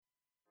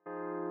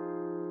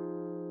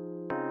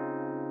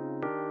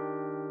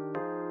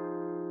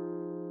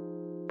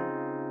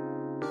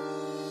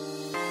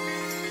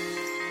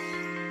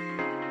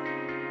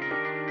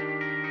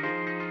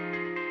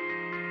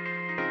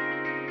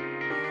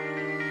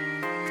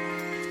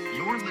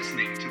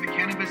listening to the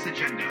Cannabis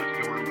Agenda,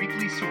 your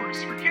weekly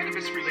source for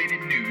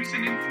cannabis-related news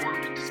and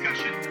informed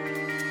discussion.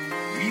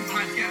 We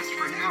podcast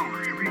for an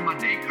hour every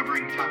Monday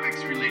covering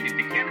topics related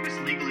to cannabis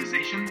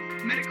legalization,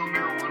 medical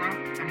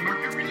marijuana, and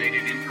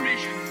market-related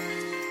information.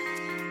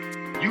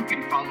 You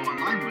can follow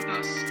online with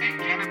us at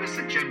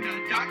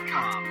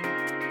cannabisagenda.com.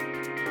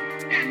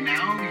 And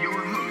now your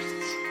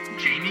hosts,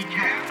 J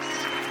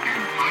Cas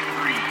and Hot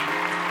Green.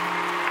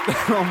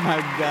 Oh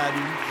my God,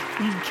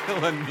 you're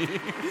killing me.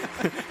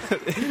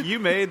 You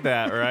made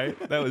that, right?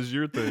 That was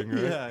your thing,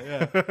 right?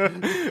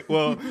 Yeah.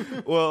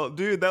 Well,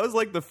 dude, that was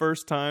like the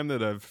first time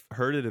that I've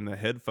heard it in the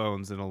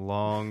headphones in a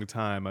long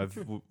time. I've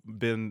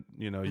been,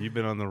 you've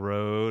been on the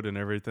road and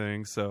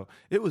everything, so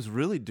it was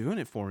really doing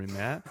it for me,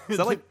 Matt. Is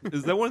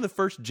that one of the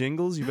first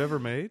jingles you've ever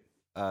made?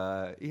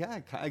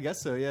 Yeah, I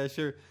guess so. Yeah,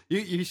 sure.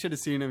 You should have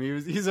seen him.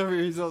 He's over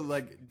here. He's all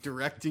like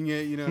directing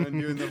it,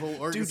 and doing the whole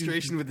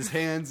orchestration with his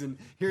hands and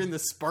hearing the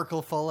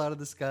sparkle fall out of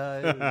the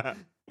sky.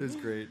 It was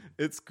great.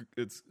 It's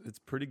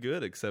pretty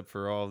good, except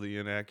for all the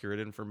inaccurate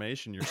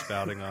information you're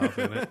spouting off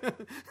in it.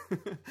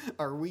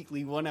 Our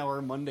weekly 1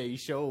 hour Monday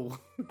show.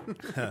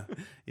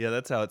 Yeah,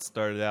 that's how it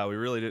started out. We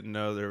really didn't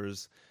know there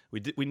was.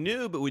 We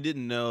knew, but we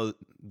didn't know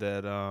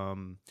that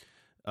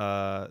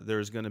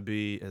there's going to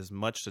be as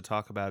much to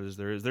talk about as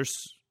there is.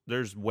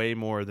 There's way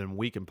more than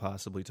we can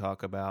possibly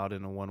talk about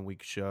in a 1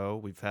 week show.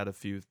 We've had a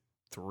few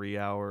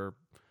 3-hour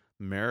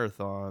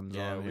marathons.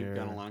 Yeah, on we've here.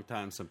 gone a long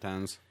time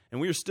sometimes. And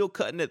we are still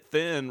cutting it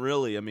thin,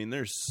 really. I mean,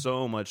 there's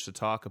so much to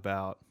talk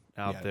about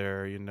out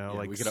there,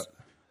 like we could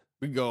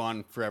go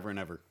on forever and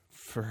ever.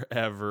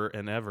 Forever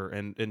and ever.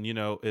 And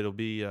it'll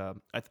be, I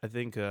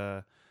think,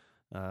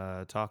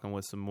 talking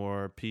with some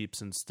more peeps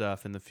and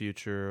stuff in the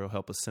future will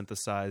help us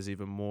synthesize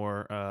even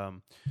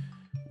more.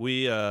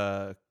 We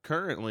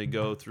currently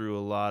go through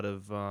a lot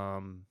of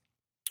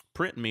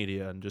print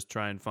media and just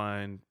try and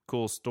find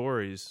cool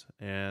stories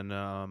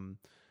and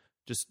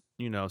just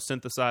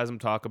synthesize them,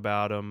 talk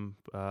about them,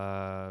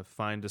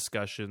 find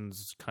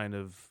discussions kind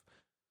of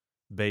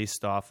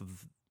based off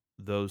of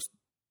those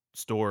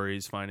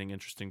stories, finding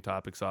interesting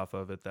topics off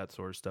of it, that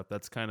sort of stuff.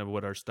 That's kind of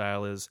what our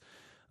style is.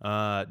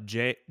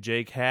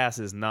 J Cas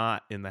is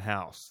not in the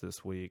house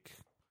this week.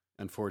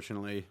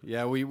 Unfortunately.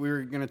 Yeah, we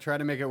were going to try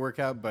to make it work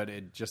out, but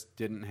it just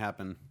didn't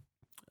happen.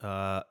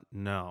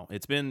 No,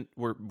 it's been,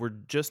 we're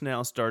just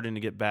now starting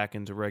to get back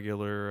into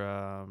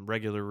regular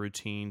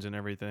routines and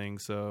everything.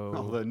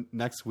 So the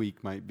next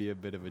week might be a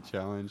bit of a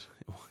challenge.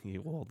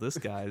 Well, this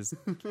guy's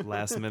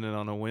last minute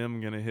on a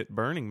whim going to hit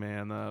Burning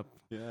Man up.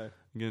 Yeah.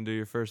 You're going to do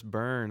your first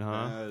burn,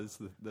 huh? Yeah,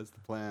 that's the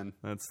plan.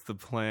 That's the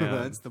plan.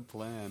 That's the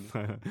plan.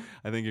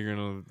 I think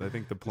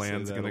the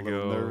plan's going to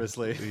go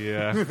nervously.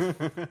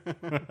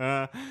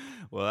 Yeah.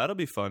 Well, that'll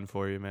be fun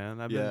for you,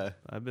 man.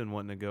 I've been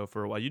wanting to go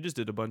for a while. You just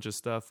did a bunch of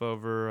stuff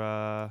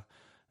over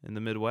in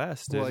the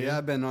Midwest, didn't you? Yeah,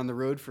 I've been on the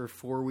road for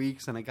 4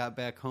 weeks, and I got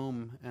back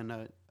home, and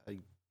I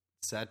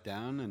sat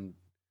down, and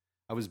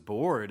I was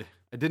bored.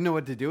 I didn't know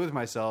what to do with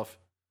myself.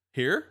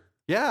 Here?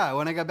 Yeah,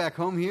 when I got back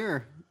home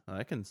here.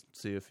 I can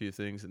see a few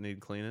things that need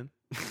cleaning.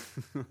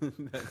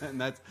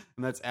 and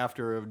that's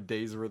after a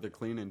day's worth of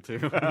cleaning too.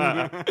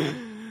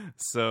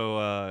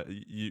 So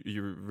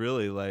you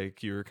really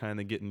you were kind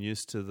of getting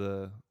used to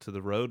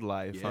the road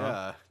life, huh?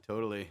 Yeah,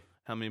 totally.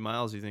 How many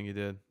miles do you think you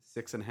did?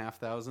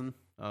 6,500.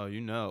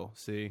 Oh,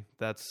 see,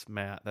 that's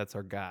Matt. That's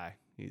our guy.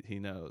 He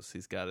knows.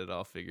 He's got it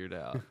all figured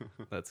out.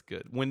 That's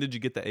good. When did you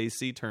get the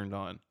AC turned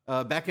on?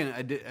 I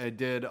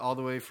did all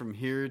the way from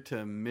here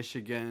to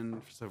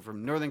Michigan. So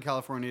from Northern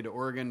California to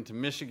Oregon to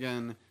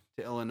Michigan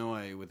to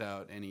Illinois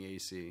without any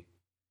AC.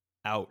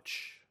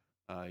 Ouch.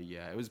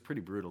 Yeah, it was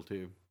pretty brutal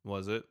too.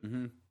 Was it?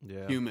 Mm-hmm.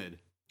 Yeah. Humid.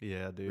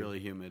 Yeah, dude. Really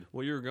humid.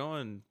 Well, you were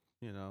going,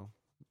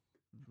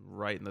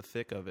 right in the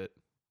thick of it.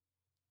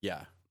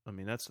 Yeah. I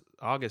mean,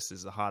 August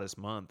is the hottest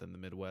month in the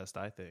Midwest,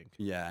 I think.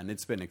 Yeah, and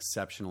it's been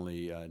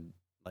exceptionally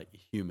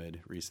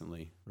humid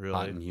recently. Really?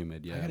 Hot and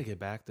humid, yeah. I got to get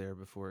back there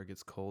before it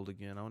gets cold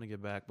again. I want to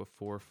get back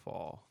before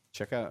fall.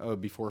 Check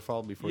out before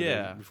fall, before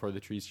the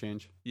trees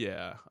change.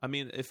 Yeah. I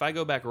mean, if I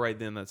go back right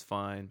then, that's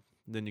fine.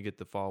 Then you get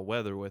the fall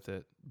weather with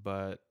it.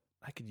 But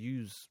I could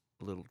use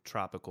a little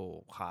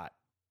tropical hot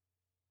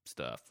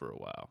stuff for a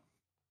while.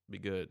 Be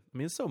good. I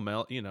mean, it's so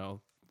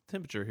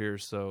temperature here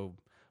is so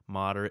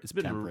moderate. It's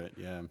been temperate,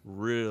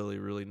 really,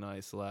 really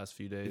nice the last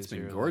few days. It's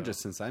been here, gorgeous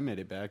since I made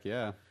it back.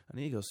 Yeah, I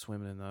need to go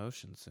swimming in the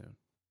ocean soon.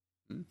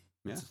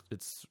 Yeah,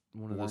 it's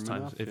one of those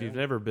Warm times. enough, If you've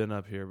never been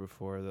up here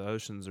before, the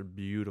oceans are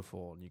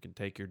beautiful, and you can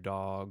take your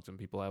dogs, and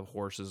people have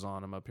horses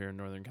on them up here in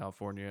Northern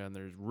California, and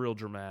there's real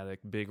dramatic,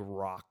 big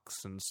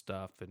rocks and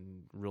stuff,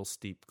 and real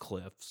steep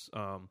cliffs.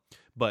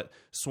 But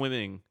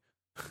swimming,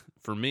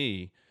 for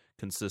me,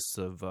 consists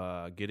of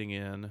getting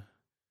in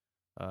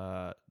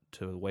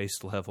to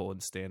waist level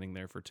and standing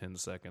there for 10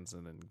 seconds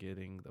and then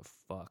getting the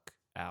fuck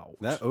out.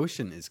 That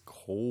ocean is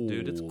cold.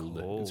 Dude, it's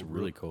cold. It's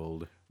really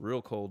cold.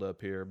 Real cold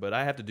up here. But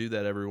I have to do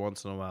that every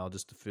once in a while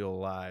just to feel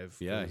alive.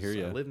 Yeah, I hear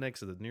you. I live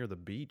near the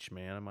beach,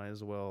 man. I might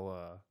as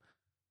well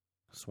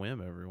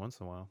swim every once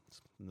in a while.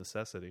 It's a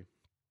necessity.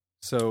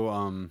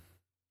 So,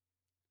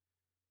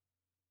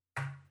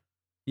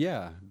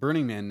 Yeah,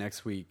 Burning Man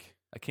next week.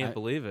 I can't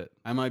believe it.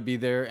 I might be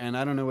there, and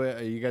I don't know.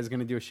 Are you guys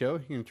going to do a show? You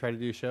going to try to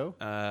do a show?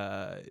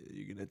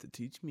 You're going to have to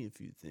teach me a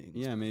few things.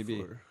 Yeah, maybe.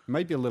 It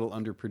might be a little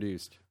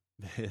underproduced.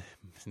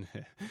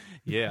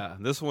 Yeah,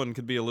 this one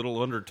could be a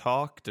little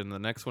under-talked, and the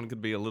next one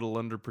could be a little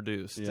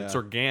underproduced. Yeah. It's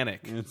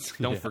organic.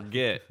 Don't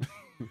forget.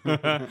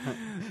 At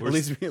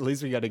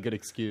least we got a good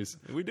excuse.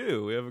 We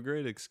do. We have a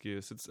great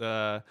excuse. It's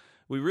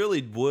we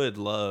really would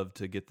love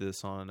to get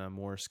this on a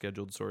more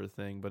scheduled sort of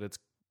thing, but it's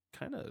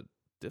kind of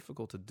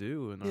difficult to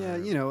do. I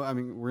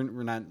mean,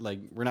 we're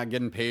not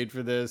getting paid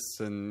for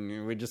this,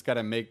 and we just got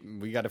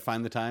to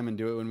find the time and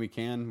do it when we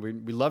can.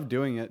 We love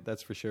doing it,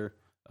 that's for sure.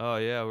 Oh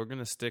yeah, we're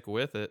gonna stick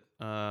with it.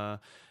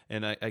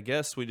 And I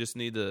guess we just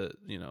need to,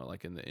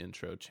 like in the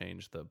intro,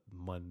 change the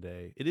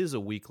Monday. It is a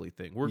weekly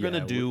thing. We're going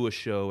to do a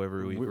show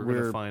every week. We're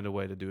going to find a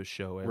way to do a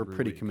show every week. We're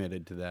pretty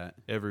committed to that.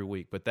 Every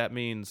week. But that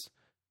means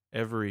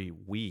every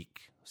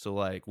week. So,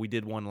 like, we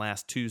did one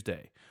last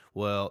Tuesday.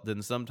 Well,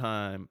 then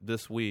sometime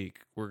this week,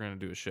 we're going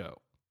to do a show.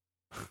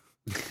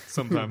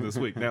 Sometime this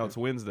week. Now it's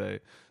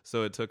Wednesday.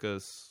 So it took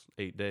us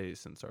 8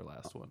 days since our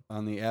last one.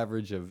 On the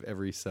average of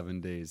every 7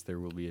 days, there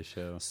will be a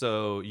show.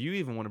 So you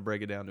even want to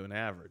break it down to an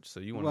average. So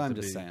you want I'm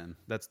just saying.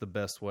 That's the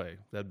best way.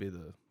 That'd be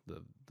the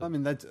I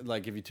mean, that's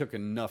like if you took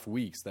enough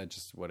weeks, that's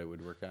just what it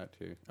would work out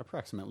to.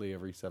 Approximately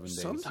every 7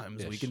 days.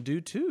 Sometimes we can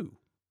do 2.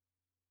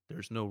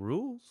 There's no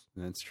rules.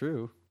 That's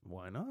true.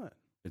 Why not?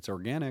 It's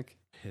organic.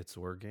 It's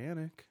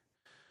organic.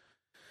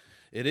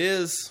 It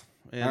is.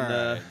 And,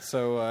 all right.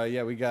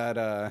 So, we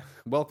got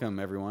welcome,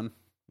 everyone.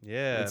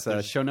 Yeah. It's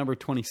show number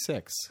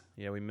 26.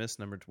 Yeah, we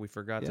missed we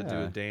forgot to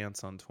do a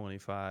dance on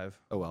 25.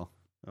 Oh,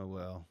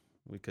 well.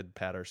 We could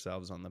pat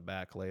ourselves on the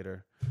back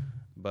later.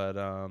 But,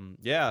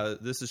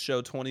 this is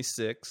show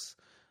 26.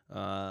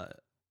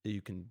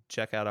 You can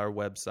check out our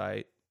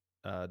website,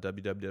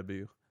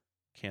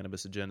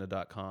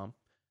 www.cannabisagenda.com.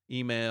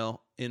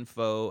 Email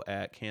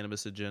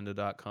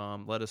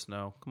info@cannabisagenda.com. Let us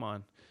know. Come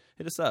on.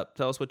 Hit us up.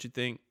 Tell us what you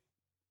think.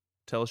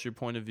 Tell us your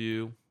point of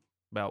view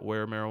about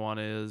where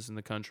marijuana is in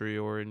the country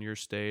or in your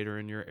state or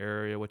in your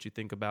area, what you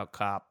think about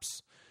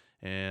cops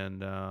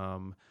and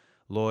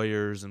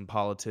lawyers and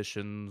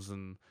politicians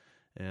and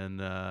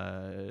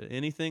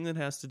anything that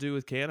has to do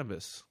with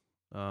cannabis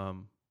or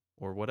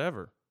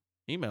whatever.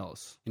 Email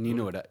us. And you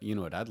know what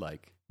I'd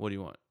like? What do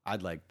you want?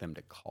 I'd like them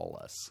to call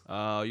us.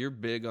 Oh, you're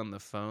big on the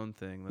phone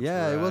thing. That's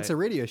right. Well, it's a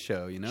radio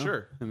show,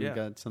 Sure. And we've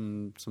got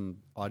some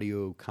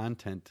audio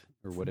content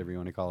or whatever you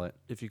want to call it.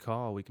 If you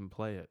call, we can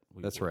play it.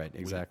 That's right,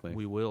 exactly.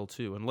 We will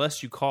too,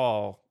 unless you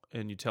call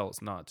and you tell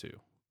us not to.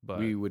 But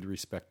we would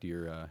respect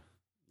your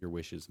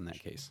wishes in that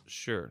case.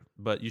 Sure,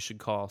 but you should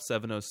call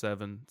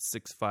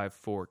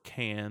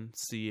 707-654-CAN,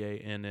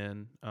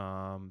 CANN.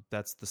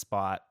 That's the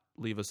spot.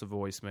 Leave us a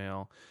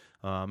voicemail.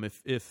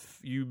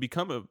 If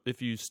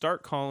you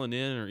start calling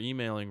in or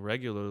emailing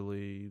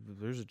regularly,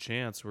 there's a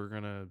chance we're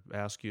gonna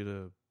ask you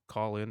to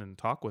call in and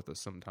talk with us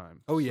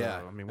sometime. Oh yeah,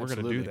 so, I mean we're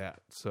gonna do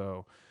that.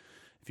 So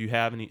if you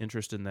have any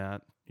interest in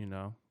that,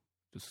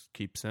 just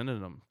keep sending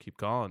them, keep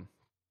calling.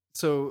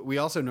 So we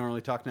also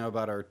normally talk now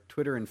about our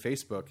Twitter and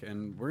Facebook,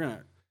 and we're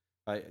gonna.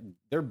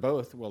 They're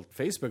both. Well,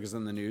 Facebook is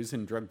in the news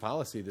in drug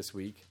policy this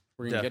week.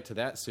 We're gonna get to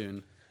that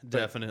soon.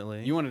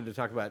 Definitely. You wanted to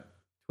talk about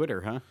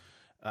Twitter, huh?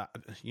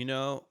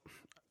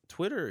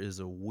 Twitter is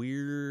a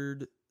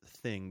weird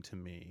thing to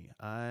me.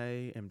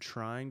 I am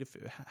trying to.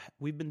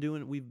 We've been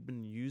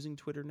using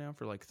Twitter now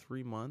for like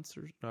 3 months,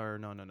 or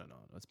no.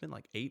 It's been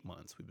like 8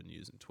 months. We've been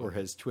using Twitter. Or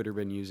has Twitter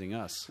been using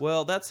us?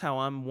 Well, that's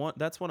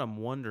what I'm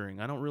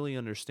wondering. I don't really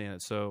understand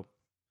it. So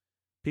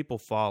people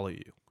follow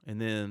you, and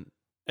then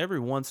every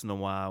once in a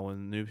while,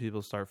 when new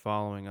people start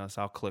following us,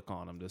 I'll click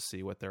on them to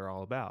see what they're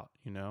all about.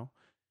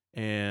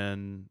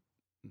 And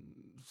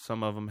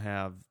some of them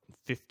have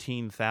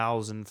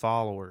 15,000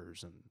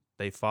 followers, and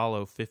they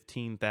follow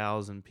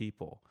 15,000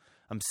 people.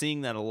 I'm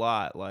seeing that a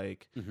lot,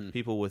 like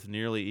people with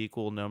nearly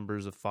equal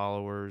numbers of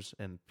followers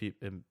and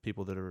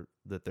people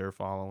that they're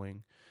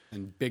following.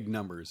 And big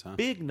numbers, huh?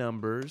 Big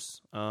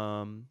numbers.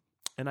 And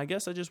I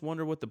guess I just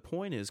wonder what the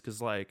point is,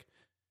 because like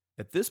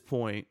at this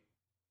point,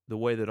 the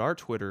way that our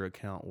Twitter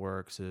account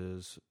works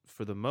is,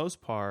 for the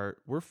most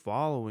part, we're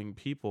following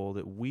people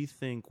that we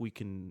think we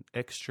can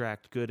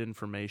extract good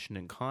information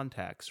and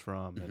contacts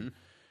from. And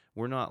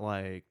we're not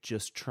like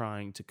just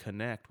trying to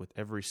connect with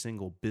every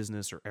single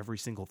business or every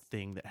single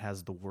thing that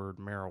has the word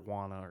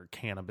marijuana or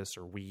cannabis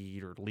or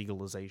weed or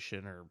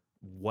legalization or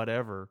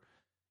whatever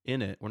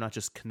in it. We're not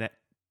just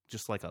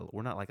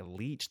we're not like a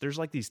leech. There's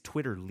like these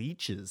Twitter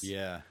leeches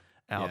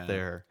out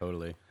there.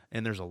 Totally.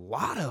 And there's a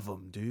lot of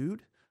them,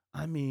 dude.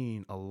 I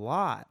mean, a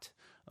lot.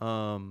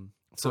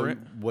 So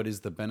what is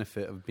the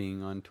benefit of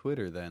being on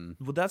Twitter then?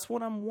 Well, that's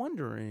what I'm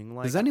wondering.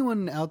 Like, is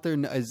anyone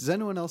having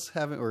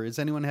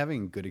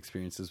good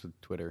experiences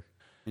with Twitter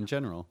in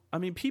general? I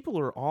mean, people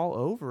are all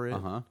over it.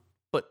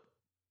 But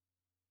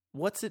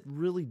what's it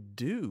really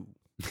do?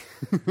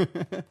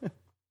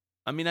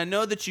 I mean, I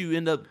know that you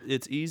end up,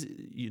 it's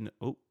easy,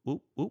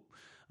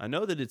 I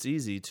know that it's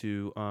easy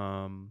to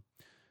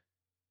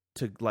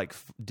to like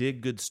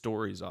dig good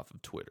stories off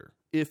of Twitter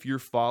if you're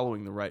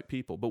following the right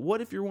people. But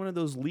what if you're one of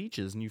those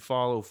leeches and you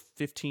follow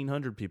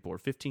 1,500 people or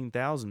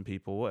 15,000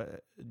 people?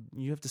 What,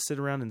 you have to sit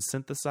around and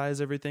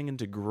synthesize everything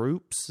into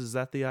groups? Is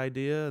that the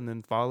idea? And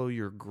then follow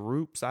your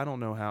groups? I don't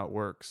know how it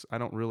works. I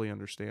don't really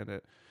understand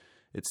it.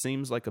 It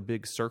seems like a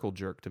big circle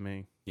jerk to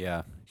me.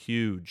 Yeah.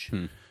 Huge.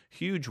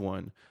 Huge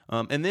one.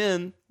 And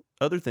then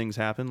other things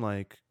happen,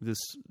 like this,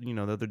 the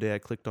other day I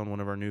clicked on one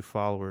of our new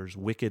followers,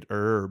 Wicked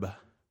Herb.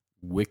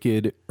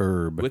 Wicked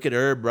Herb,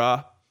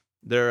 brah.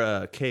 They're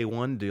a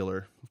K1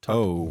 dealer.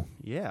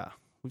 Yeah.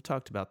 We've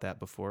talked about that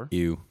before.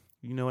 Ew.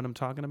 You know what I'm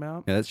talking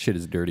about? Yeah, that shit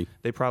is dirty.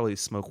 They probably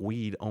smoke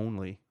weed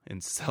only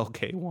and sell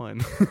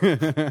K1.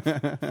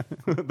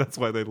 That's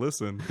why they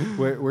listen.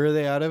 Where are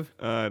they out of?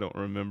 I don't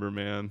remember,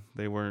 man.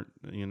 They weren't,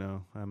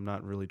 I'm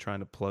not really trying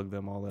to plug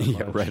them all that much.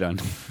 Yeah, right on.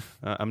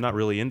 I'm not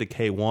really into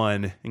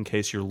K1, in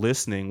case you're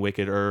listening,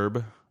 Wicked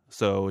Herb.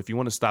 So if you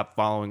want to stop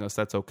following us,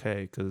 that's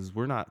okay, because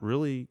we're not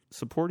really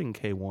supporting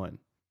K1.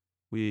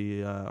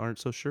 We aren't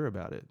so sure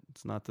about it.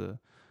 It's not the...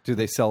 Do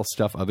they sell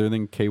stuff other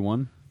than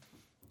K1?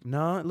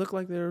 No, it looked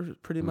like they're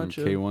pretty much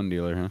a K1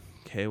 dealer, huh?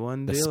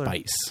 K1 The dealer.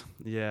 spice.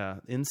 Yeah,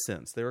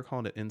 incense. They were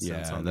calling it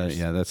incense on that, this.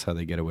 yeah, that's how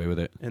they get away with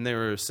it. And they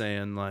were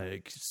saying,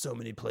 like, so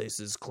many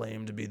places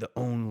claim to be the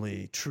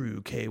only true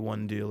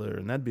K1 dealer.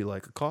 And that'd be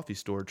like a coffee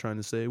store trying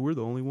to say, we're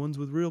the only ones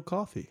with real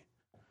coffee.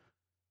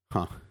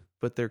 Huh.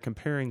 But they're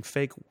comparing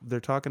they're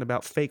talking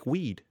about fake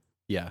weed.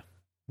 Yeah.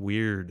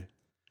 Weird.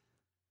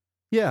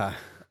 Yeah.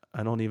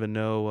 I don't even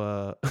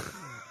know...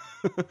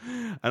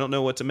 I don't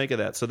know what to make of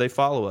that. So they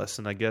follow us,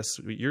 and I guess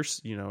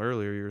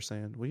earlier you were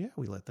saying, well, yeah,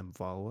 we let them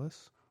follow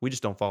us. We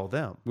just don't follow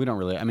them. We don't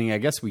really. I mean, I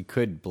guess we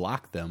could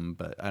block them,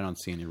 but I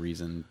don't see any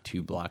reason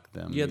to block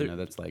them. Yeah,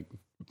 that's like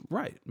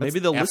right.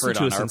 Maybe they'll listen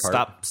to us and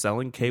stop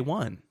selling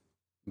K1.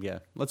 Yeah,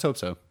 let's hope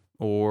so.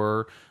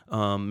 Or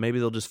maybe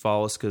they'll just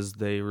follow us because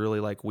they really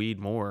like weed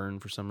more,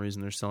 and for some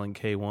reason they're selling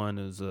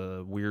K1 as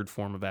a weird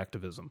form of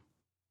activism.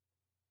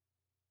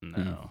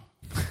 No.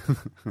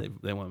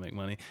 They want to make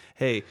money.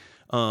 Hey,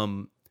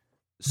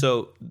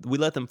 so we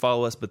let them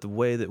follow us, but the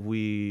way that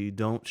we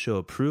don't show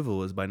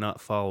approval is by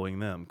not following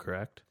them,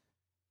 correct?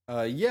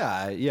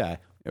 Yeah.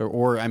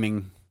 Or I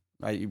mean,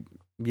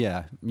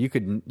 you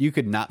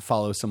could not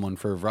follow someone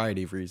for a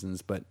variety of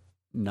reasons, but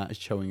not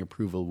showing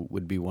approval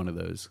would be one of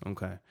those.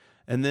 Okay.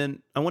 And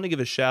then I want to give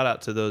a shout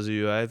out to those of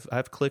you.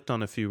 I've clicked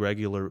on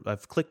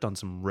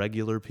some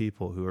regular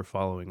people who are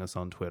following us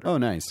on Twitter. Oh,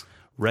 nice.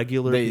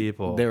 Regular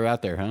people. They're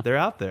out there, huh? They're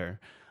out there.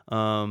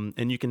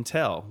 And you can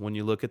tell when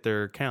you look at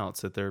their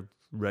accounts that they're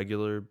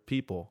regular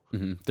people.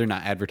 Mm-hmm. They're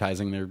not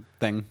advertising their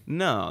thing.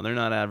 No, they're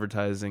not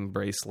advertising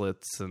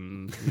bracelets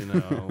and,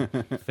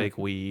 fake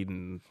weed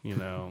and,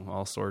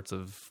 all sorts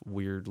of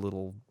weird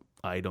little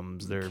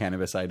items. They're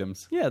cannabis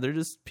items. Yeah, they're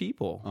just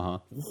people. Uh-huh.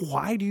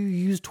 Why do you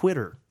use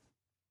Twitter?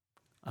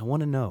 I want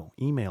to know.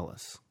 Email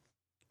us.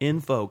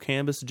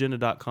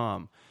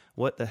 info@cannabisagenda.com.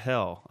 What the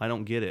hell? I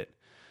don't get it.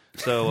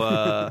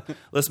 So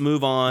let's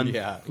move on.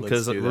 Yeah,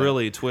 because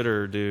really,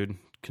 Twitter, dude,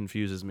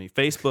 confuses me.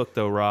 Facebook,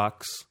 though,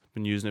 rocks.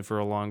 Been using it for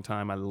a long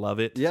time. I love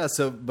it. Yeah.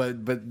 So,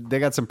 but they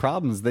got some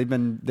problems. They've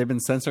been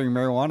censoring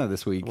marijuana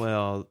this week.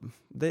 Well,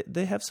 they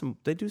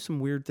do some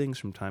weird things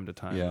from time to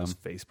time. Yeah. Those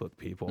Facebook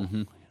people.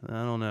 Mm-hmm.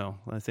 I don't know.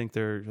 I think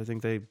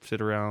they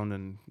sit around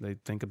and they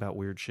think about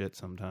weird shit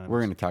sometimes. We're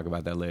going to talk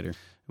about that later.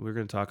 We're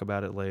going to talk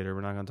about it later.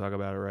 We're not going to talk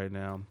about it right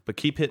now. But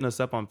keep hitting us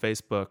up on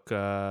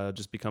Facebook.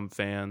 Just become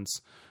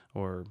fans.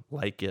 Or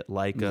like us.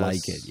 Like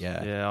it,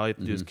 yeah. Yeah, all you have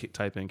to do is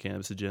type in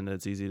Cannabis Agenda.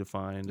 It's easy to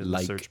find in the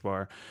search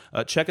bar.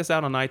 Check us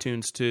out on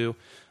iTunes, too.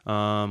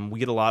 We're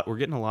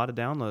getting a lot of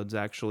downloads,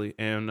 actually.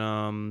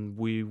 And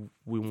we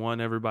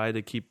want everybody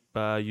to keep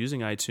using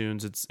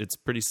iTunes. It's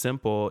pretty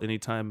simple.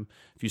 Anytime,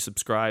 if you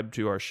subscribe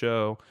to our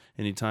show,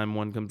 anytime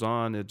one comes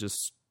on, it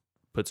just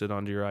puts it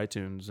onto your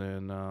iTunes.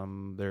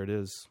 And there it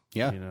is.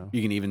 Yeah.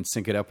 You can even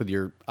sync it up with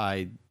your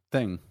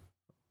iThing.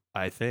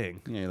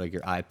 Yeah, like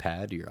your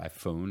iPad, your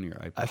iPhone, your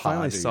iPod. I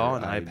finally saw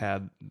an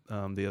iPad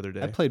the other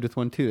day. I played with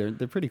one too.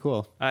 They're pretty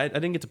cool. I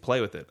didn't get to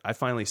play with it. I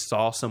finally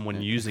saw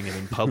someone using it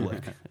in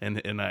public, and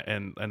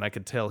I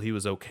could tell he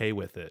was okay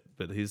with it.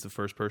 But he's the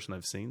first person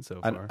I've seen so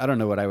far. I don't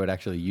know what I would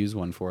actually use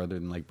one for other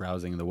than like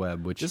browsing the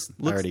web, which I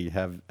already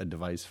have a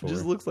device for.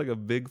 Just looks like a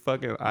big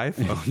fucking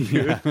iPhone,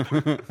 dude.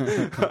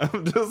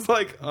 I'm just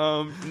like,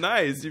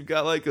 nice. You've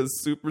got like a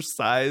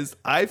supersized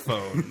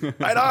iPhone.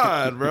 Right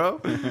on, bro.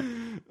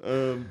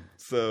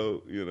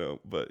 So,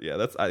 but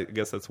yeah, I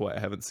guess that's why I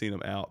haven't seen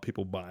them out.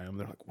 People buy them.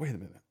 They're like, wait a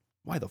minute.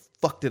 Why the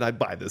fuck did I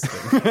buy this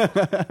thing?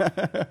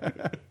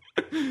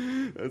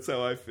 That's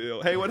how I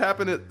feel. Hey, what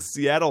happened at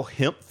Seattle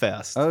Hemp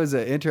Fest? Oh, it was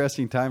an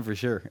interesting time for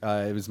sure.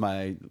 It was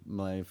my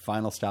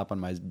final stop on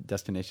my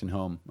destination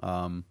home.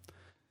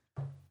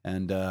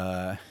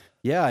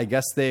 Yeah, I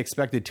guess they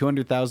expected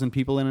 200,000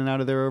 people in and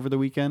out of there over the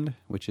weekend,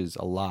 which is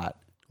a lot.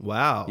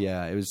 Wow.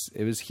 Yeah, it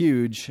was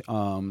huge.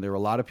 There were a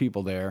lot of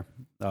people there.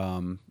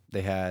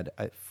 They had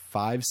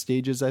 5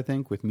 stages, I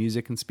think, with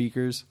music and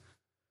speakers.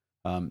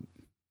 Yeah,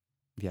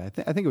 I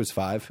think it was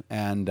 5.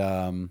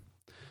 And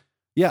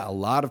Yeah, a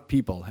lot of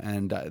people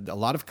and a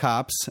lot of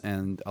cops,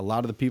 and a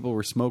lot of the people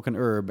were smoking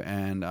herb,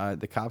 and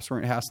the cops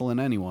weren't hassling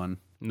anyone.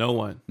 No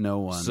one. No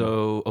one.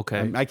 So,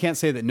 okay. I can't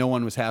say that no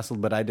one was hassled,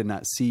 but I did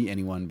not see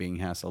anyone being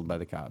hassled by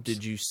the cops.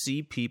 Did you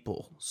see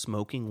people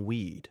smoking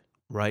weed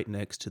right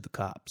next to the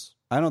cops?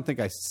 I don't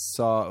think I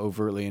saw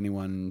overtly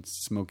anyone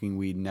smoking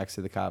weed next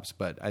to the cops,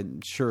 but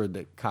I'm sure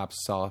that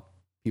cops saw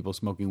people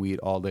smoking weed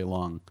all day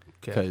long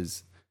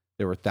because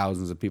there were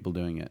thousands of people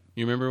doing it.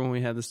 You remember when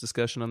we had this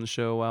discussion on the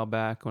show a while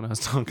back when I was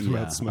talking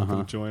about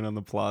smoking a joint on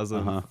the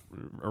plaza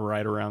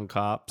right around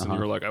cops, and you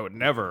were like, I would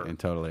never. And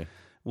totally.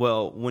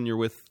 Well, when you're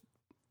with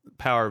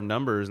power of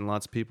numbers and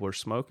lots of people are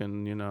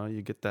smoking,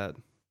 you get that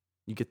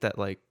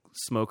like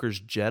smoker's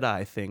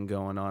Jedi thing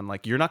going on.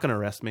 Like, you're not going to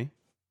arrest me.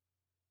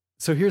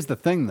 So here's the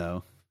thing,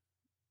 though.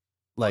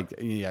 Like,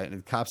 yeah,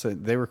 the cops,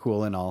 they were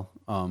cool and all.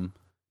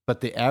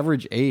 But the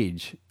average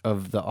age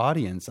of the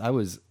audience, I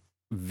was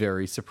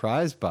very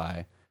surprised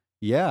by.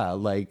 Yeah,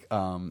 like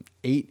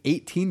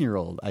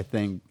 18-year-old, I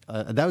think.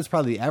 That was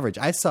probably the average.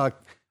 I saw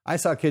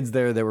kids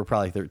there that were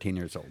probably 13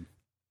 years old.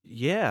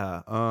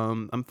 Yeah,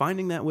 I'm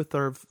finding that with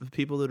our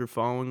people that are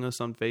following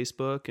us on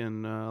Facebook,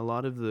 and a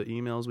lot of the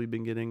emails we've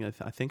been getting,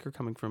 I think, are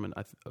coming from a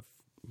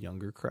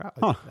younger crowd.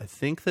 Huh. I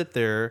think that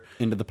they're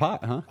into the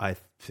pot, huh? I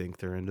think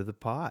they're into the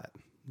pot.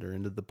 They're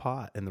into the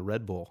pot and the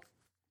Red Bull.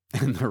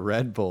 And the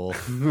Red Bull.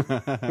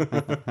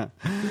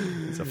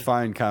 It's a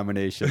fine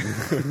combination.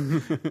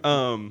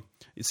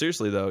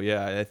 Seriously though,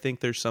 yeah, I think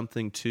there's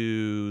something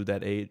to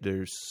that age.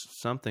 There's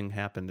something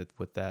happened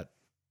with that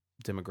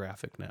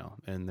demographic now,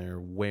 and they're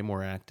way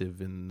more active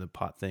in the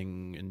pot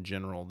thing in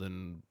general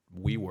than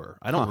we were.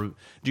 I don't.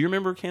 Do you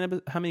remember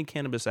cannabis? How many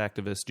cannabis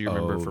activists do you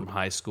remember from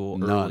high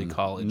school, early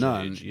college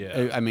age?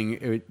 Yeah, I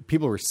mean,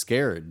 people were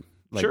scared.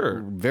 Like,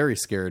 sure, very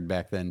scared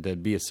back then to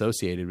be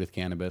associated with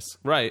cannabis.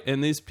 Right,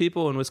 and these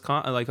people in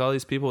Wisconsin, like all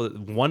these people,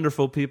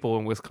 wonderful people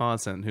in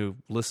Wisconsin who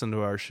listen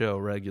to our show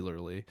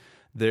regularly.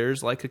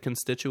 There's like a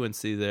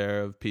constituency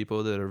there of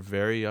people that are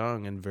very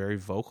young and very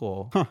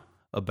vocal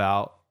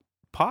about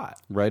pot.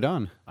 Right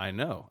on. I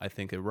know. I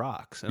think it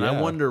rocks. And I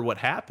wonder what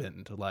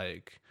happened.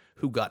 Like,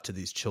 who got to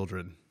these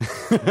children?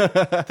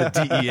 The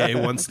DEA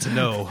wants to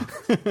know.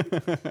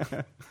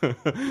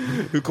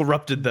 Who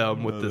corrupted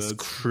them with this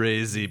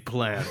crazy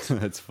plant?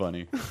 That's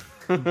funny.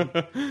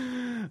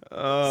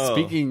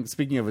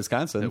 Speaking of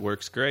Wisconsin. It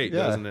works great,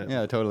 doesn't it?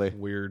 Yeah, totally.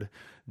 Weird.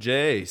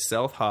 Jay,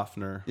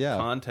 Self-Hoffner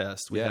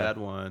contest. We had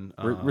one.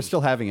 We're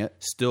still having it.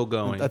 Still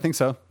going. I think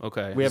so.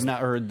 Okay. We have not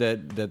heard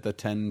that the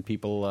 10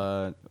 people,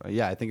 I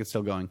think it's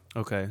still going.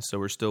 Okay, so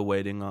we're still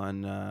waiting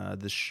on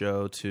the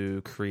show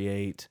to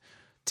create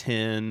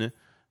 10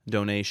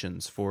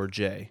 donations for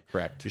Jay.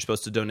 Correct. You're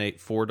supposed to donate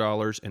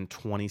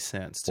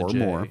 $4.20 to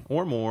Jay.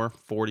 Or more,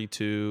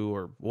 42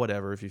 or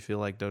whatever. If you feel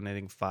like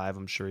donating 5,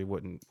 I'm sure he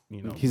wouldn't,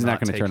 he's not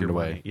going to turn it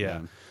away. Money.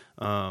 Yeah.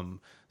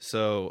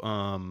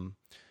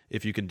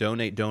 If you can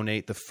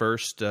donate the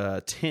first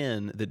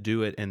 10 that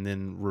do it, and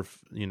then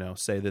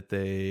say that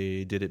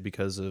they did it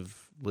because of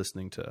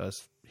listening to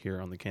us here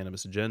on the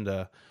Cannabis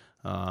Agenda,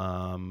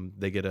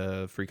 they get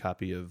a free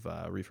copy of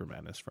Reefer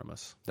Madness from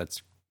us.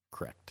 That's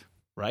correct.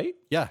 Right?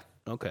 Yeah.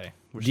 Okay.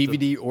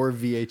 DVD or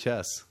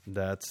VHS.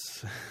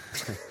 That's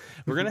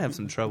we're gonna have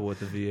some trouble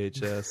with the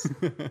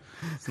VHS.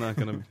 It's not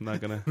gonna.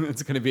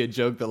 It's gonna be a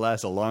joke that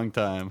lasts a long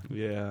time.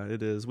 Yeah,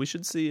 it is. We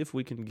should see if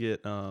we can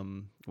get.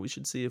 We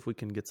should see if we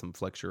can get some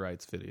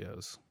Flexurites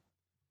videos.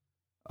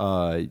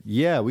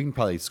 Yeah, we can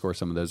probably score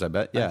some of those. I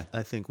bet. Yeah,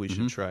 I think we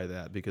should try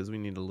that because we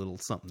need a little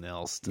something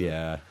else.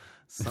 The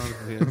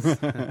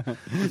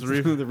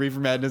The Reefer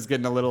Madness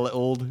getting a little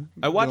old.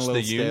 I watched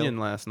The stale. Union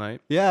last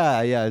night. Yeah,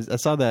 I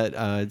saw that.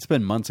 It's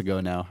been months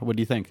ago now. What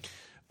do you think?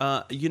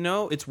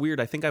 It's weird.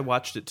 I think I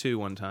watched it too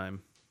one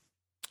time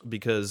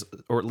because,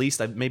 or at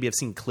least I've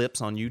seen clips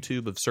on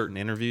YouTube of certain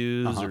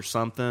interviews or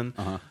something.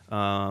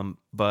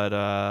 But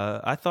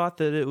I thought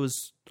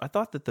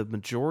that the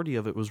majority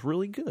of it was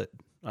really good.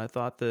 I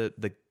thought that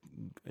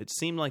it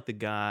seemed like the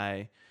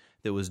guy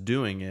that was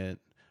doing it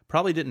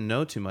probably didn't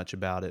know too much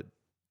about it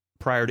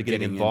prior to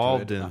getting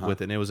involved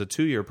with it. And it was a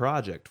 2-year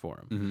project for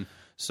him. Mm-hmm.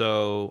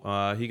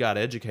 So he got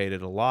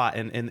educated a lot.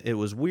 And it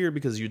was weird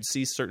because you'd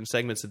see certain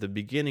segments at the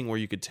beginning where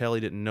you could tell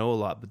he didn't know a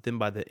lot. But then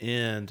by the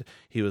end,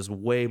 he was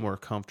way more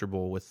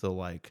comfortable with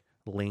the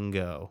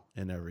lingo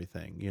and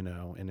everything,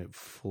 and it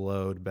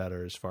flowed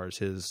better as far as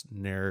his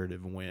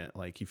narrative went.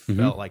 Like he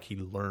felt like he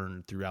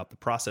learned throughout the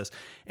process,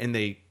 and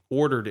they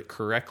ordered it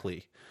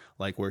correctly.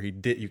 Like where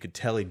you could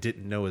tell he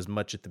didn't know as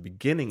much at the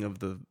beginning of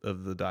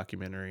the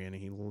documentary, and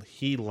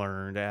he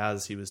learned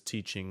as he was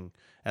teaching,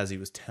 as he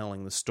was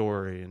telling the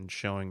story and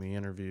showing the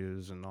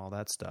interviews and all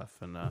that stuff.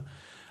 And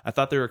I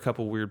thought there were a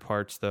couple weird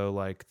parts though,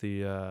 like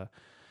they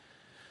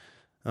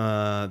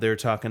were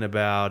talking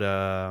about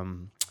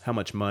how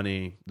much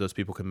money those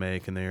people could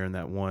make, and they're in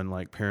that one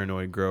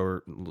paranoid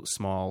grower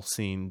small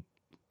scene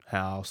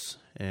house,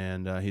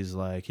 and he's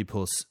like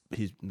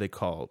they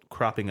call it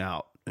cropping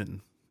out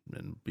in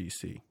in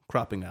BC.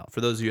 Cropping out.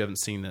 For those of you who haven't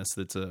seen this,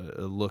 it's a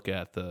look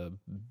at the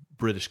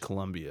British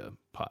Columbia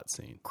pot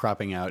scene.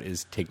 Cropping out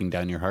is taking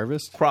down your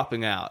harvest?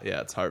 Cropping out,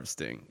 yeah, it's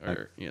harvesting,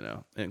 or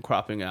and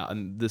cropping out.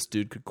 And this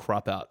dude could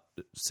crop out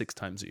 6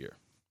 times a year.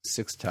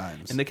 6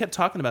 times. And they kept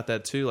talking about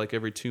that too, like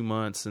every 2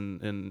 months.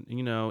 And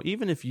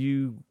even if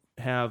you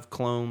have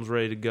clones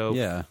ready to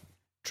go,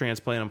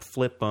 transplant them,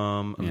 flip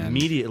them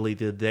immediately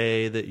the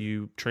day that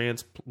you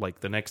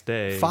the next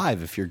day.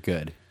 5 if you're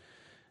good.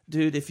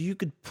 Dude, if you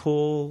could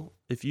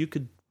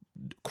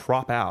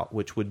crop out,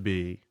 which would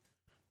be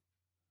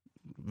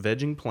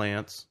vegging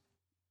plants,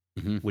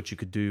 which you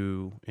could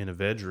do in a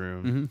veg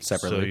room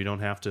separately, so you don't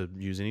have to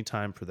use any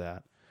time for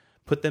that.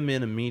 Put them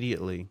in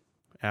immediately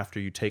after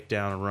you take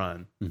down a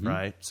run,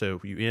 right? So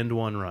you end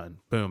one run,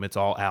 boom, it's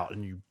all out,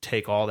 and you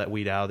take all that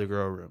weed out of the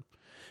grow room.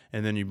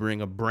 And then you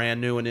bring a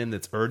brand new one in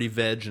that's already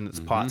veg in its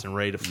pots and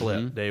ready to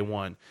flip day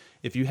one.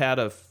 If you had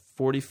a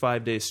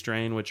 45-day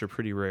strain, which are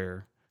pretty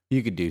rare,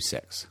 you could do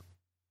 6.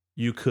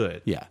 You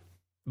could. Yeah.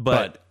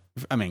 But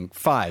I mean,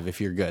 5 if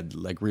you're good,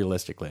 like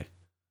realistically.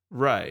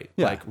 Right.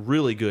 Yeah. Like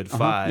really good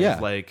 5. Yeah.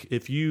 Like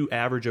if you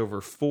average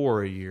over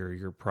 4 a year,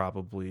 you're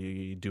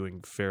probably doing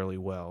fairly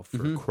well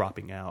for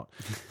cropping out.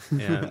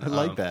 And, I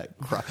like that.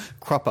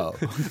 Crop out.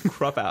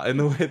 Crop out. And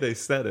the way they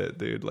said it,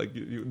 dude, like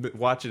you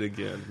watch it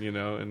again,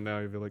 and now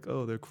you'll be like,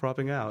 oh, they're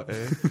cropping out,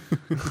 eh?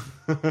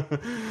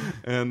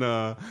 And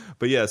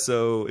but yeah,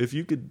 so if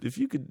you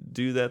could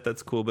do that,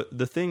 that's cool. But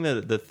the thing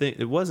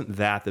it wasn't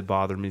that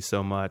bothered me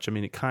so much. I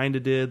mean, it kind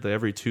of did.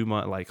 Every 2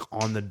 months, like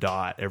on the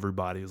dot,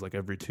 everybody was like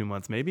every 2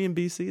 months. Maybe in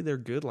BC they're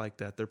good like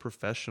that. They're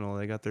professional.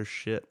 They got their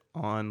shit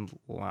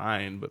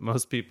online. But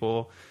most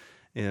people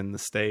in the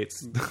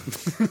States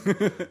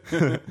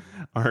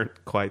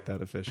aren't quite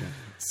that efficient.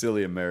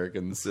 Silly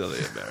Americans.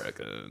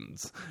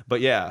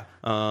 But yeah,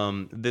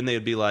 then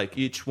they'd be like,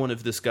 each one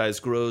of this guy's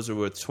grows are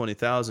worth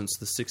 20,000, so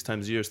the 6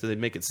 times a year. So they'd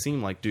make it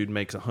seem like dude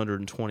makes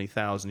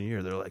 120,000 a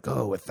year. They're like,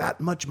 oh, with that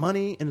much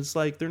money? And it's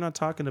like, they're not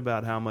talking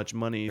about how much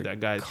money that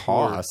guy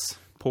pours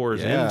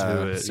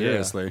into it.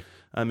 Seriously. Yeah.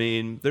 I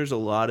mean, there's a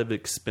lot of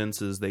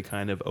expenses they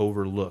kind of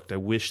overlooked. I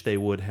wish they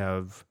would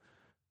have,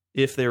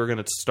 if they were going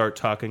to start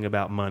talking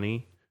about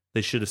money,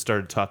 they should have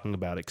started talking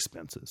about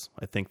expenses.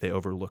 I think they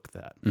overlooked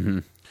that.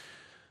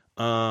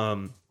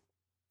 And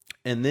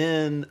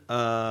then,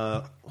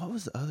 what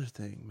was the other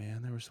thing,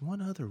 man? There was one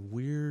other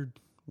weird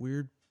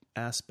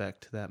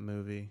aspect to that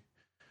movie.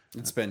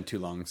 It's been too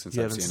long since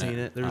you I've haven't seen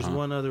it. There's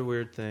one other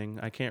weird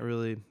thing. I can't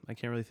really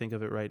think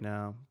of it right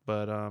now,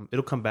 but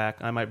it'll come back.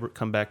 I might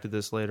come back to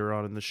this later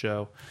on in the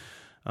show.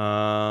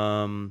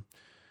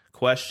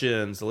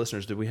 Questions, the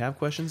listeners. Did we have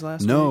questions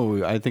last week?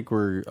 No, I think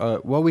we're.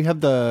 Well, we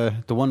have the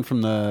one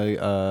from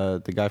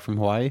the guy from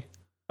Hawaii.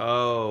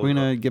 Oh, we're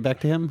gonna get back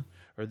to him.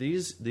 Are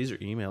these are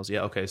emails?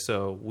 Yeah. Okay.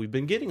 So we've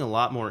been getting a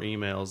lot more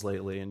emails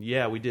lately, and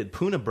yeah, we did.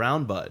 Puna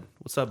Brown Bud.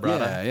 What's up,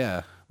 brother?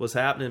 Yeah. What's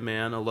happening,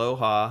 man?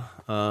 Aloha.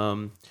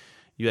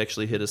 You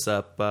actually hit us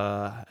up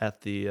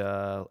at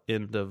the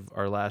end of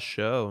our last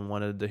show and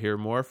wanted to hear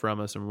more from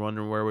us and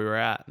wondering where we were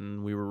at,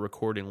 and we were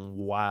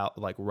recording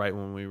right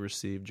when we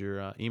received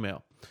your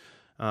email.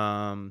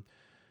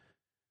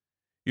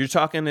 You're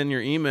talking in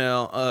your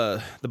email,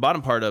 the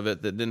bottom part of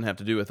it that didn't have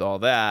to do with all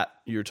that.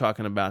 You're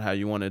talking about how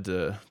you wanted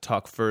to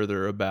talk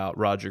further about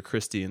Roger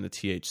Christie and the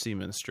THC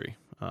ministry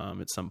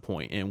at some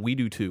point, and we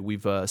do too.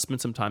 We've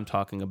spent some time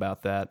talking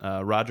about that.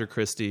 Roger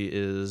Christie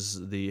is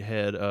the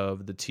head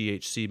of the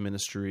THC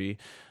ministry,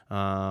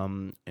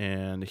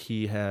 and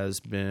he has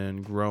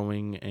been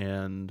growing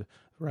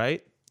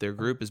their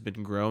group has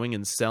been growing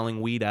and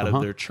selling weed out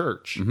of their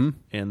church,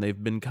 and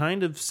they've been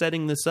kind of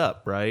setting this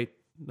up, right?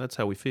 That's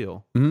how we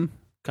feel.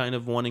 Kind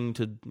of wanting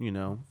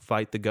to,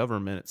 fight the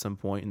government at some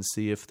point and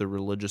see if the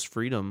religious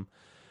freedom,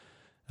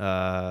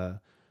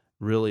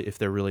 if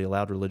they're really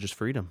allowed religious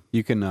freedom.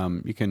 You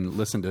can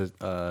listen to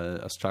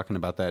us talking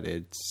about that.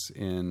 It's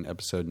in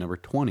episode number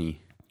 20.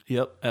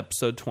 Yep,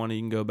 episode 20.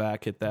 You can go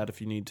back, hit that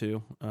if you need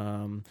to.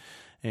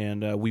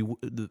 And we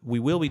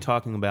will be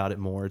talking about it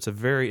more. It's a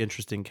very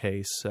interesting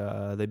case.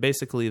 They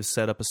basically have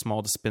set up a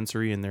small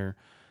dispensary in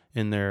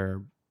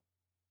their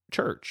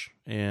church,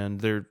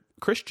 and they're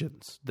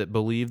Christians that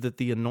believe that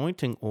the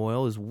anointing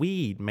oil is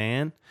weed,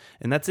 man,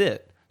 and that's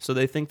it. So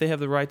they think they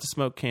have the right to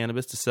smoke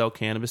cannabis, to sell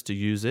cannabis, to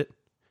use it,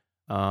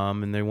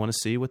 and they want to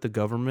see what the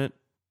government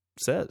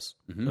says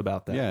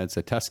about that. Yeah, it's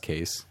a test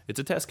case. It's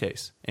a test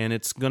case, and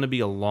it's going to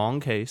be a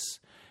long case,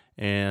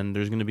 and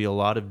there's going to be a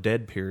lot of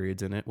dead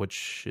periods in it,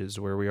 which is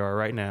where we are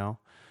right now.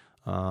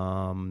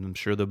 I'm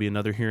sure there'll be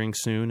another hearing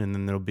soon, and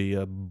then there'll be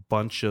a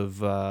bunch of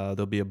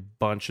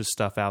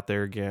stuff out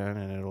there again,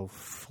 and it'll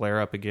flare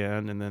up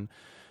again, and then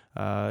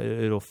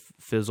it'll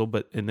fizzle,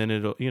 and then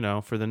it'll,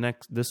 for the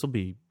next, this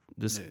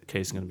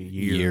case is going to be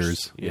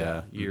years.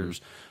 Yeah, years.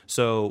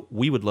 So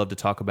we would love to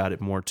talk about it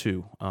more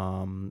too.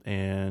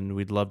 And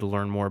we'd love to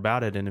learn more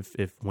about it. And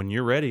if when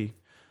you're ready,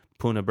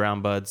 Puna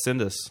Brown Bud, send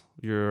us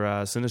your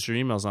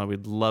emails on it.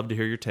 We'd love to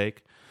hear your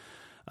take.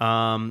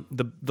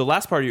 The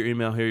last part of your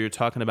email here, you're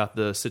talking about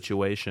the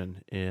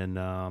situation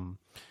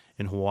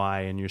in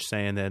Hawaii, and you're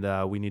saying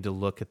that we need to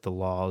look at the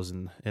laws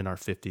in our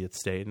 50th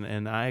state,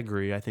 and I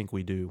agree. I think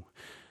we do.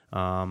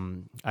 I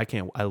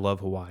love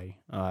Hawaii.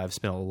 I've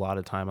spent a lot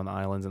of time on the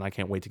islands, and I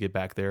can't wait to get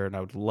back there, and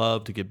I would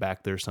love to get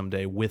back there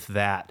someday with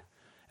that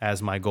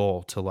as my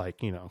goal, to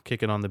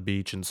kick it on the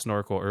beach and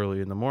snorkel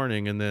early in the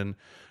morning and then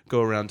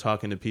go around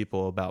talking to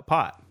people about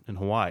pot in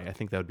Hawaii. I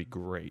think that would be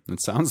great. It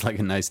sounds like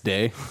a nice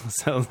day.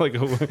 Sounds like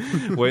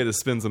a way to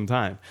spend some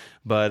time.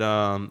 But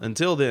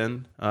until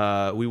then,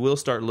 we will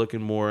start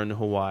looking more into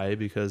Hawaii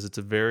because it's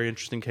a very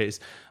interesting case.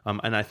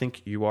 And I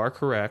think you are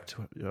correct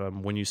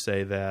when you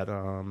say that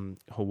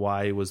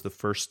Hawaii was the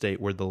first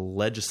state where the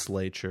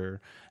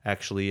legislature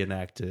actually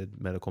enacted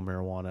medical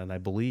marijuana. And I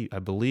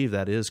believe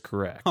that is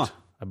correct. Huh.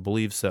 I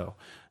believe so.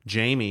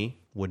 Jamie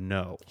would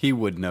know. He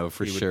would know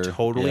for He sure. would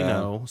totally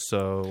know.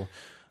 So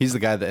he's the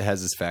guy that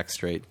has his facts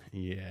straight.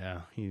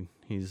 yeah,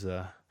 he's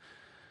got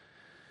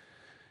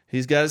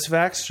his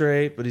facts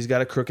straight, but he's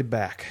got a crooked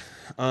back.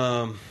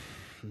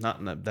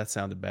 That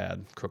sounded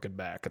bad. Crooked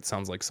back. It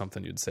sounds like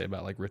something you'd say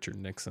about like Richard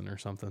Nixon or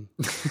something.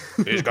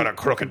 He's got a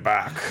crooked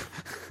back.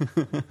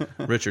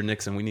 Richard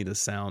Nixon. We need a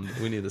sound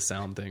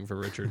thing for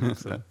Richard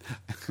Nixon.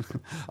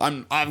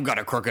 I've got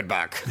a crooked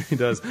back. He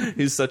does.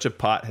 He's such a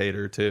pot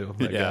hater too.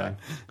 That guy.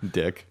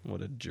 Dick.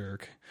 What a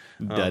jerk.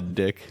 Dead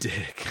dick.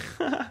 Dick.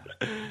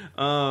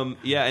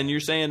 Yeah, and you're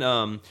saying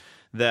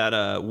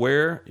that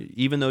where,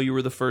 even though you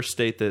were the first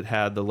state that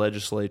had the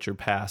legislature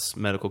pass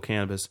medical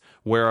cannabis,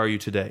 where are you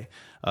today?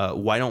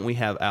 Why don't we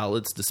have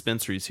outlets,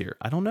 dispensaries here?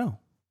 I don't know.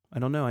 I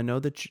know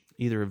that you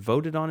either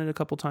voted on it a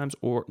couple times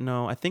or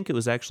no. I think it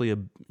was actually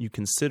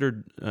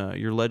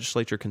your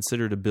legislature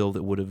considered a bill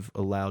that would have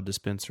allowed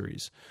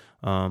dispensaries.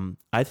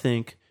 I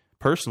think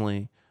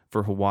personally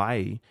for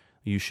Hawaii,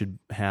 you should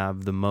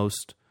have the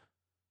most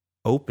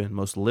open,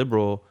 most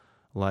liberal,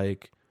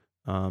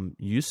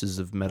 uses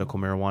of medical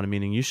marijuana,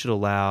 meaning you should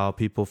allow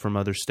people from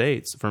other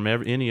states, from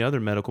any other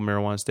medical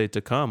marijuana state,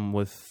 to come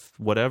with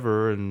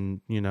whatever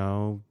and,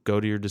 go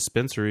to your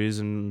dispensaries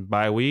and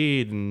buy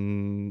weed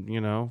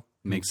and,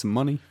 Make some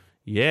money.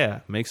 Yeah,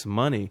 make some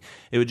money.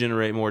 It would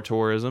generate more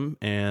tourism,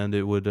 and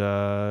it would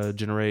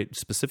generate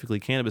specifically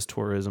cannabis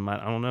tourism.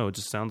 I don't know. It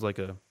just sounds like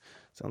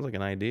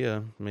an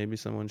idea. Maybe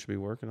someone should be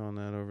working on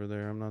that over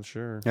there. I'm not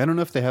sure. I don't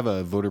know if they have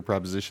a voter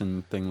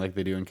proposition thing like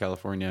they do in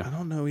California. I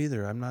don't know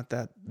either. I'm not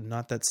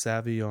that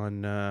savvy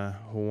on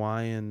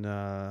Hawaiian,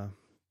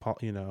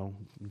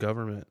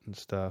 government and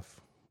stuff.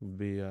 Would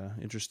be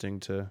interesting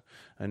to.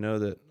 I know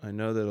that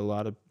a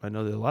lot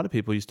of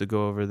people used to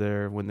go over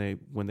there when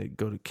they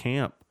go to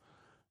camp,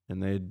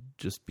 and they'd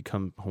just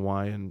become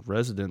Hawaiian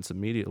residents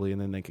immediately,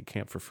 and then they could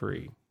camp for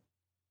free.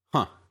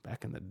 Huh.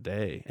 Back in the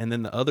day. And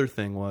then the other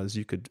thing was,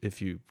 you could,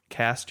 if you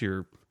cast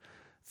your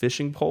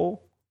fishing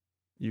pole,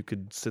 you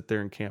could sit there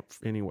and camp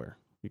anywhere.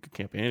 You could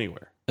camp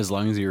anywhere. As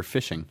long as you're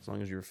fishing. As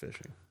long as you're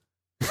fishing.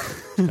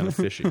 It's kind of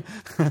fishy.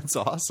 That's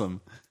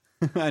awesome.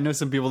 I know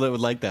some people that would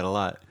like that a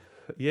lot.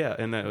 Yeah,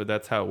 and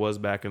that's how it was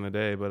back in the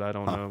day, but I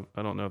don't know.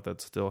 I don't know if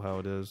that's still how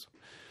it is.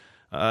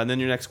 And then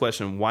your next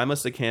question: why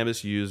must a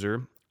cannabis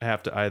user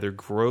have to either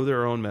grow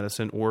their own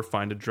medicine or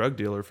find a drug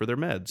dealer for their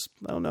meds?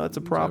 I don't know. It's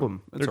a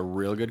problem. That's a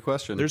real good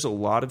question. There's a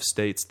lot of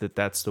states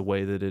that's the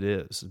way that it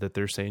is. That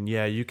they're saying,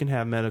 yeah, you can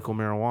have medical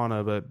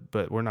marijuana,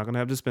 but we're not going to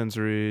have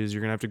dispensaries.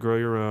 You're going to have to grow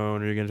your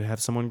own, or you're going to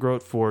have someone grow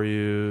it for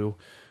you,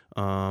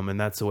 and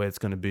that's the way it's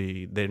going to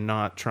be. They're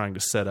not trying to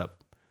set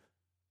up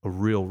a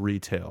real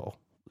retail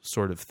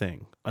sort of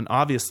thing. And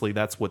obviously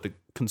that's what the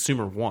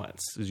consumer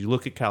wants. Is you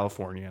look at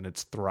California and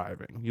it's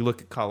thriving. You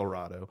look at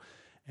Colorado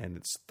and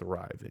it's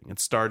thriving.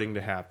 It's starting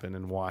to happen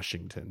in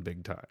Washington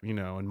big time,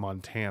 in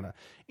Montana.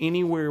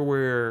 Anywhere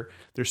where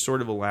they're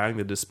sort of allowing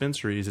the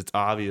dispensaries, it's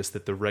obvious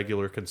that the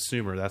regular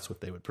consumer, that's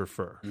what they would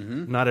prefer.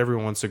 Mm-hmm. Not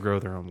everyone wants to grow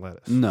their own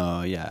lettuce.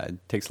 No, yeah.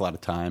 It takes a lot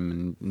of time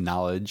and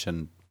knowledge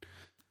and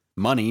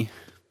money.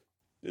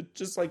 It's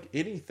just like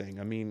anything.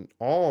 I mean,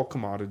 all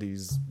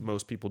commodities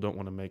most people don't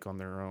want to make on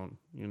their own,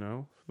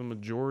 The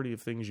majority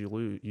of things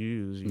you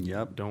use,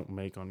 you don't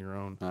make on your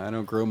own. I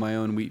don't grow my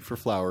own wheat for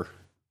flour.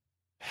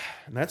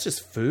 And that's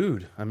just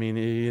food. I mean,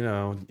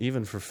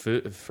 even for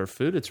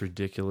food, it's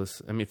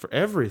ridiculous. I mean, for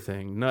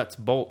everything, nuts,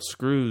 bolts,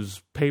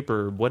 screws,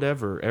 paper,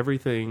 whatever,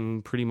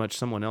 everything pretty much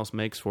someone else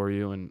makes for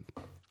you. And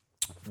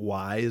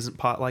why isn't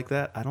pot like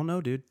that? I don't know,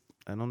 dude.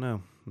 I don't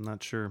know. I'm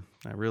not sure.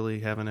 I really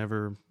haven't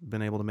ever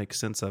been able to make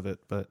sense of it,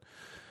 but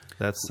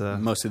that's...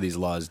 most of these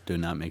laws do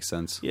not make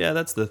sense. Yeah,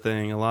 that's the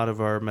thing. A lot of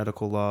our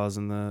medical laws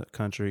in the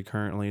country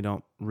currently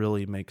don't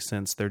really make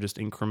sense. They're just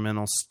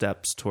incremental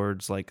steps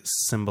towards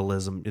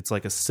symbolism. It's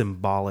like a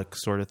symbolic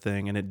sort of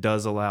thing, and it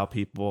does allow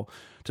people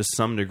to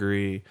some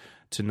degree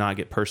to not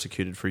get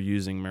persecuted for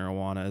using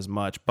marijuana as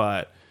much,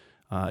 but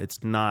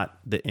it's not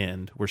the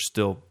end. We're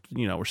still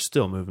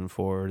moving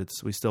forward.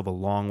 We still have a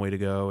long way to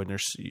go. And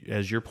there's,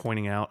 as you're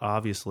pointing out,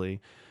 obviously,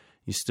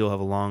 you still have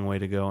a long way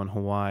to go in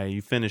Hawaii.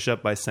 You finish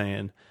up by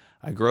saying,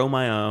 I grow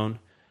my own,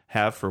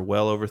 have for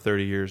well over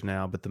 30 years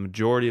now, but the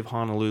majority of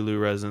Honolulu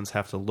residents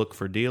have to look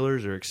for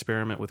dealers or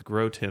experiment with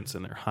grow tents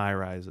in their high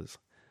rises.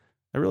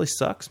 That really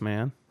sucks,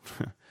 man.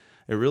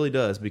 It really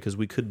does, because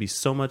we could be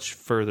so much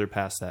further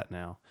past that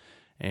now.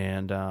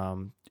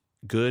 And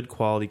good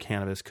quality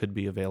cannabis could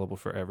be available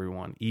for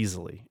everyone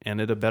easily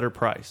and at a better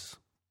price.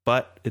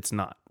 But it's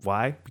not.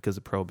 Why? Because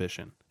of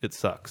prohibition. It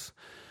sucks.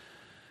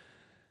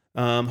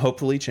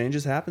 Hopefully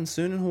changes happen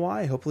soon in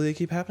Hawaii. Hopefully they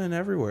keep happening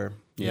everywhere.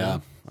 Yeah.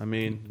 I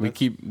mean, we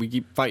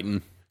keep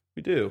fighting.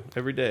 We do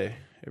every day.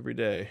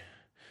 Bunch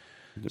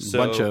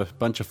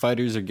of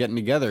fighters are getting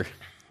together.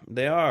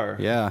 They are.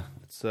 Yeah.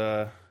 It's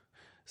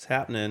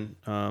happening.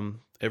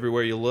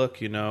 Everywhere you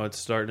look, it's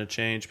starting to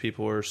change.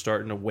 People are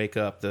starting to wake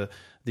up. The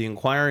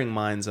inquiring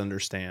minds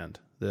understand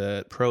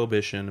that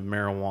prohibition of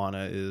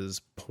marijuana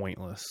is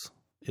pointless.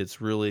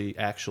 It's really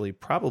actually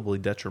probably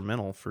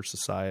detrimental for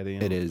society.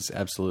 It is,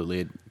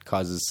 absolutely. It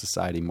causes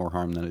society more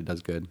harm than it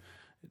does good.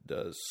 It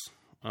does.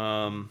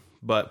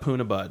 But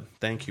Puna Bud,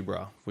 thank you,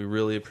 bro. We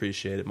really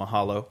appreciate it.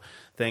 Mahalo.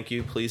 Thank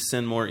you. Please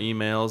send more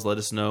emails. Let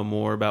us know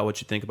more about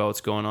what you think about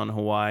what's going on in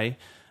Hawaii.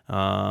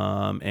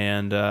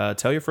 And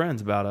tell your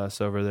friends about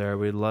us over there.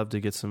 We'd love to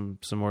get some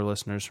more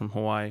listeners from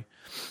Hawaii.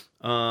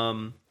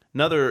 Other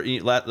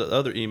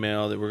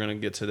email that we're going to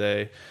get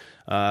today.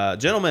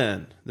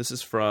 Gentlemen, this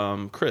is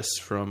from Chris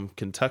from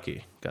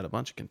Kentucky. Got a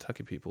bunch of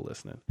Kentucky people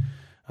listening.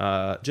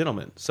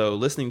 Gentlemen, so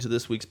listening to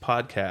this week's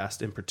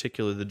podcast, in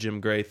particular the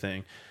Jim Gray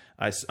thing,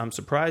 I'm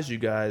surprised you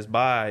guys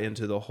buy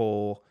into the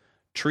whole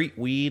treat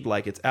weed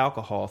like it's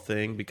alcohol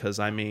thing, because,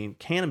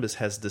 cannabis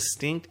has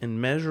distinct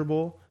and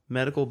measurable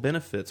medical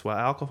benefits while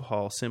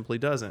alcohol simply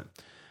doesn't.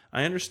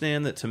 I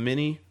understand that to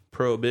many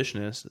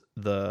prohibitionists,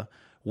 the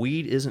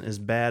weed isn't as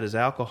bad as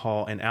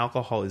alcohol and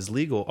alcohol is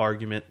legal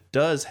argument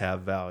does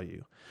have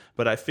value.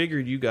 But I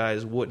figured you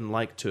guys wouldn't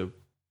like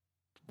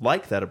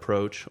that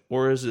approach,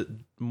 or is it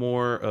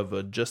more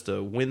of just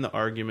a win the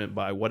argument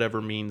by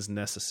whatever means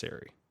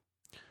necessary?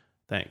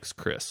 Thanks,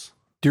 Chris.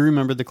 Do you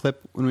remember the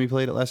clip when we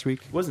played it last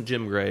week? It wasn't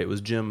Jim Gray. It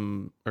was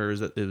Jim, or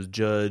it was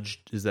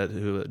Judge? Is that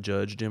who?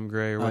 Judge Jim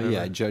Gray or whatever?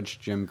 Yeah, Judge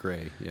Jim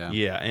Gray. Yeah.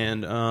 Yeah,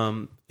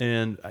 and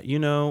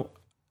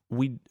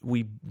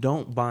we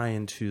don't buy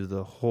into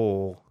the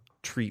whole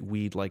treat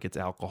weed like it's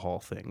alcohol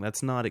thing.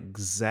 That's not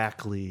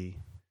exactly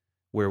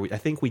where I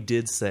think we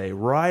did say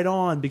right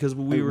on, because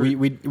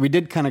we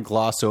did kind of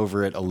gloss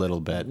over it a little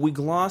bit. We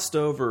glossed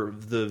over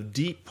the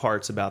deep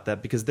parts about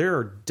that, because there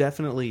are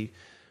definitely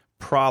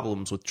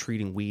problems with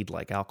treating weed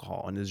like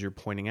alcohol. And as you're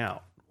pointing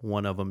out,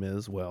 one of them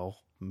is,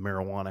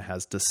 marijuana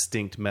has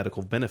distinct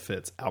medical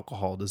benefits.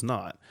 Alcohol does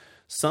not.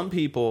 Some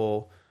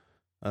people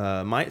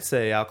might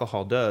say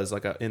alcohol does.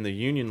 Like in the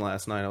Union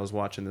last night, I was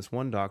watching this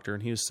one doctor,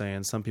 and he was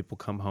saying some people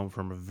come home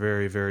from a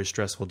very, very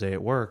stressful day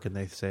at work, and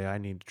they say, I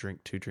need to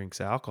drink 2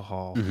 drinks of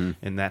alcohol,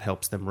 and that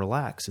helps them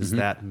relax. Is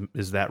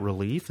that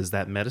relief? Is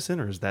that medicine?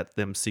 Or is that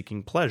them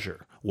seeking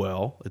pleasure?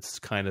 Well, it's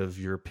kind of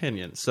your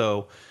opinion.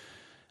 So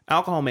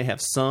alcohol may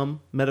have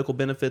some medical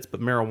benefits, but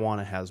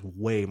marijuana has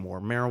way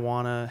more.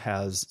 Marijuana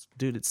has,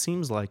 it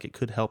seems like it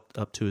could help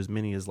up to as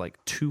many as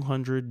like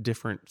 200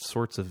 different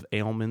sorts of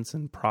ailments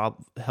and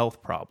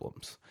health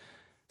problems.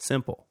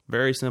 Simple,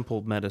 very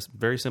simple medicine,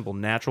 very simple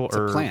natural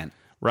herb. It's a plant.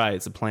 Right,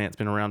 it's a plant. It's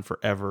been around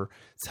forever.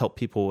 It's helped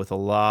people with a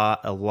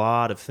lot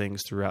of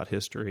things throughout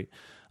history.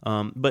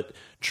 But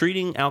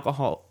treating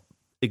alcohol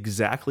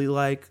exactly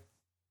like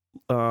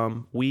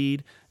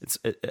weed,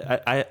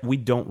 we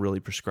don't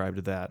really prescribe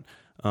to that.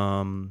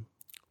 One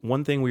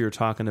thing we were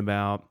talking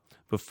about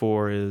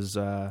before is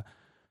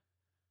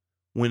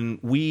when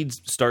weed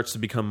starts to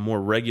become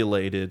more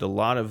regulated, a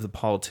lot of the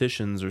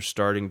politicians are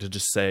starting to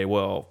just say,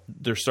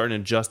 they're starting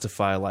to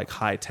justify like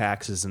high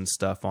taxes and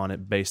stuff on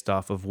it based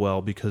off of,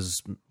 because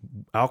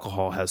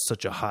alcohol has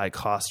such a high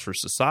cost for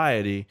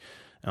society.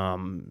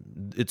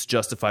 It's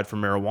justified for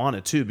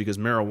marijuana too, because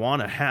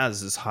marijuana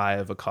has as high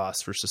of a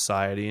cost for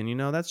society. And,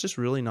 that's just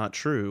really not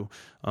true.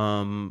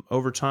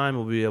 Over time,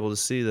 we'll be able to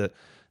see that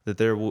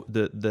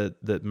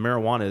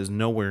marijuana is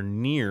nowhere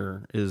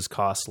near as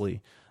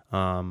costly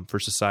for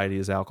society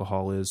as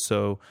alcohol is.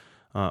 So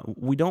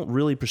we don't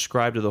really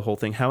prescribe to the whole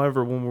thing.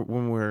 However,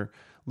 when we're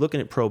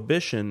looking at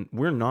prohibition,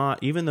 we're not,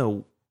 even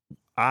though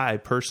I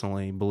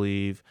personally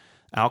believe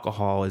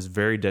alcohol is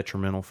very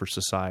detrimental for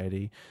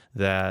society,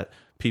 that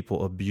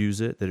people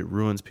abuse it, that it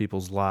ruins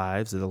people's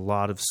lives, that a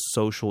lot of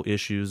social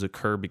issues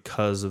occur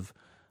because of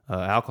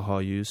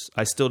alcohol use,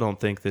 I still don't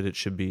think that it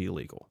should be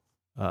illegal.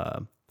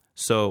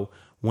 So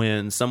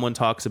when someone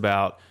talks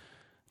about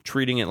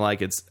treating it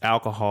like it's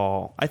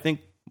alcohol, I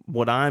think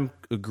what I'm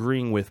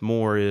agreeing with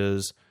more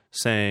is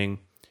saying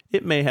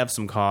it may have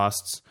some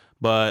costs,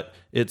 but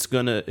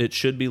it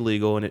should be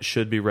legal and it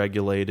should be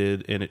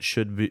regulated, and it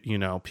should be,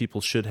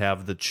 people should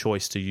have the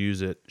choice to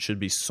use it, should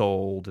be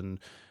sold and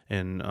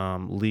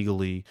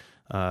legally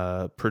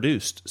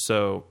produced.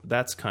 So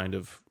that's kind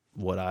of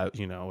what I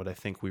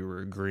think we were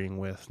agreeing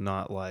with,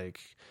 not like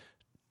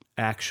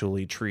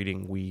actually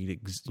treating weed,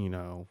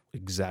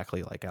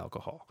 exactly like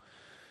alcohol.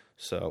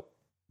 So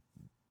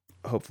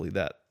hopefully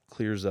that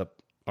clears up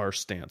our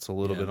stance a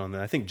little bit on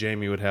that. I think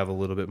Jamie would have a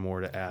little bit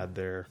more to add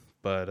there,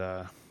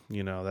 but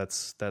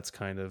that's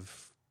kind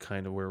of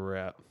where we're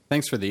at.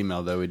 Thanks for the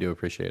email, though. We do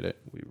appreciate it.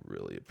 We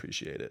really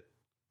appreciate it.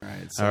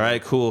 Right, All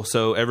right, cool.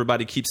 So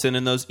everybody keep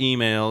sending those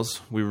emails.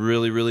 We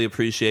really, really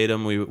appreciate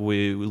them.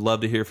 We love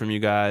to hear from you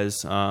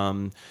guys.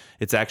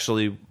 It's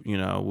actually,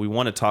 we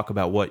want to talk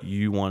about what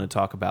you want to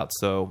talk about.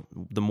 So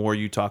the more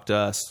you talk to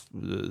us,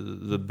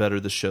 the better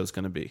the show's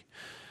going to be.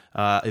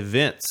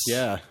 Events.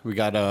 Yeah, we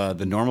got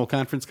the normal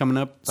conference coming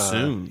up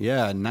soon.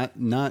 Yeah,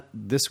 not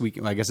this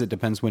week. I guess it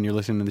depends when you're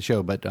listening to the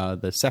show, but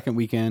the second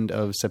weekend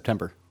of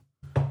September.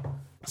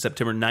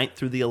 September 9th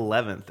through the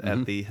 11th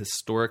at the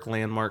historic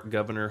landmark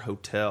Governor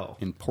Hotel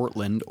in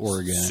Portland,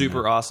 Oregon.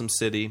 Super awesome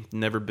city.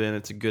 Never been.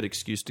 It's a good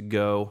excuse to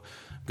go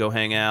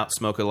hang out,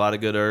 smoke a lot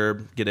of good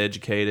herb, get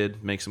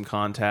educated, make some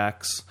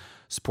contacts,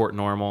 support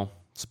normal,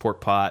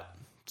 support pot.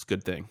 It's a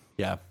good thing.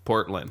 Yeah.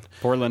 Portland.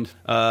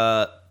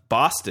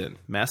 Boston,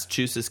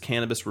 Massachusetts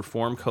Cannabis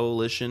Reform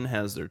Coalition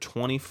has their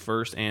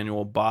 21st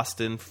annual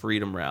Boston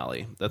Freedom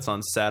Rally. That's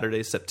on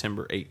Saturday,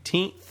 September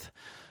 18th.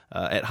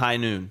 At high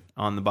noon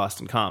on the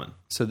Boston Common.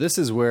 So this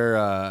is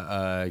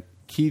where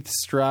Keith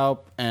Stroup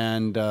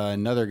and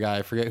another guy,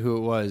 I forget who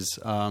it was,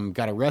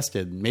 got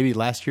arrested maybe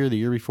last year, the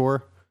year before,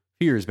 a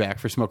few years back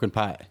for smoking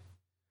pot.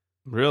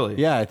 Really?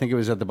 Yeah, I think it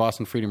was at the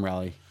Boston Freedom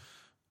Rally.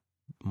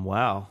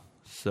 Wow.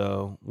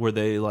 So were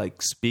they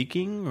like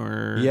speaking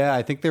or? Yeah,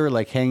 I think they were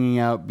like hanging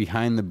out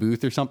behind the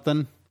booth or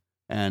something.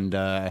 And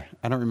I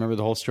don't remember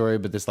the whole story,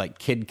 but this like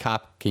kid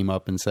cop came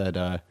up and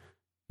said,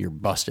 "You're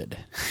busted."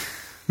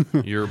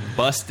 You're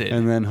busted.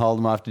 And then hauled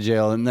him off to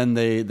jail. And then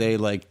they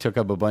like took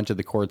up a bunch of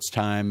the court's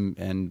time,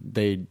 and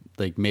they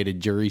like made a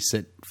jury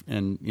sit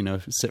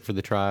for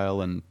the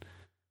trial, and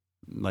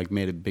like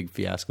made a big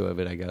fiasco of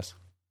it, I guess.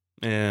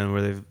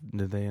 And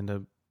did they end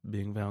up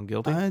being found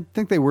guilty? I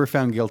think they were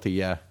found guilty.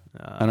 Yeah.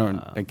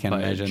 I can't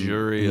imagine. A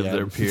jury of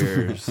their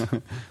peers.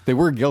 They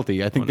were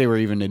guilty. I think they were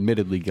even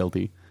admittedly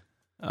guilty.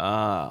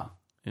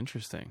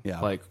 Interesting. Yeah.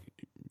 Like,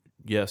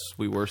 yes,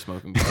 we were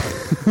smoking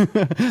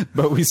pot.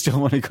 But we still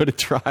want to go to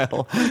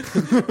trial.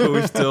 But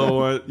we still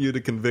want you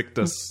to convict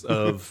us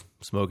of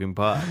smoking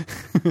pot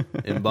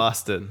in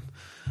Boston.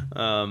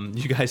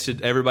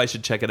 Everybody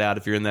should check it out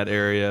if you're in that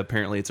area.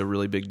 Apparently it's a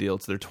really big deal.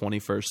 It's their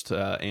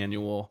 21st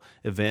annual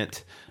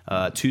event.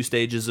 2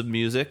 stages of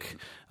music.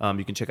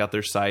 You can check out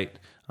their site,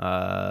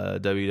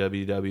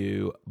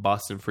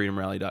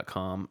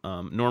 www.bostonfreedomrally.com,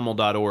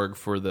 normal.org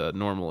for the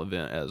normal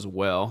event as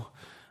well.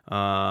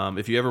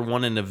 If you ever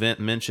want an event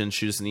mentioned,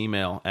 shoot us an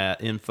email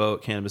at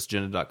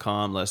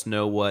info@cannabisagenda.com. Let us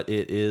know what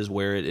it is,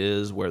 where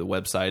the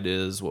website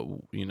is,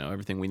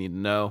 everything we need to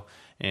know,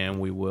 and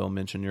we will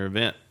mention your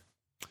event.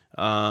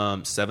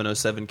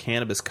 707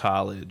 Cannabis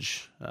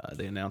College,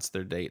 they announced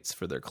their dates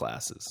for their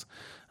classes.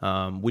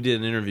 We did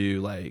an interview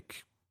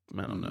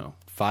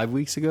 5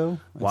 weeks ago,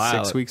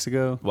 6 weeks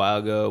ago, a while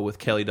ago, with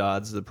Kelly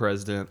Dodds, the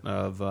president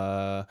of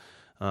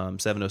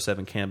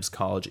 707 Cannabis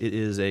College. It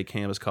is a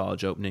cannabis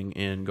college opening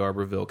in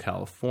Garberville,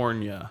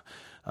 California,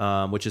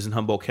 which is in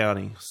Humboldt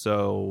County.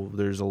 So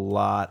there's a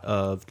lot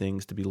of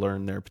things to be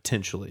learned there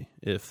potentially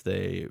if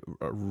they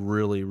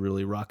really,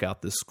 really rock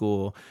out this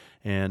school.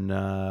 And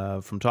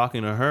from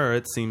talking to her,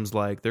 it seems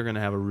like they're going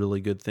to have a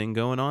really good thing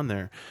going on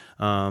there.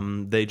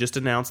 They just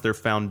announced their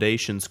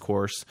foundations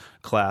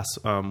class,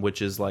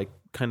 which is like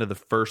kind of the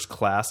first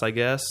class, I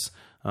guess,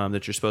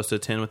 that you're supposed to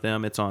attend with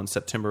them. It's on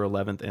September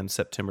 11th and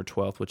September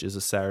 12th, which is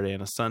a Saturday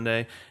and a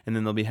Sunday. And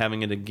then they'll be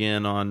having it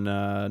again on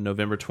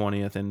November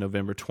 20th and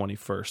November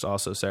 21st,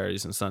 also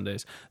Saturdays and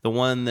Sundays. The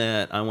one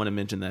that I want to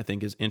mention that I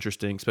think is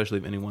interesting, especially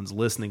if anyone's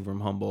listening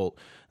from Humboldt,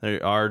 they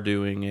are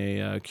doing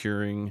a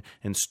curing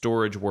and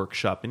storage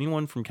workshop.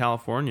 Anyone from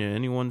California,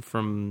 anyone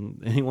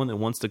that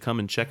wants to come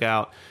and check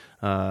out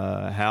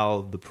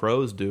how the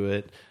pros do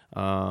it,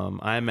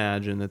 I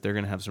imagine that they're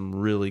going to have some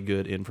really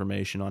good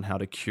information on how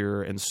to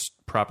cure and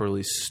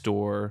properly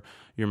store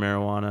your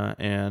marijuana.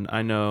 And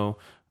I know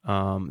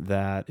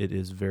that it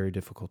is very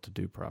difficult to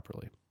do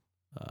properly.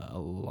 A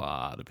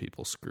lot of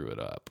people screw it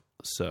up.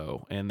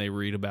 And they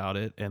read about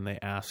it and they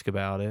ask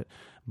about it,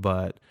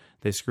 but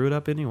they screw it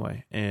up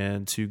anyway.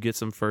 And to get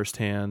some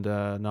firsthand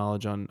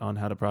knowledge on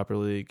how to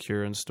properly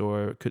cure and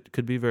store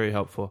could be very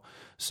helpful.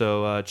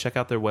 So check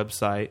out their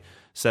website,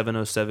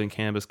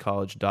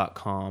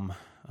 707cannabiscollege.com.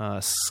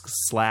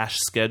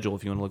 /schedule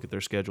if you want to look at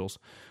their schedules.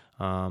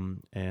 Check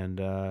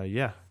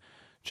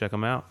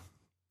them out.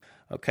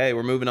 Okay,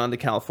 we're moving on to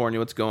California.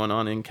 What's going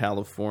on in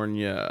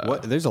California?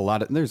 There's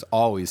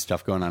always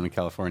stuff going on in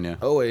California.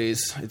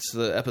 Always. It's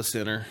the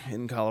epicenter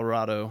in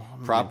Colorado.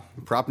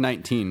 Prop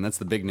 19, that's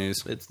the big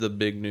news. It's the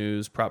big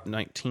news. Prop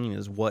 19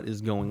 is what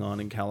is going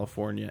on in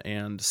California,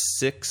 and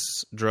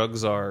 6 drug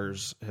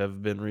czars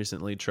have been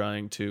recently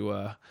trying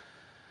to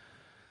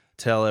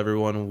tell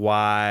everyone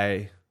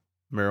why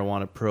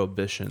marijuana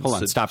prohibition. Hold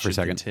on, stop for a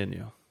second.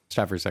 Continue.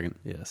 Stop for a second.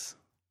 Yes.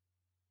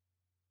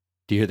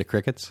 Do you hear the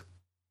crickets?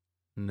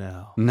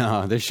 No,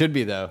 there should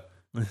be though.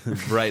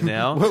 Right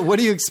now? What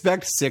do you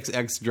expect 6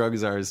 ex-drug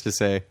czars to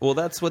say? Well,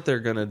 that's what they're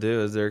going to do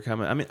is they're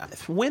coming. I mean,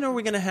 when are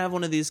we going to have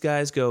one of these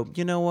guys go,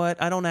 you know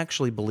what? I don't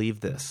actually believe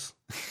this.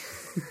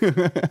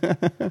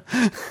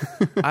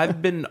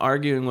 I've been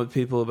arguing with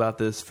people about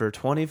this for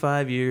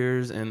 25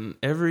 years, and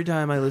every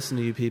time I listen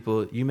to you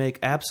people, you make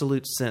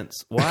absolute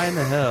sense. Why in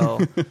the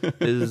hell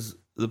is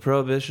the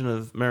prohibition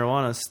of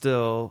marijuana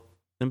still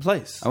in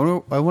place?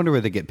 I wonder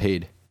where they get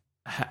paid.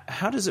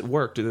 How does it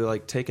work? Do they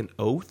like take an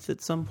oath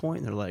at some point?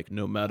 And they're like,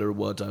 no matter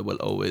what, I will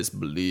always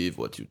believe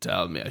what you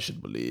tell me I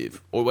should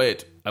believe. Or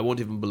wait, I won't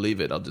even believe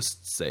it. I'll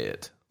just say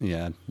it.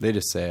 Yeah, they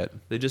just say it.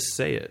 They just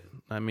say it.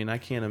 I mean, I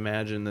can't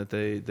imagine that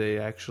they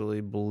actually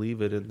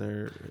believe it in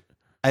their...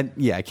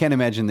 I can't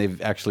imagine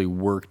they've actually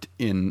worked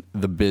in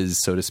the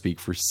biz, so to speak,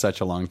 for such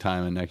a long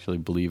time and actually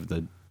believe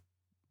the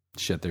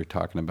shit they're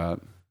talking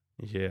about.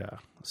 Yeah.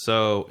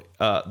 So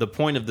the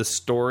point of the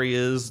story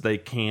is they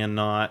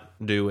cannot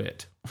do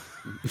it.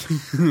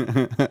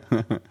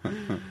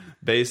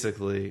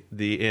 Basically,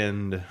 the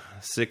end.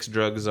 6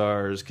 drug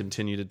czars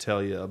continue to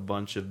tell you a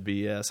bunch of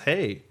BS.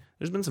 Hey,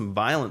 there's been some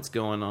violence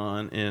going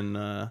on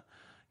in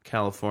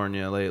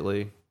California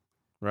lately,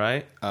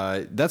 right?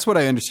 That's what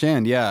I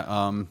understand.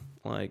 Yeah.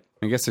 Like,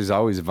 I guess there's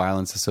always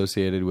violence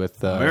associated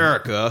with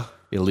America.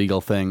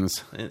 Illegal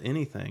things.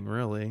 Anything,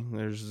 really.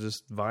 There's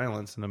just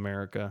violence in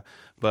America.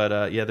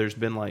 But yeah, there's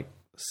been like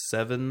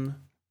seven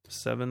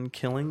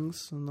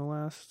killings in the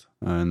last...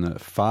 And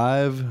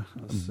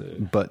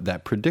 5, but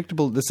that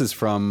predictable... This is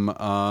from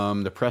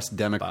the Press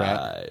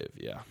Democrat. 5,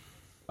 yeah.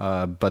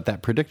 But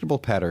that predictable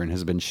pattern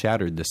has been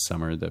shattered this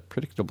summer. The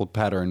predictable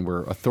pattern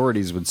where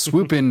authorities would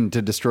swoop in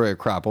to destroy a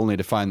crop only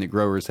to find that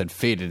growers had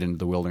faded into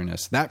the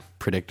wilderness. That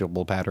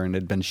predictable pattern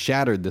had been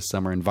shattered this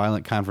summer in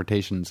violent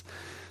confrontations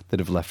that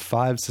have left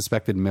 5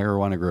 suspected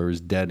marijuana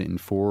growers dead in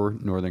 4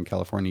 Northern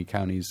California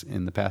counties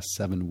in the past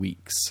 7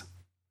 weeks.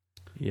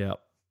 Yep.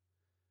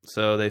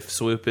 So they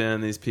swoop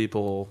in. These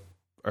people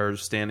are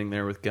standing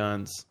there with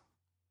guns. Is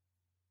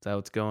that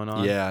what's going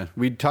on? Yeah.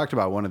 We talked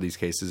about one of these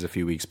cases a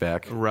few weeks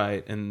back.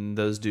 Right. And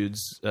those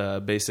dudes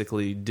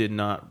basically did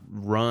not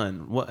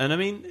run. Well, and I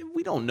mean,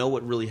 we don't know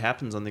what really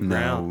happens on the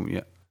ground.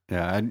 Yeah.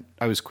 Yeah.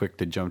 I was quick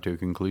to jump to a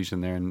conclusion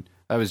there, and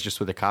that was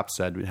just what the cops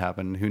said would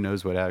happen. Who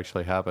knows what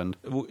actually happened?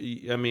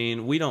 I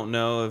mean, we don't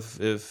know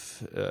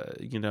if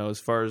you know,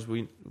 as far as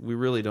we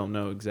really don't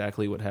know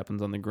exactly what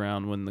happens on the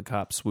ground when the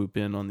cops swoop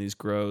in on these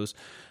grows.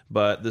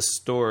 But this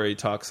story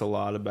talks a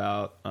lot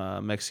about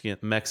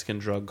Mexican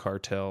drug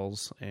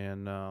cartels,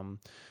 and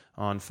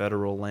on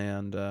federal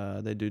land,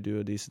 they do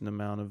a decent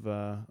amount of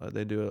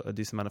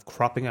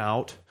cropping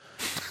out.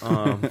 We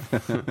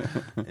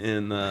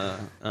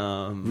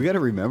got to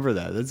remember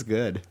that. That's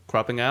good.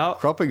 Cropping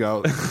out. They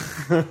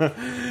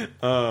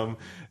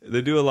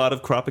do a lot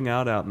of cropping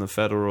out in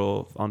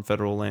the on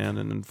federal land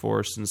and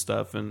enforced and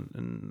stuff,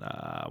 and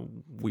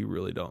we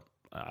really don't.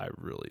 I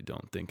really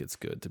don't think it's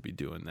good to be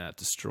doing that,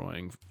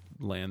 destroying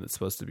land that's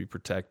supposed to be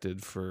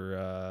protected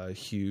for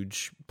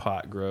huge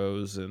pot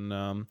grows,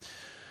 and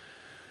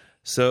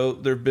so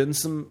there've been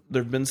some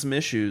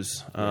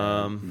issues.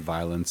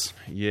 Violence.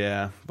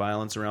 Yeah,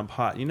 violence around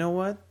pot. You know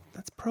what?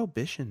 That's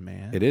prohibition,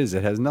 man. It is.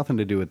 It has nothing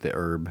to do with the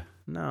herb.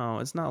 No,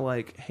 it's not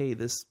like, hey,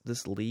 this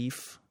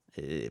leaf,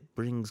 it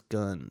brings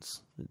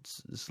guns.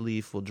 This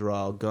leaf will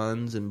draw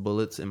guns and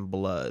bullets and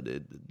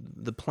blood.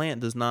 The plant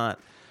does not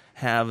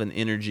have an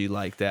energy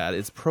like that.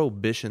 It's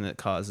prohibition that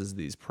causes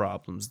these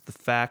problems. The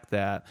fact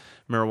that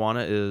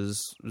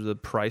the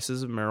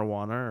prices of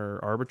marijuana are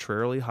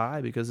arbitrarily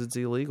high because it's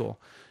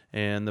illegal,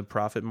 and the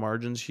profit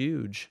margin's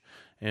huge.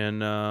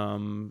 And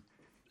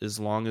as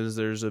long as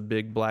there's a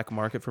big black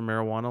market for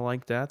marijuana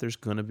like that, there's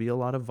going to be a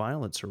lot of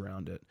violence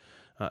around it.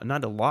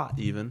 Not a lot,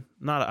 even.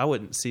 I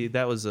wouldn't see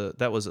that was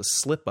a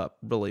slip up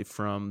really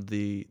from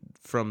the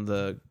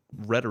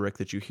rhetoric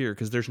that you hear,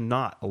 because there's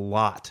not a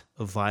lot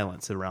of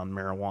violence around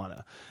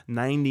marijuana.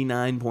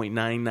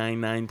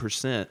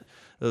 99.999%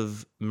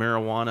 of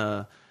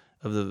marijuana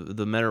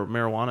the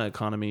marijuana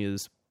economy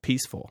is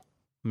peaceful.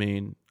 I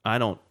mean, I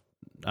don't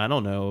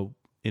know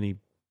any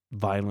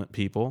violent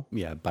people.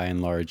 Yeah, by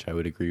and large, I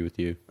would agree with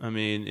you. I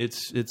mean,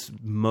 it's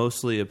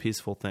mostly a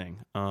peaceful thing,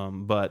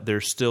 but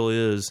there still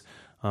is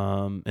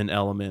an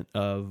element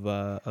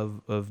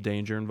of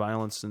danger and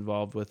violence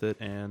involved with it,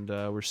 and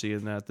we're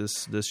seeing that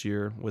this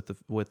year with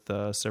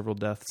several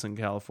deaths in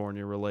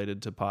California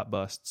related to pot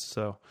busts.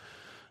 So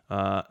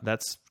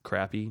that's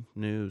crappy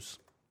news.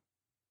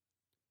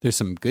 There's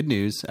some good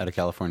news out of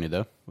California,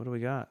 though. What do we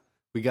got?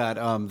 We got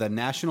the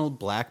National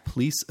Black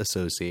Police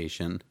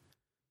Association.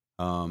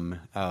 Out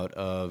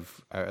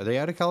of, are they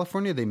out of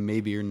California? They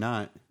maybe or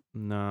not.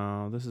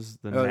 No, this is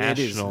the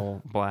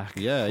National Black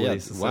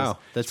Police. Wow,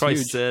 that's probably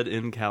huge. said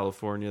in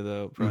California,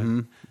 though.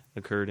 Probably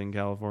occurred in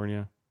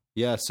California.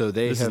 Yeah, so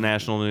this is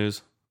national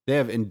news. They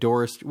have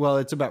endorsed. Well,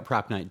 it's about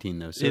Prop 19,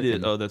 though. So it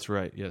is. Oh, that's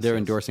right. Yes, they're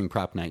endorsing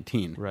Prop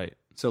 19. Right.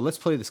 So let's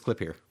play this clip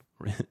here.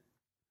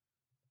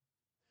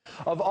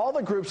 Of all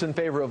the groups in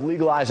favor of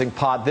legalizing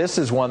pot, this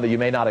is one that you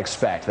may not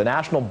expect. The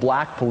National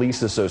Black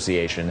Police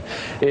Association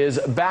is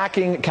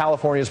backing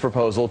California's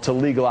proposal to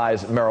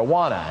legalize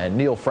marijuana. And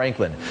Neil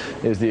Franklin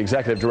is the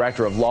executive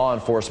director of Law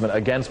Enforcement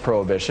Against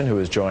Prohibition, who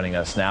is joining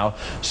us now.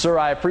 Sir,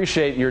 I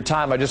appreciate your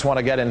time. I just want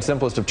to get in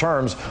simplest of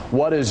terms,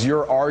 what is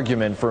your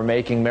argument for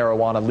making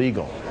marijuana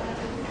legal?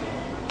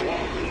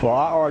 Well,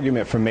 our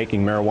argument for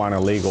making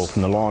marijuana legal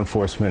from the law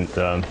enforcement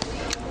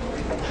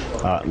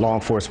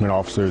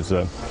officers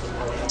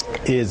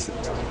is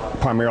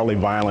primarily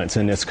violence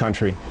in this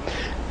country.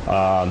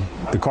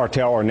 The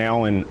cartel are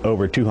now in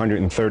over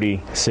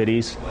 230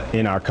 cities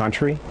in our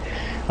country.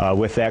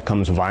 With that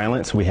comes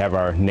violence. We have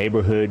our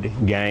neighborhood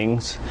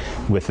gangs.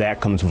 With that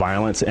comes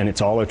violence, and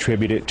it's all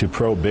attributed to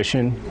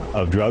prohibition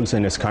of drugs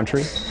in this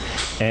country.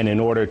 And in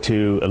order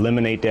to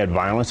eliminate that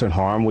violence and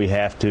harm, we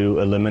have to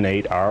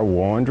eliminate our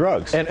war on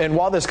drugs. And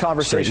while this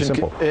conversation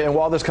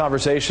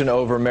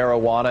over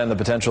marijuana and the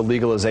potential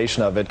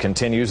legalization of it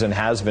continues and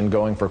has been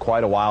going for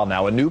quite a while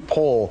now, a new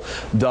poll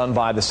done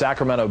by the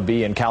Sacramento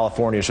Bee in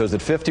California shows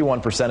that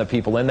 51% of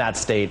people in that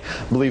state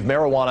believe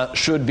marijuana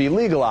should be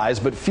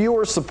legalized, but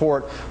fewer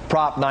support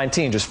Prop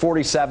 19, just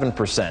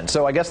 47%.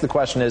 So I guess the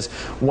question is,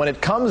 when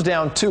it comes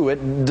down to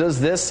it, does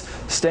this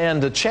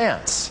stand a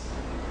chance?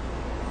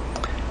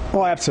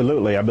 Well,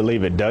 absolutely. I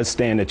believe it does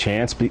stand a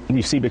chance.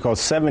 You see,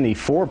 because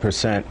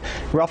 74%,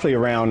 roughly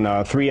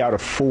around 3 out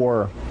of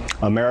 4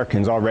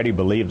 Americans already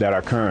believe that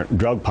our current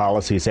drug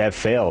policies have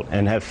failed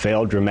and have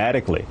failed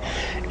dramatically.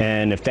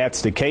 And if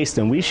that's the case,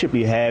 then we should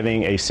be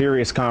having a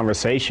serious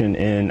conversation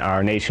in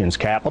our nation's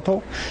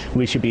capital.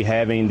 We should be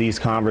having these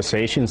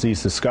conversations,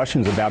 these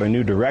discussions about a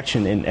new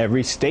direction in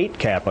every state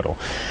capital.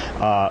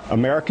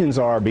 Americans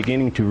are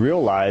beginning to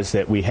realize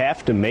that we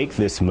have to make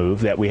this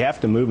move, that we have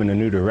to move in a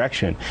new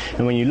direction.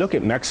 And when you look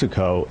at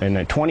Mexico and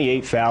the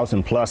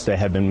 28,000 plus that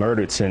have been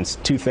murdered since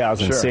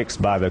 2006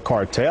 by the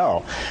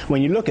cartel,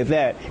 when you look at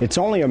that, it's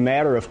only a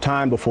matter of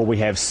time before we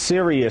have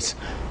serious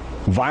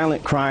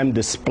violent crime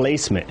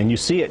displacement, and you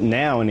see it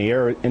now in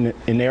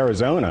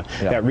Arizona.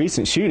 Yeah. That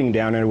recent shooting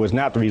down there was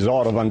not the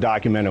result of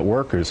undocumented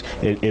workers.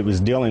 It was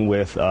dealing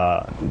with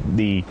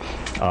the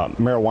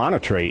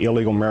marijuana trade,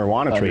 illegal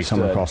marijuana trade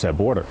coming across that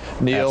border.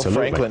 Neil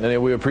Franklin,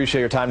 and we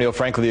appreciate your time. Neil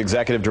Franklin, the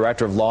Executive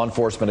Director of Law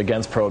Enforcement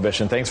Against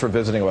Prohibition. Thanks for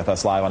visiting with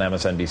us live on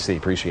MSNBC.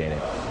 Appreciate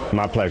it.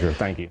 My pleasure.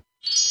 Thank you.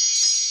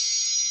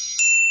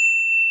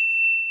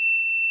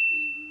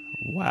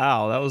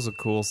 Wow, that was a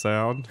cool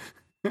sound.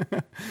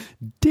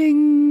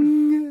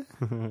 Ding!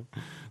 That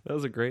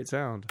was a great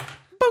sound.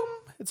 Boom!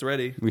 It's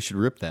ready. We should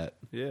rip that.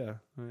 Yeah,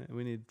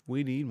 we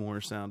need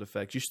more sound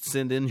effects. You should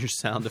send in your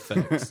sound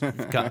effects.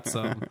 You've got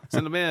some.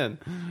 Send them in.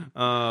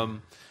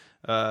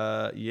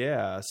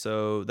 Yeah.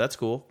 So that's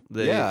cool.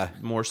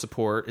 More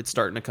support. It's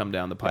starting to come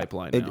down the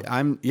pipeline now.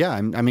 I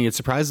mean, it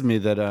surprises me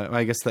that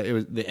I guess that it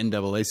was the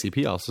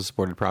NAACP also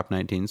supported Prop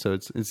 19. So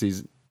it's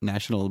these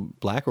national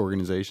black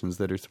organizations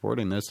that are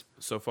supporting this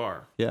so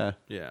far. Yeah.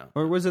 Yeah.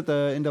 Or was it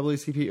the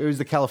NAACP? It was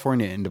the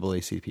California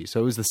NAACP.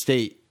 So it was the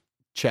state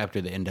chapter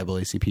of the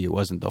NAACP. It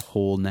wasn't the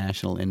whole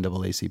national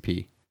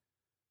NAACP.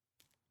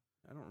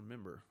 I don't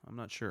remember. I'm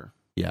not sure.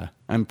 Yeah.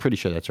 I'm pretty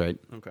sure that's right.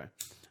 Okay.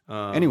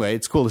 Anyway,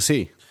 it's cool to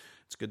see.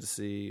 It's good to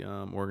see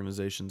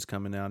organizations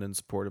coming out in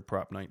support of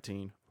Prop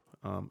 19.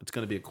 It's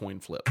going to be a coin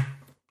flip.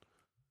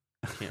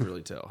 I can't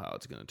really tell how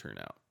it's going to turn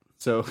out.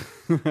 So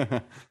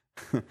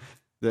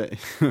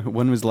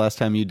when was the last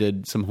time you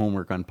did some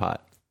homework on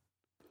pot?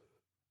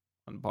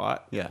 On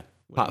pot? Yeah,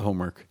 pot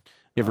homework.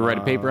 You ever write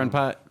a paper on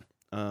pot?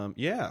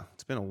 Yeah,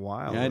 it's been a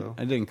while. Yeah,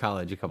 I did in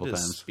college a couple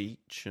times. A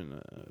speech and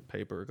a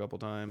paper a couple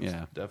times.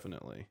 Yeah,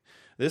 definitely.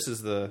 This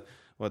is the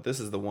one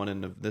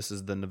this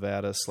is the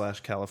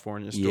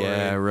Nevada/California story.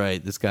 Yeah,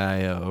 right. This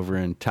guy over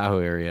in Tahoe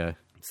area,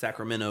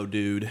 Sacramento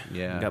dude.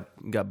 Yeah,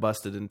 got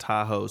busted in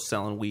Tahoe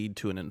selling weed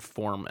to an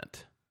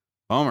informant.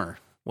 Bummer.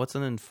 What's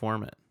an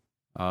informant?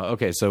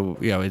 Okay, so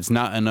it's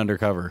not an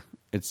undercover.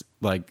 It's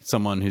like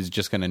someone who's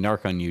just going to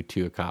narc on you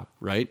to a cop,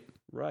 right?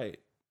 Right.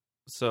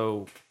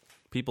 So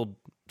people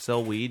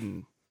sell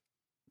weed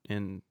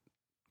in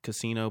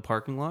casino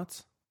parking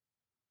lots?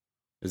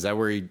 Is that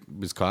where he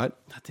was caught?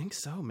 I think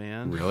so,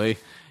 man. Really?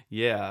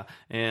 Yeah.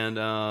 And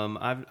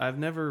I've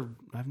never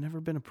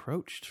been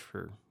approached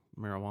for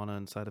marijuana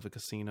inside of a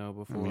casino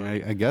before. I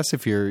mean, I guess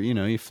if you're,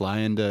 you fly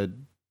into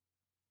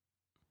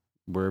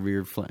wherever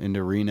you're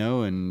into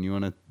Reno and you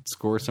want to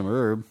score some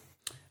herb.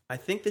 I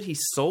think that he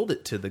sold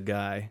it to the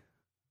guy.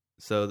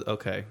 So,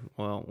 okay,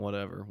 well,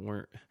 whatever.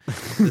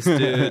 This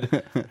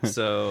dude,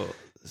 so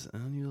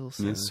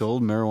he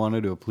sold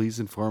marijuana to a police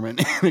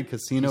informant in a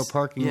casino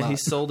parking lot. Yeah, he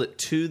sold it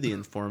to the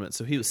informant,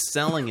 so he was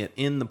selling it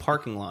in the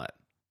parking lot.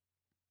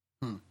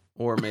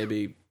 Or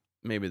maybe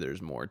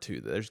there's more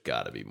to that. There's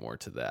got to be more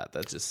to that.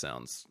 That just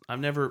sounds. I've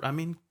never,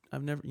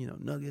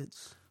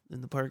 nuggets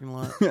in the parking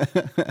lot.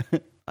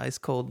 Ice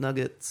cold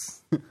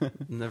nuggets.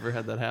 Never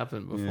had that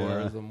happen before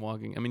as I'm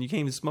walking. I mean, you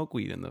can't even smoke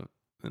weed in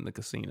the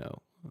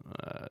casino.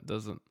 It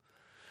doesn't.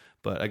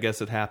 But I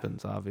guess it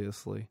happens,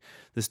 obviously.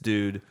 This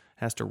dude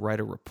has to write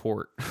a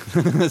report.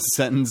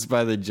 Sentenced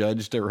by the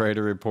judge to write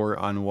a report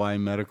on why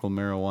medical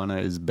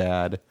marijuana is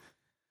bad.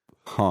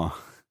 Huh.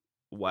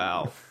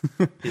 Wow.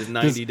 He has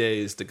 90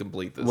 days to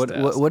complete this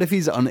test. What if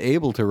he's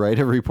unable to write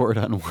a report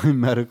on why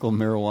medical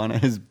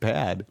marijuana is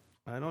bad?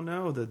 I don't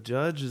know. The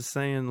judge is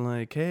saying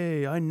like,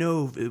 hey, I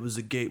know it was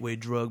a gateway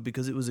drug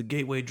because it was a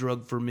gateway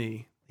drug for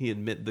me.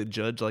 The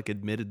judge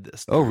admitted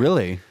this. Oh,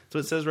 really? So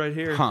it says right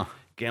here, Huh.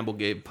 Gamble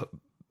gave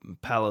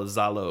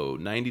Palazzolo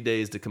 90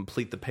 days to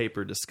complete the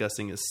paper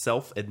discussing his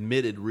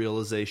self-admitted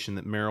realization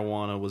that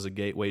marijuana was a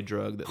gateway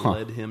drug that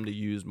led him to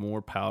use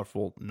more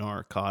powerful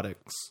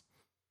narcotics.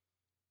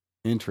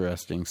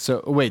 Interesting.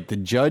 So, wait, the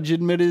judge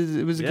admitted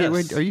it was a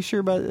gateway? Are you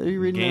sure about it? Are you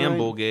reading Gamble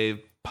that right? gave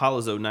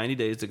Palazzo 90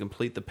 days to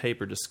complete the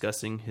paper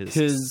discussing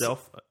his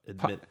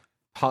self-admitted...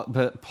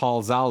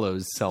 Paul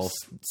Zalo's self.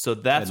 So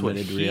that's what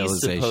he's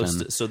realization. supposed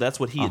to... So that's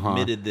what he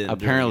admitted then.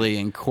 Apparently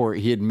in court,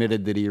 he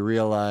admitted that he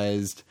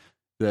realized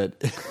that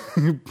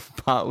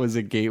pot was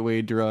a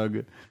gateway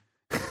drug.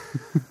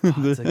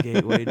 It's a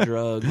gateway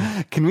drug.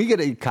 Can we get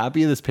a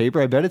copy of this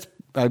paper? I bet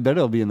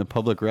it'll be in the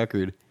public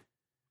record.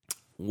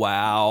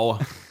 Wow.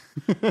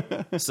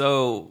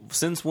 So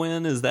since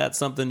when is that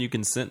something you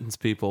can sentence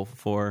people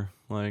for?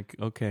 Like,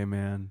 okay,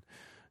 man,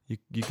 you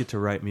get to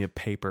write me a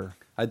paper.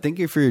 I think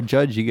if you're a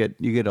judge, you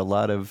get a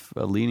lot of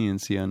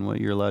leniency on what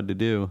you're allowed to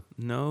do.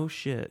 No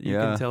shit. You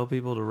Yeah. can tell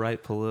people to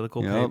write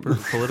political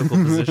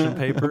position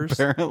papers.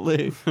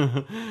 Apparently.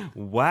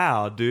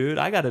 Wow, dude.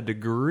 I got a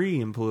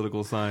degree in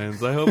political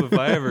science. I hope if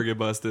I ever get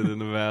busted in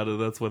Nevada,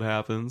 that's what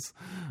happens.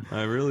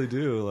 I really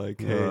do.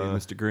 Like, hey,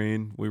 Mr.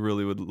 Green, we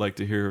really would like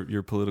to hear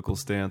your political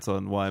stance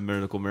on why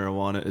medical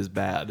marijuana is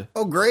bad.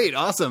 Oh, great.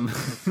 Awesome.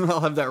 I'll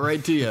have that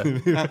right to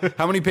you.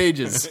 How many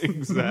pages?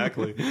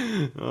 Exactly.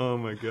 Oh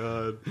my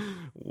God.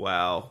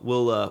 Wow.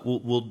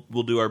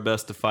 We'll do our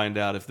best to find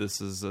out if this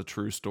is a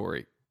true story.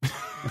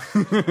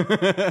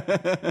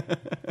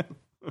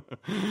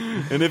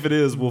 And if it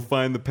is, we'll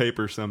find the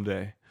paper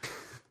someday.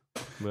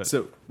 But,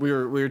 So we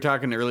were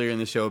talking earlier in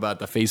the show about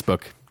the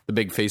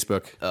big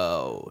Facebook.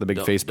 oh, the big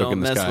don't- Facebook don't in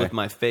the mess sky. with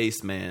my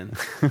face, man.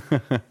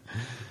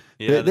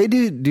 Yeah, They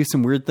do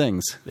some weird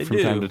things they from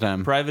do. time to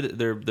time.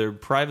 Their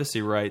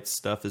privacy rights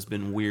stuff has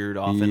been weird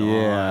off and on.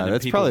 Yeah, and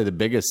that's people- probably the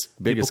biggest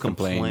People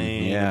complaint.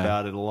 complain Yeah.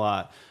 about it a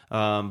lot.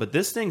 But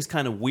this thing's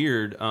kind of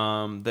weird.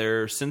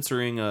 They're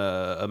censoring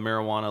a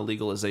marijuana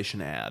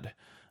legalization ad.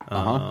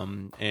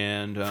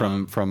 And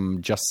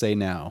From Just Say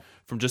Now.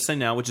 from Just Say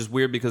Now, which is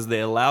weird because they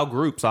allow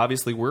groups.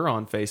 Obviously, we're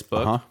on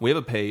Facebook. We have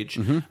a page.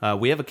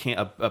 We have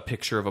a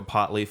picture of a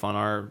pot leaf on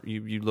our.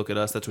 You look at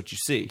us. That's what you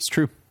see. It's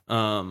true.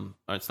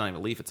 It's not even a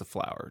leaf; it's a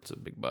flower. It's a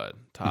big bud.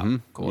 Top,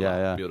 cool,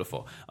 Yeah.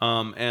 beautiful.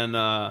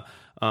 So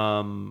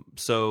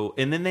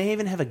and then they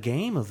even have a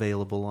game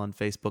available on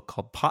Facebook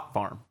called Pot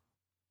Farm.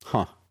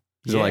 Huh.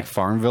 Is Yeah. it like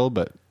Farmville,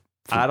 but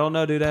I don't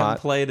know, dude. I pot?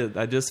 haven't played it.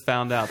 I just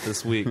found out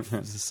this week.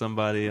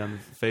 Somebody on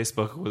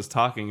Facebook was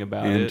talking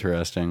about it.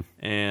 interesting?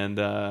 And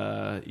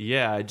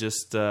I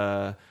just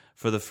for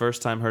the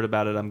first time heard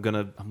about it. I'm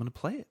gonna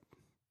play it.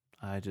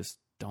 I just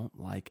don't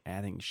like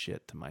adding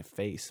shit to my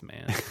face,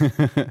 man.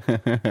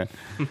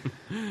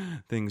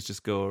 Things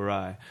just go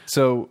awry.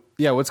 So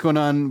yeah, what's going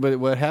on?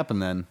 What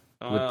happened then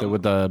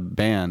with the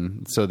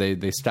ban? So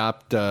they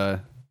stopped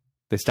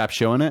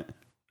showing it.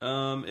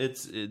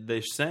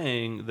 They're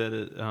saying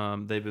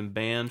that they've been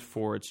banned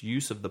for its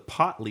use of the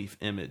pot leaf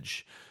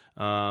image,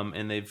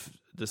 and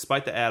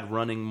despite the ad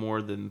running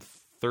more than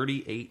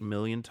 38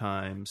 million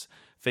times,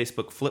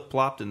 Facebook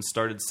flip-flopped and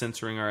started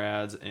censoring our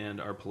ads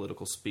and our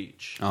political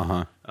speech.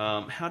 How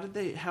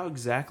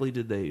exactly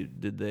did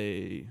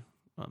they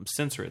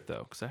censor it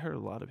though? Because I heard a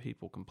lot of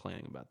people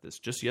complaining about this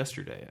just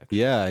yesterday. Actually.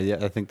 Yeah,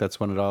 I think that's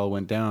when it all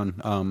went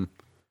down.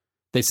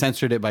 They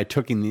censored it by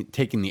taking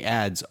the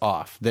ads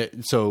off.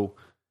 So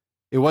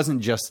it wasn't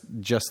just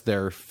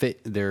their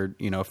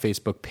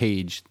Facebook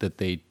page that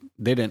they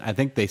didn't. I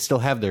think they still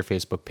have their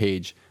Facebook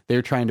page. They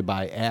were trying to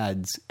buy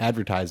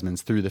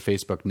advertisements through the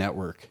Facebook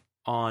network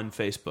On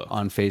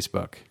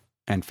Facebook,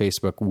 and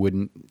Facebook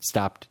wouldn't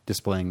stop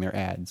displaying their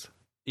ads.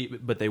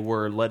 but they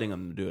were letting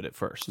them do it at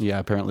first. Yeah,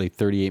 apparently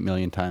 38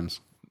 million times.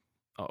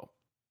 Oh,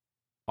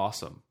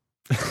 awesome!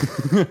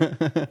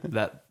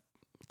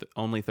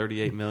 Only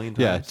 38 million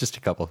times. Yeah, just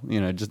a couple.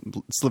 Just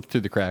slipped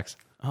through the cracks.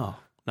 Oh,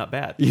 not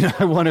bad.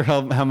 I wonder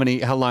how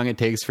long it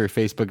takes for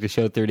Facebook to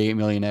show 38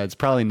 million ads.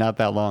 Probably not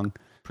that long.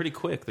 Pretty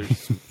quick.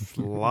 There's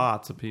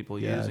lots of people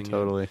using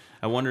totally. it.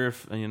 I wonder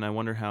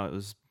how it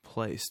was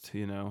placed.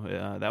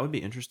 That would be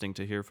interesting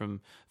to hear from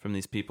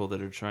these people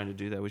that are trying to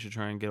do that. We should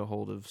try and get a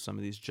hold of some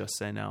of these Just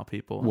Say Now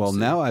people. Well,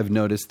 now I've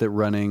noticed that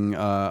running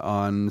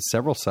on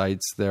several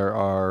sites there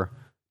are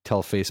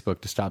tell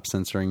Facebook to stop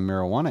censoring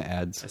marijuana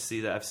ads. I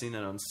see that. I've seen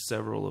that on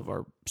several of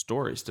our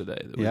stories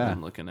today that we've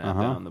been looking at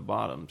down the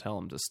bottom. Tell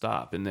them to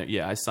stop. And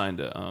I signed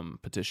a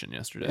petition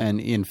yesterday. And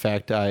in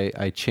fact,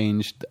 I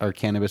changed our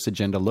Cannabis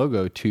Agenda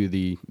logo to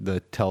the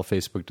tell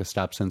Facebook to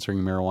stop censoring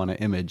marijuana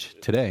image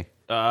today.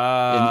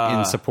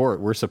 In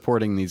support. We're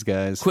supporting these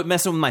guys. Quit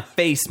messing with my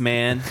face,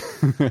 man.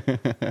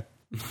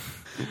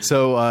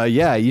 So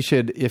you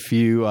should, if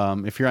you're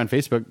on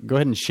Facebook, go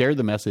ahead and share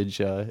the message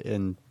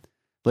and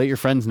let your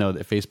friends know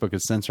that Facebook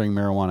is censoring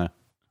marijuana.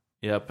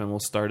 Yep, and we'll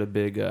start a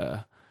big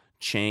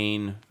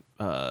chain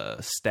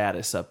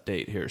status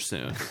update here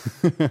soon,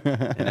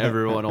 and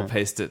everyone will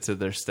paste it to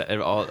their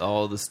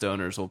all the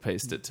stoners will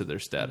paste it to their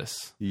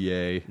status.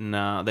 Yay!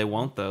 Nah, they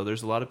won't though.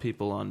 There's a lot of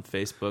people on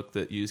Facebook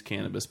that use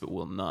cannabis but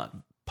will not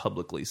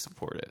publicly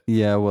support it.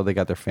 Yeah, well, they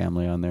got their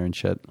family on there and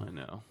shit. I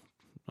know.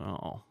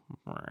 Oh.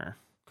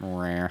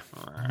 Rare.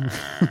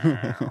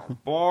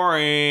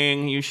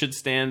 Boring. You should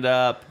stand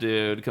up,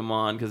 dude. Come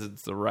on, because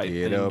it's the right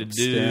thing to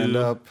do. Stand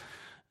up.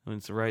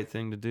 It's the right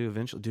thing to do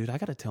eventually. Dude, I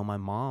got to tell my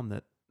mom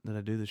that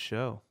I do this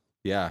show.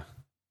 Yeah.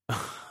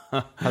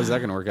 How's that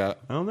going to work out?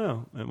 I don't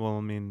know. Well,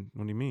 I mean,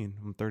 what do you mean?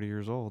 I'm 30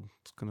 years old.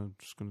 Just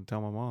gonna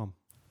tell my mom.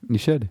 You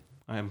should.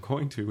 I am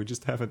going to. We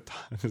just haven't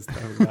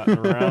gotten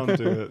around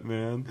to it,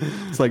 man.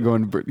 It's like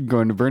going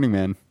to Burning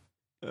Man.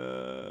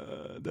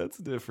 That's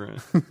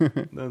different.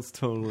 That's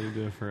totally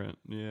different.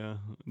 Yeah,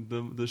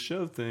 the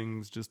show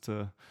thing's just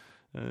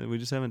we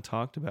just haven't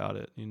talked about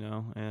it,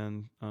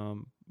 and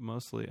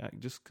mostly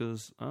just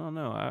because I don't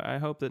know. I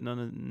hope that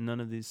none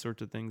of these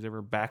sorts of things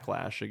ever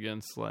backlash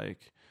against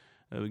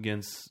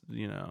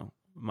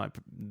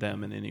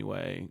them in any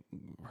way,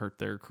 hurt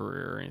their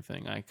career or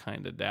anything. I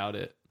kind of doubt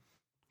it.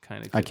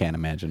 I can't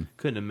imagine.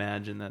 Couldn't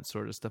imagine that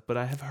sort of stuff, but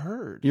I have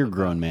heard. You're a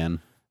grown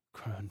man.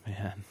 Grown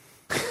man.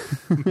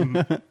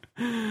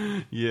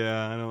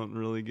 Yeah, I don't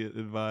really get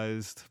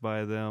advised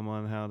by them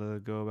on how to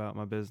go about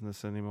my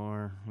business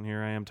anymore. And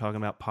here I am talking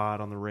about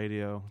pot on the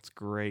radio. It's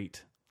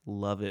great.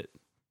 Love it.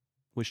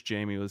 Wish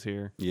Jamie was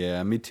here.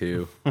 Yeah, me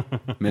too.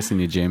 Missing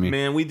you, Jamie.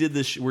 Man, we did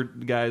this. We're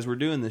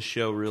doing this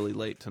show really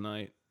late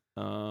tonight.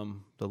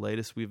 The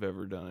latest we've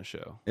ever done a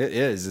show. It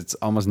is. It's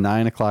almost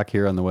 9:00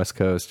 here on the West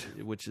Coast,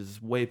 which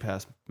is way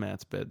past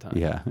Matt's bedtime.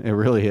 Yeah, it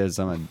really is.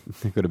 I'm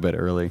gonna go to bed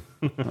early.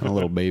 I'm a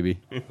little baby.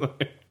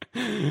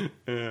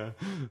 Yeah.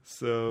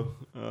 So,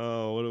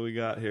 what do we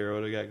got here? What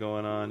do we got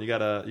going on? You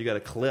got a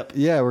clip?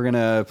 Yeah, we're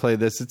gonna play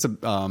this. It's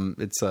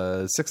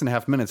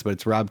 6.5 minutes, but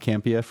it's Rob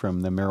Campia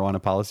from the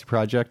Marijuana Policy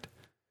Project,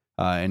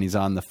 and he's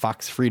on the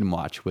Fox Freedom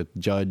Watch with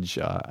Judge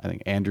I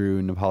think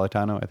Andrew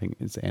Napolitano. I think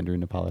it's Andrew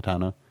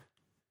Napolitano.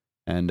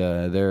 And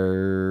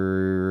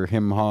they're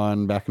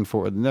him-hawing back and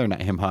forth. They're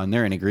not him-hawing.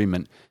 They're in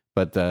agreement.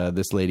 But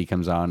this lady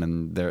comes on,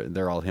 and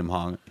they're all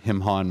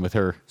him-hawing with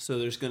her. So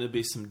there's going to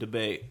be some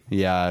debate.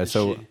 Yeah. Is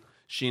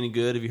she any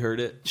good? Have you heard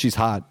it? She's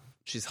hot.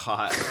 She's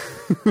hot.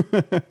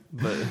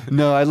 But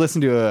no, I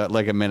listened to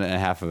like a minute and a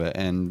half of it,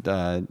 and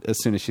as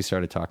soon as she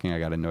started talking, I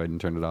got annoyed and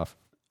turned it off.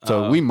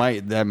 So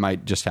that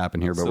might just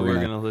happen here. But we're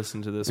going to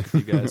listen to this with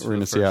you guys. We're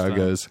going to see how it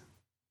goes.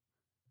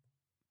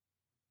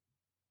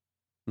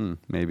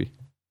 Maybe.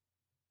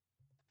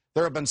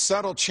 There have been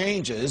subtle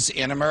changes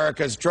in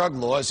America's drug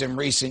laws in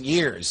recent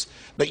years,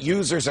 but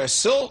users are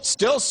still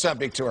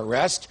subject to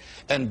arrest,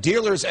 and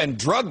dealers and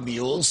drug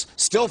mules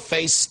still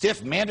face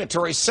stiff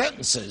mandatory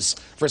sentences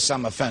for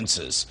some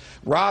offenses.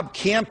 Rob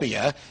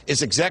Campia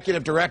is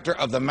executive director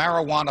of the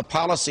Marijuana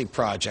Policy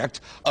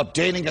Project,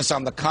 updating us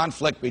on the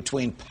conflict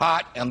between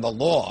pot and the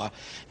law.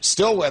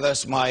 Still with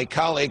us, my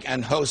colleague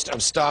and host of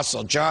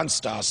Stossel, John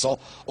Stossel.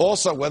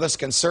 Also with us,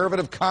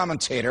 conservative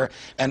commentator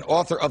and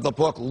author of the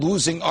book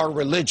Losing Our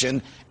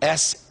Religion,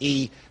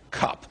 S.E.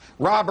 Cupp.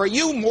 Rob, are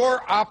you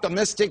more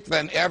optimistic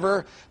than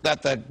ever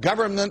that the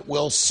government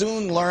will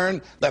soon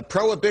learn that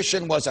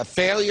prohibition was a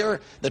failure,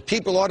 that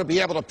people ought to be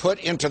able to put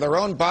into their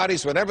own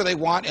bodies whatever they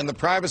want in the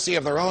privacy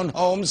of their own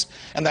homes,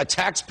 and that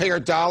taxpayer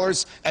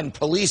dollars and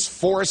police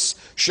force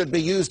should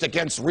be used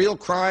against real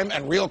crime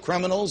and real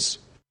criminals?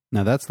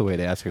 Now that's the way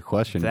to ask a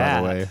question,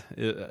 by the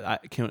way.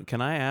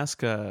 Can I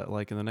ask,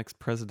 like in the next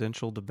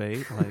presidential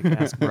debate, like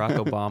ask Barack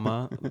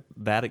Obama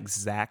that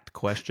exact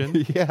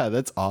question? Yeah,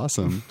 that's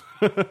awesome.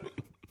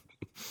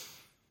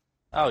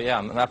 Oh, yeah,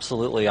 I'm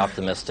absolutely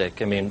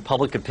optimistic. I mean,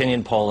 public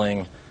opinion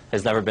polling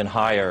has never been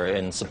higher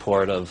in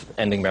support of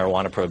ending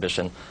marijuana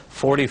prohibition.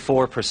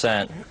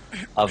 44%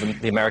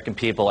 of the American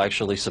people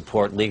actually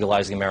support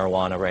legalizing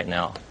marijuana right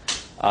now.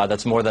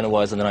 That's more than it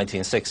was in the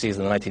 1960s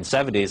and the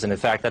 1970s, and in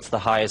fact, that's the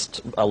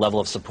highest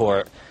level of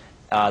support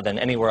than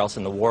anywhere else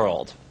in the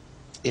world.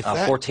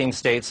 14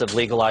 states have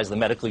legalized the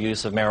medical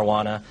use of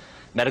marijuana.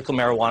 Medical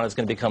marijuana is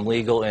going to become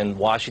legal in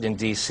Washington,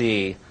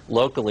 D.C.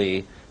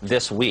 locally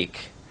this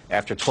week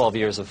after 12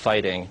 years of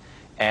fighting.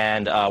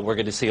 And we're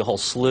going to see a whole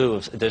slew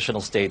of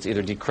additional states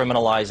either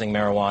decriminalizing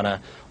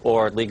marijuana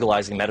or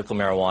legalizing medical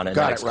marijuana in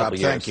the next couple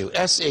years. Thank you.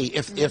 S.E.,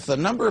 if the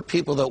number of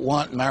people that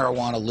want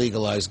marijuana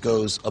legalized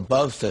goes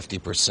above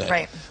 50%,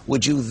 right,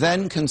 would you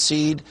then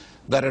concede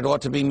that it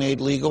ought to be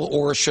made legal,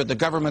 or should the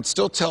government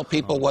still tell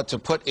people what to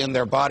put in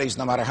their bodies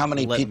no matter how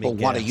many people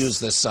want to use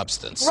this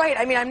substance? Right.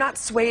 I mean, I'm not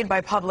swayed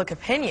by public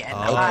opinion.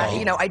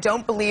 You know, I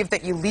don't believe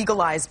that you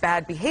legalize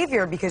bad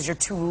behavior because you're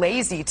too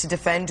lazy to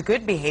defend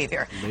good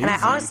behavior. And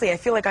I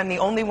feel like I'm the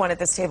only one at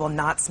this table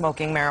not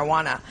smoking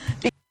marijuana.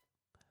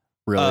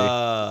 Really?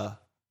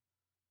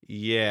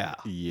 Yeah.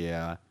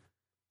 Yeah.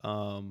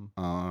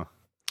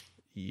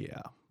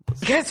 Yeah.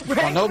 Because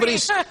Well,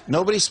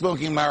 nobody's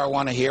smoking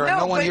marijuana here, and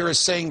no one here is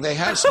saying they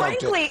have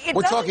smoked it.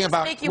 We're talking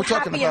about.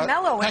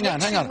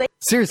 Hang on.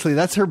 Seriously,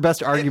 that's her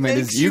best argument.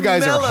 Is you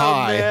guys are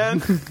high.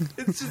 Man.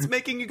 It's just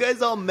making you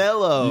guys all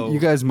mellow. You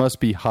guys must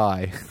be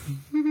high.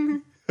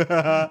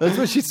 That's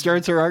what she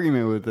starts her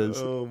argument with.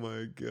 Is oh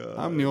my god,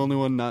 I'm the only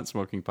one not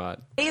smoking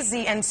pot.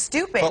 Lazy and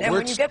stupid, But and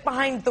when you get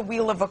behind the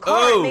wheel of a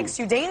car, it makes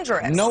you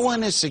dangerous. No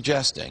one is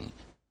suggesting.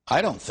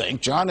 I don't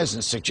think. John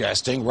isn't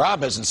suggesting.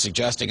 Rob isn't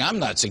suggesting. I'm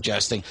not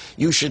suggesting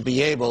you should be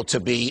able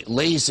to be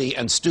lazy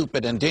and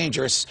stupid and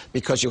dangerous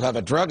because you have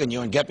a drug in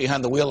you and get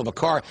behind the wheel of a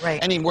car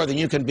any more than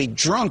you can be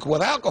drunk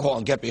with alcohol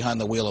and get behind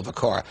the wheel of a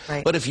car.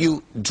 Right. But if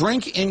you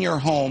drink in your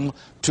home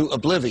to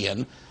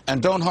oblivion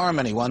and don't harm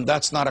anyone,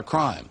 that's not a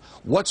crime.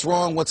 What's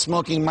wrong with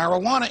smoking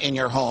marijuana in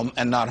your home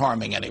and not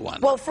harming anyone?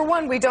 Well, for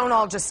one, we don't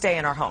all just stay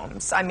in our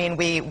homes. I mean,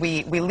 we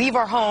leave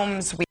our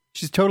homes.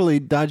 She's totally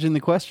dodging the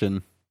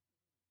question.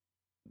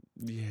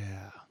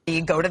 Yeah.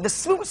 We go to the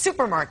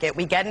supermarket.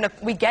 We get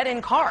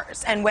in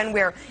cars, and when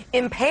we're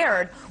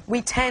impaired,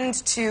 we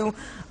tend to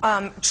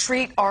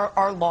treat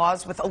our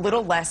laws with a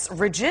little less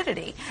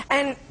rigidity.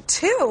 And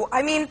two,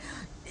 I mean,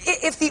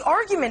 if the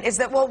argument is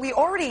that, well, we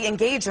already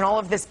engage in all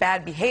of this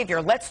bad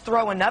behavior, let's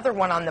throw another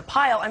one on the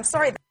pile. I'm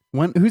sorry.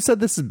 Who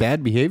said this is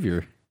bad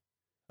behavior?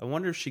 I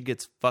wonder if she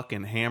gets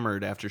fucking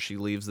hammered after she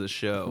leaves the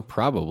show.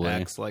 Probably.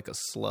 Acts like a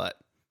slut.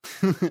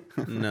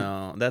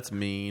 No, that's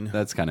mean.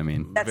 That's kind of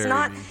mean. That's Very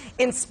not mean.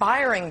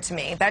 Inspiring to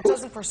me. That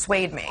doesn't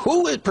persuade me.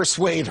 Who would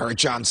persuade her,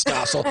 John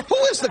Stossel? Who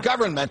is the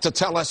government to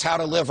tell us how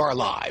to live our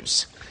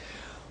lives?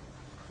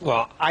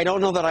 Well, I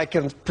don't know that I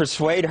can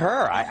persuade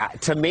her.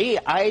 To me,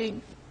 I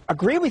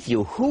agree with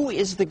you. Who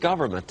is the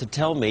government to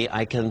tell me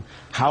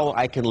how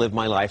I can live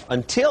my life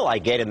until I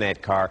get in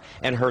that car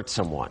and hurt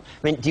someone?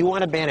 I mean, do you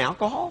want to ban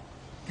alcohol?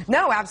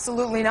 No,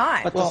 absolutely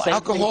not. Well,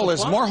 alcohol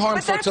is more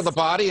harmful to the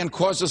body and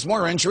causes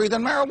more injury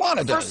than marijuana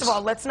does. First of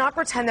all, let's not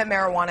pretend that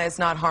marijuana is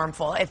not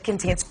harmful. It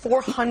contains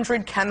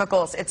 400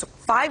 chemicals. It's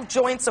 5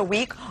 joints a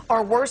week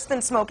are worse than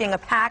smoking a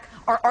pack,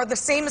 are the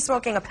same as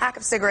smoking a pack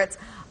of cigarettes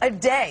a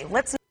day.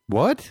 Let's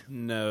What?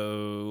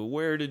 No.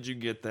 Where did you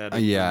get that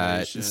Yeah,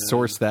 information?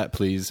 source that,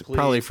 please.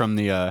 Probably from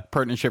the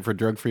Partnership for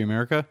Drug-Free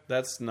America.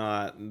 That's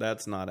not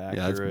accurate.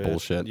 Yeah, that's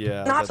bullshit.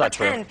 Yeah, not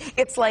pretend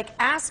it's like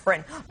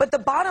aspirin. But the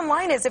bottom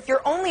line is, if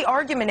your only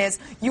argument is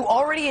you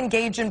already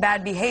engage in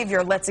bad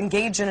behavior, let's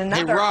engage in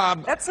another. Hey,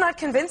 Rob, that's not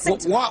convincing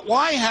to me.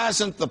 Why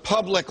hasn't the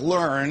public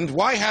learned,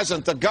 why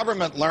hasn't the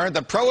government learned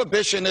that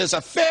prohibition is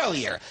a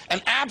failure,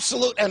 an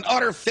absolute and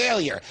utter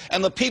failure,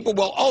 and the people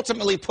will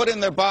ultimately put in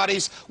their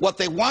bodies what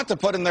they want to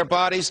put in their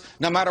bodies,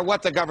 no matter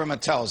what the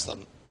government tells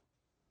them?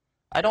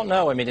 I don't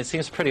know. I mean, it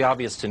seems pretty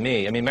obvious to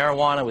me. I mean,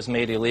 marijuana was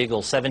made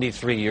illegal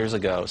 73 years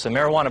ago. So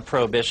marijuana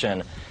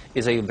prohibition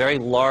is a very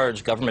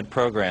large government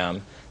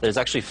program that has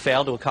actually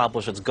failed to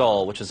accomplish its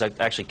goal, which is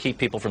actually keep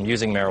people from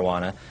using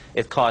marijuana.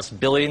 It costs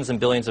billions and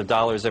billions of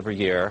dollars every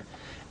year.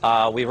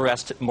 We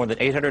arrest more than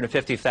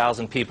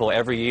 850,000 people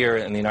every year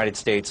in the United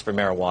States for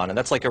marijuana.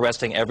 That's like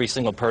arresting every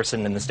single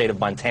person in the state of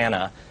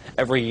Montana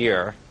every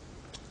year.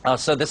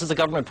 So this is a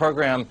government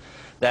program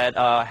that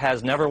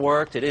has never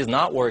worked. It is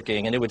not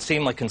working, and it would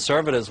seem like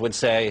conservatives would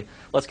say,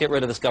 let's get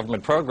rid of this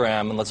government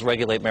program and let's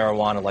regulate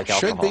marijuana like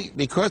alcohol.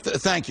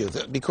 Thank you.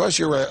 Because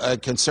you're a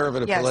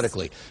conservative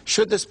politically,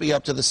 should this be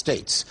up to the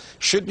states?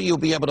 Should you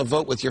be able to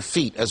vote with your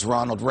feet, as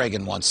Ronald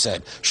Reagan once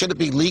said? Should it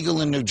be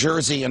legal in New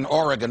Jersey and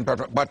Oregon,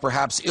 but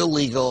perhaps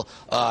illegal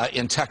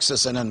in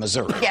Texas and in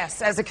Missouri?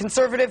 Yes, as a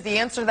conservative, the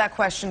answer to that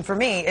question for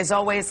me is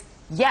always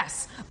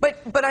yes.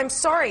 But I'm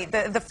sorry,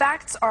 the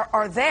facts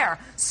are there.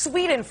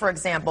 Sweden, for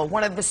example,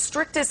 one of the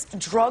strictest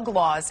drug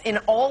laws in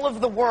all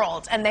of the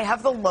world, and they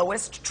have the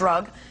lowest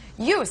drug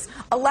use.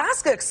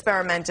 Alaska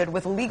experimented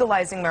with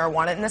legalizing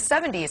marijuana in the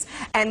 70s,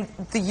 and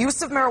the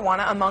use of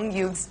marijuana among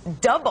youths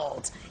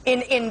doubled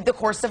in the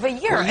course of a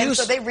year, and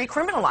so they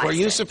recriminalized it. Were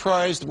you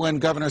surprised when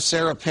Governor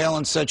Sarah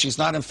Palin said she's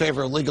not in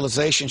favor of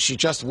legalization, she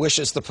just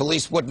wishes the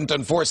police wouldn't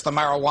enforce the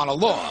marijuana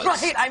laws?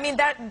 Right, I mean,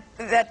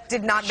 that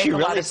did not make a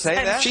lot of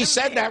sense. That? She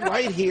said that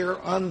right here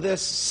on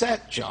this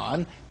set,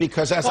 John,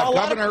 because as a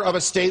governor of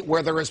a state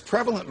where there is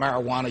prevalent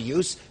marijuana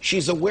use,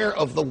 she's aware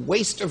of the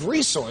waste of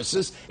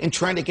resources in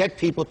trying to get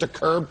people to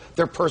curb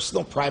their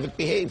personal private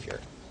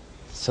behavior.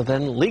 So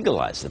then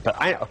legalize it.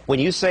 But when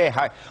you say,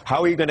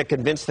 how are you going to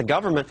convince the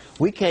government,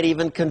 we can't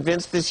even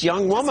convince this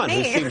young woman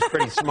who seems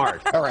pretty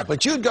smart. All right,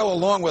 but you'd go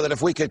along with it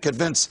if we could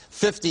convince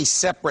 50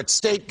 separate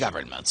state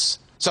governments.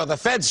 So the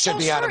feds should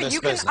be out of this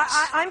business.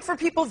 I'm for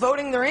people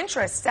voting their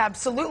interests,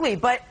 absolutely.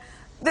 But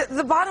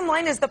The bottom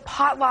line is the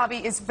pot lobby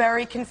is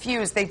very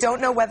confused. They don't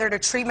know whether to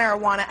treat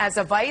marijuana as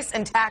a vice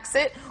and tax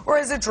it or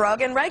as a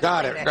drug and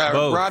regulate it.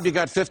 Rob, you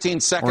got 15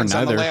 seconds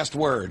on the last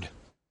word.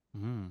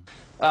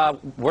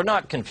 We're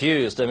not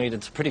confused. I mean,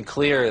 it's pretty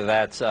clear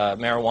that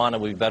marijuana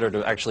would be better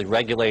to actually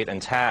regulate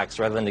and tax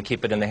rather than to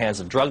keep it in the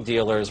hands of drug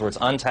dealers where it's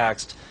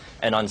untaxed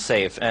and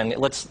unsafe. And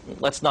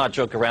let's not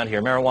joke around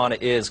here.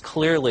 Marijuana is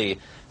clearly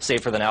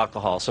safer than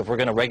alcohol. So if we're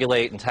going to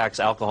regulate and tax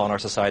alcohol in our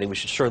society, we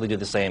should surely do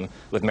the same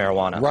with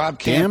marijuana. Rob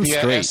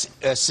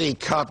Campia, SC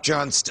Cop,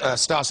 John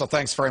Stossel,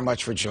 thanks very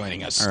much for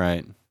joining us. All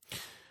right.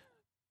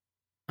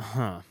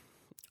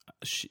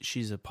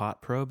 She's a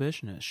pot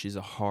prohibitionist. She's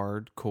a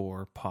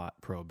hardcore pot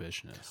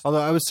prohibitionist. Although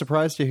I was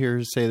surprised to hear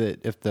her say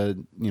that if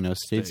the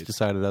states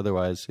decided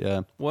otherwise,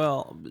 yeah.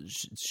 Well,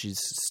 she's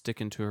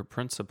sticking to her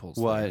principles.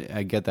 Well,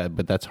 I get that,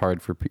 but that's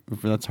hard for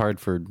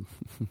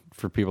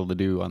for people to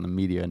do on the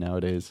media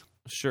nowadays.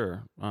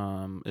 Sure.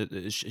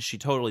 She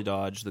totally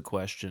dodged the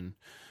question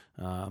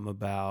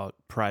about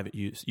private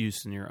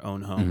use in your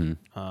own home.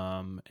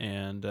 I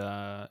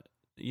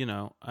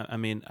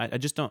mean, I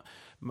just don't.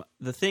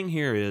 The thing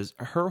here is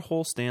her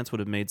whole stance would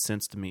have made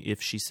sense to me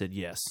if she said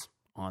yes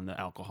on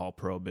the alcohol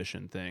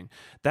prohibition thing.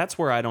 That's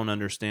where I don't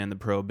understand the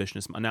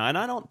prohibitionist. Now, and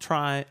I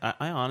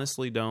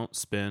honestly don't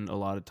spend a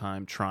lot of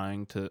time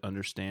trying to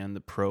understand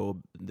the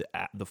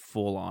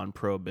full-on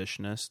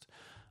prohibitionist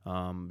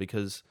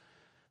because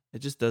it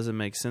just doesn't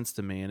make sense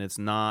to me, and it's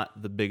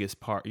not the biggest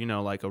part.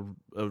 Like a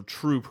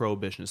true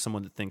prohibitionist,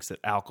 someone that thinks that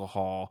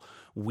alcohol,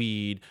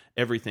 weed,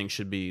 everything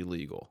should be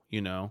illegal.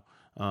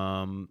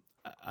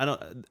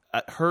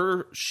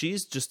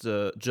 She's just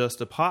a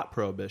pot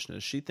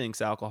prohibitionist. She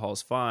thinks alcohol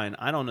is fine.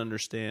 I don't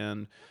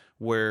understand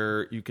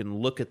where you can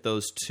look at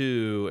those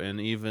two and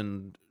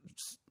even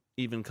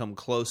come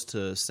close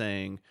to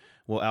saying,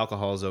 well,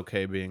 alcohol is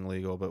okay being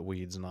legal, but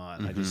weed's not.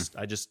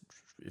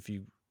 If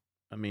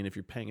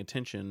you're paying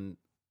attention,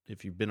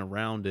 if you've been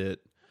around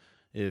it,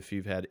 if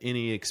you've had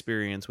any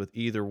experience with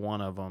either one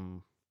of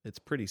them, it's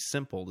pretty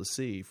simple to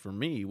see for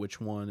me which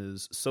one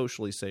is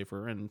socially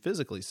safer and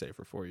physically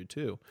safer for you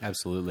too.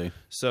 Absolutely.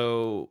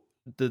 So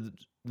the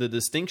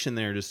distinction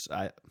there,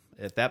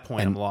 at that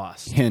point, I'm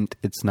lost. Hint: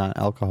 it's not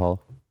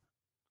alcohol.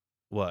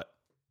 What?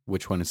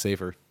 Which one is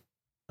safer?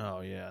 Oh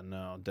yeah,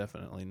 no,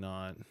 definitely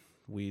not.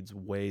 Weed's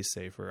way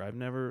safer. I've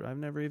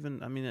never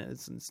even. I mean,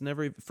 it's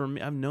never for me.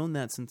 I've known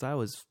that since I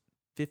was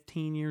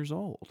 15 years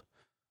old.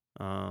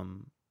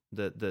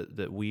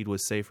 That weed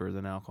was safer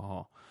than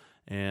alcohol,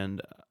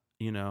 and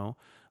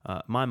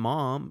my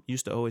mom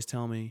used to always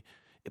tell me,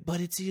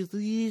 but it's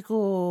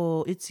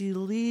illegal. It's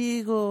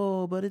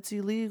illegal, but it's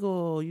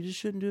illegal. You just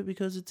shouldn't do it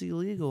because it's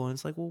illegal. And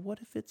it's like, well, what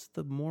if it's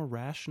the more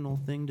rational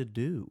thing to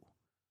do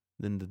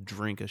than to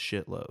drink a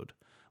shitload?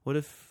 What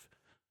if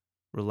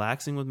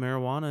relaxing with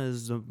marijuana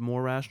is a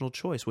more rational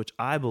choice, which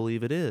I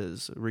believe it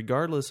is,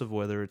 regardless of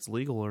whether it's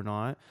legal or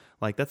not?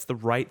 Like, that's the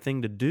right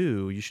thing to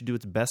do. You should do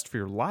what's best for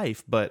your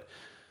life, but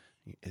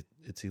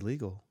it's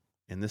illegal.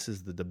 And this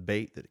is the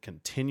debate that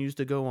continues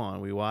to go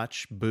on. We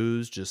watch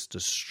booze just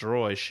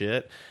destroy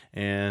shit,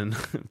 and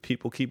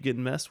people keep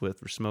getting messed with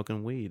for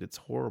smoking weed. It's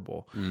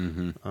horrible.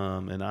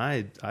 And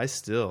I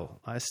still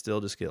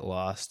just get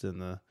lost in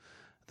the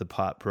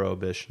pot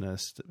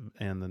prohibitionist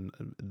and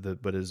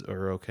but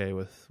are okay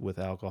with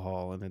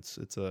alcohol. And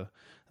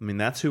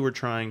that's who we're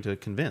trying to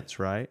convince,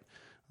 right?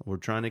 We're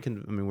trying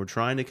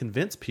to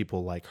convince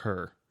people like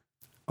her.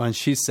 And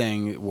she's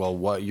saying, well,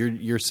 what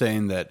you're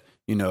saying that,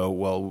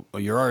 well,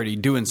 you're already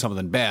doing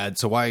something bad,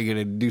 so why are you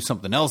going to do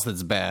something else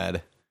that's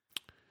bad?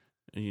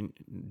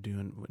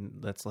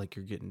 That's like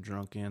you're getting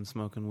drunk and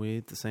smoking weed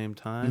at the same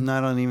time? No,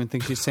 I don't even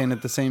think she's saying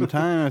at the same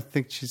time. I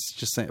think she's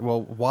just saying,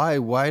 well,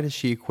 why does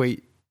she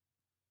equate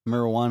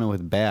marijuana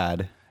with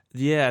bad?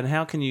 Yeah, and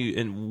how can you,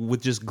 and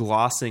with just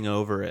glossing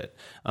over it.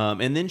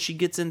 And then she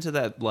gets into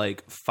that,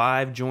 like,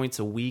 5 joints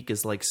a week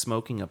is like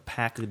smoking a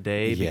pack a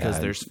day because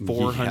there's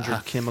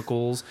 400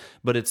 chemicals,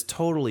 but it's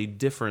totally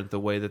different the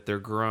way that they're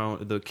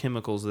grown, the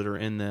chemicals that are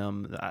in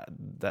them.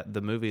 That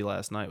the movie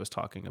last night was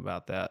talking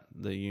about that,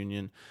 The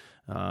Union,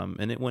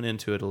 and it went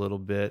into it a little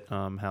bit,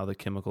 how the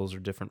chemicals are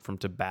different from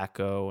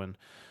tobacco, and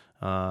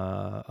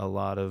a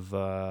lot of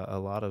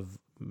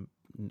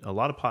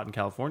pot in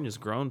California is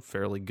grown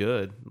fairly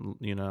good,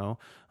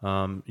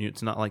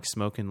 it's not like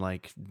smoking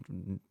like,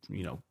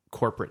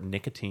 corporate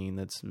nicotine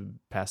that's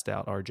passed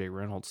out R.J.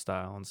 Reynolds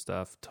style and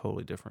stuff.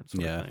 Totally different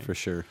sort of thing. For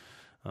sure.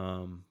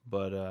 I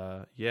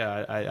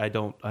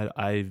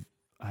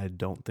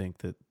don't think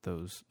that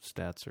those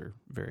stats are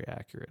very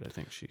accurate. I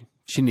think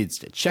she needs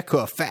to check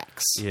her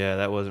facts. Yeah,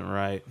 that wasn't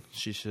right.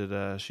 She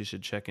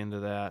should check into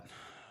that.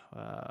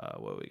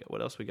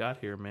 What else we got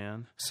here,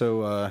 man?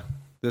 So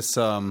this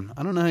I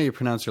don't know how you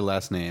pronounce her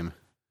last name.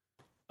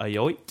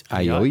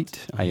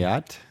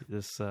 Ayat.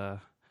 This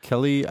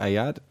Kelly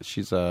Ayat.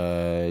 She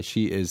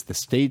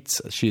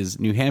is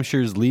New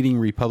Hampshire's leading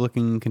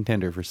Republican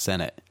contender for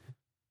Senate.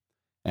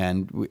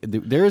 And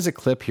there is a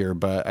clip here,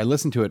 but I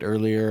listened to it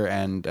earlier,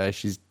 and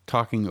she's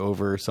talking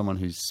over someone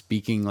who's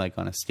speaking like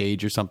on a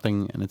stage or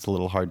something, and it's a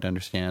little hard to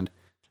understand.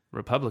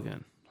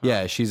 Republican.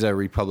 Yeah, she's a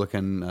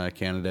Republican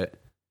candidate,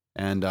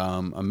 and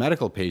a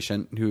medical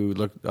patient who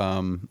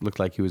looked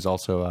like he was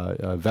also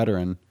a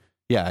veteran.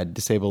 Yeah, a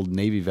disabled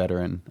Navy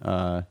veteran.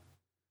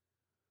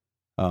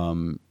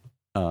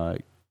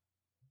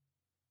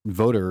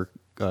 Voter,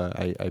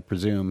 I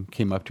presume,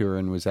 came up to her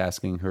and was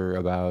asking her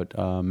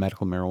about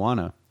medical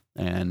marijuana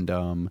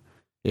and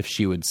if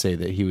she would say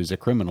that he was a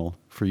criminal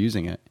for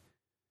using it.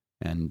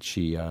 And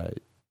she,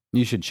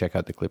 you should check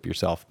out the clip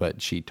yourself,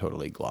 but she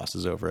totally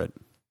glosses over it.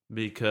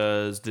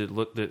 Because did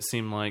it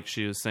seem like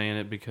she was saying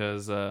it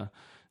because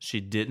she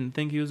didn't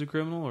think he was a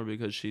criminal, or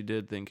because she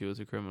did think he was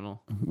a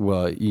criminal?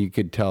 Well, you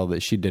could tell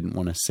that she didn't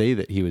want to say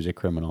that he was a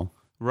criminal.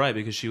 Right,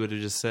 because she would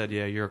have just said,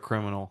 yeah, you're a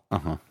criminal.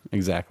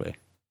 Exactly.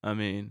 I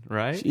mean,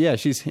 right? Yeah,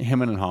 she's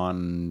hemming and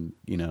hawing,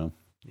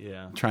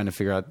 trying to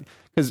figure out,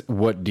 because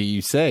what do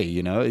you say?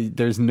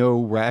 There's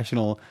no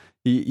rational,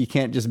 you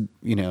can't just,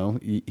 you're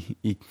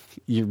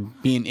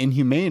being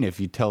inhumane if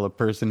you tell a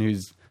person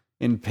who's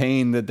in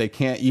pain that they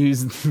can't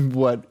use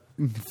what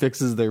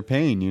fixes their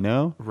pain,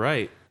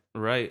 Right.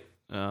 A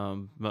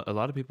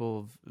lot of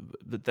people,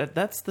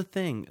 that's the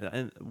thing.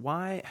 And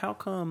why, how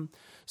come,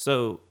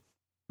 so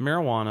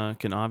marijuana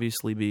can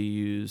obviously be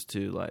used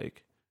to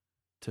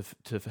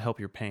to help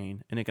your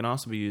pain, and it can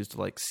also be used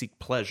to seek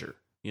pleasure,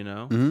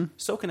 Mm-hmm.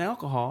 So can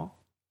alcohol.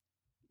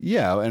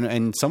 Yeah, and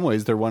in some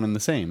ways they're one and the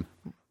same.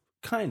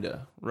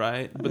 Kinda,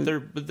 right?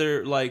 But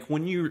they're like,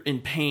 when you're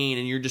in pain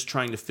and you're just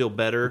trying to feel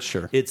better,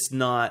 sure. It's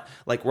not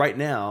like right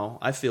now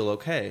I feel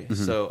okay,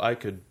 Mm-hmm. so I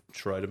could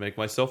try to make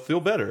myself feel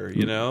better,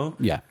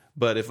 Yeah.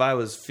 But if I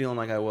was feeling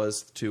like I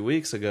was 2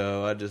 weeks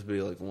ago, I'd just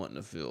be wanting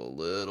to feel a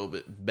little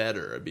bit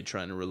better. I'd be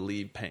trying to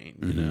relieve pain,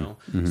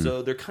 Mm-hmm.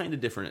 So they're kind of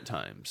different at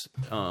times.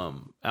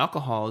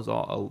 Alcohol is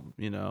all,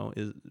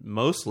 is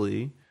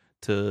mostly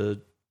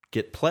to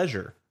get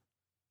pleasure.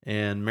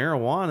 And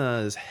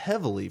marijuana is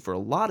heavily, for a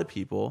lot of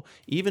people,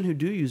 even who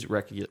do use it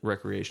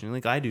recreationally,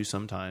 like I do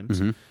sometimes,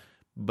 Mm-hmm.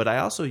 but I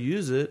also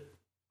use it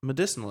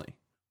medicinally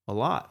a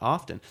lot,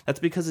 often. That's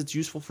because it's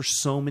useful for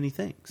so many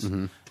things.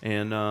 Mm-hmm.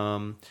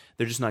 And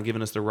they're just not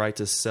giving us the right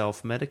to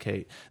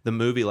self-medicate. The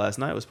movie last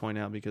night was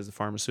pointing out because the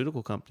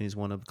pharmaceutical companies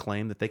want to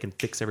claim that they can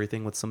fix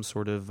everything with some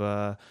sort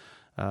of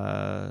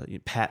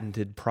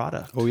patented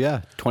product. Oh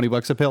yeah,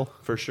 $20 a pill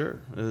for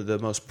sure. The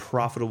most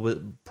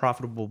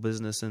profitable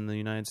business in the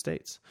United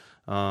States,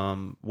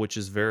 which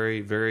is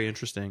very, very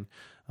interesting.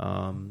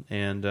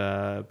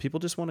 And people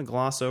just want to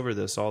gloss over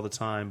this all the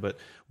time. But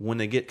when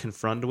they get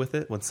confronted with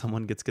it, when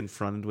someone gets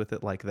confronted with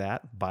it like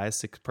that by a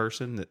sick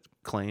person that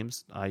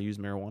claims I use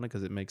marijuana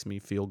because it makes me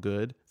feel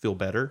good, feel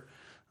better,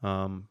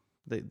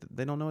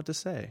 they don't know what to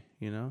say.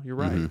 You're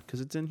right, because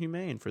it's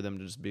inhumane for them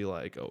to just be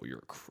like, "Oh,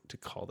 to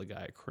call the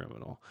guy a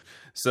criminal."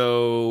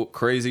 So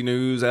crazy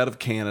news out of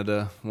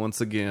Canada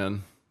once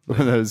again.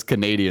 Those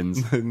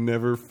Canadians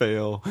never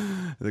fail.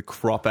 They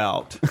crop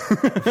out.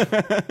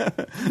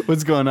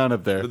 What's going on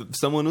up there?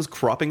 Someone was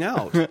cropping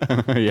out.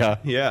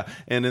 Yeah.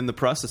 And in the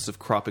process of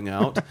cropping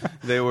out,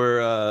 they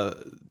were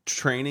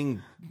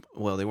training.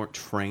 Well, they weren't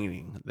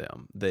training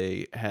them.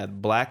 They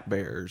had black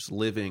bears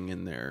living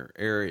in their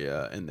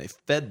area, and they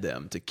fed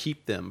them to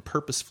keep them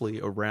purposefully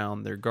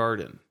around their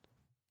garden.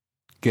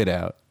 Get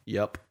out.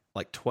 Yep.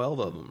 Like 12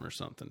 of them or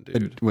something,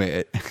 dude.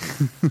 Wait.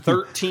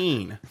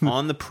 13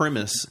 on the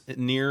premise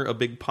near a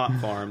big pot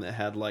farm that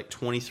had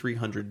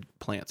 2,300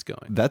 plants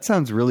going. That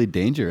sounds really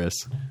dangerous.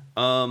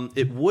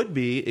 It would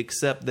be,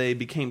 except they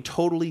became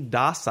totally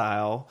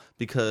docile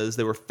because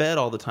they were fed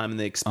all the time and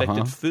they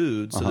expected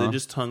food, so they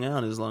just hung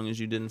out as long as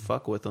you didn't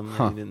fuck with them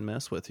and they didn't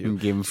mess with you. And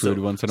gave them food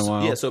once in a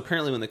while. Yeah, so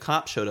apparently when the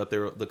cops showed up,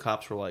 the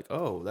cops were like,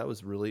 "Oh, that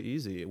was really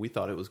easy. We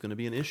thought it was going to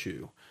be an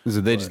issue."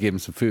 So they just gave them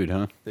some food,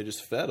 huh? They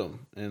just fed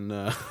them and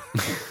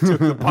took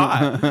the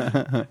pot.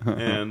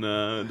 And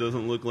it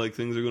doesn't look like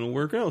things are going to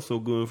work out so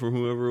good for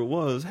whoever it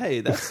was.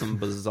 Hey, that's some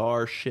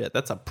bizarre shit.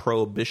 That's a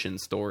prohibition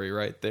story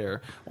right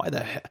there. Why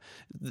the heck?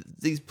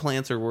 These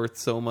plants are worth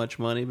so much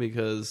money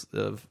because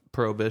of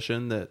prohibition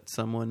that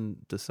someone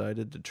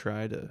decided to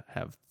try to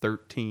have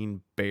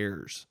 13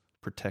 bears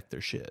protect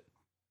their shit.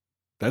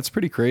 That's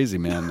pretty crazy,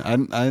 man.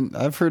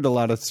 I've heard a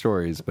lot of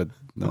stories, but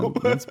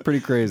that's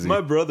pretty crazy.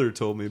 My brother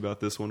told me about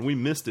this one. We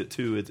missed it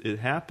too. It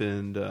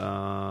happened.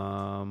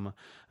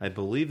 I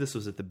believe this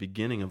was at the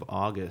beginning of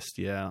August.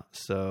 Yeah.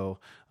 So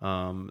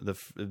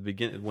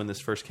the when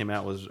this first came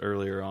out was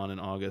earlier on in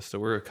August. So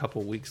we're a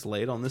couple weeks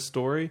late on this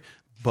story,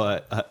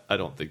 but I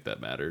don't think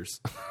that matters.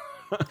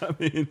 I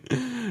mean,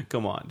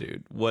 come on,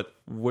 dude. What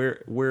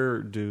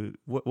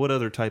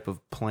other type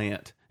of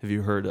plant have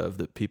you heard of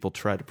that people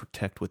try to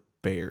protect with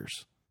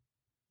bears?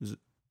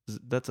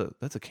 That's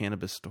a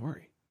cannabis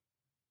story.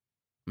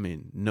 I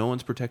mean, no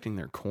one's protecting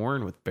their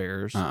corn with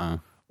bears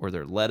or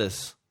their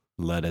lettuce.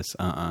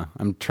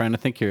 I'm trying to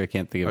think here. I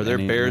can't think of Are there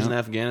any, bears in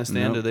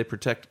Afghanistan? Nope. Do they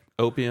protect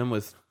opium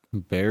with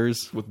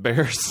bears? With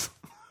bears?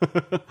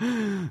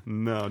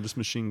 No, just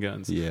machine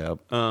guns. Yeah.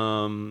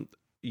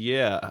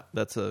 Yeah,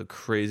 that's a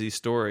crazy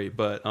story,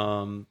 but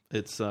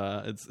it's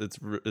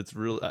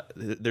real.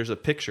 There's a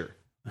picture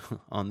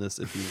on this.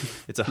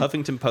 It's a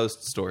Huffington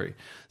Post story.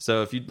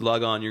 So if you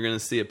log on, you're going to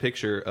see a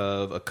picture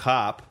of a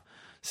cop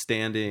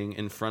standing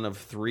in front of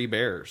 3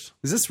 bears.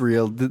 Is this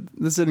real?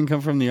 This didn't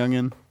come from The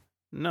Onion?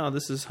 No,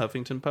 this is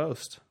Huffington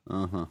Post.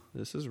 Uh-huh.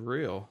 This is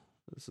real.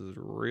 This is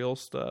real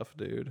stuff,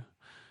 dude.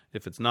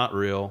 If it's not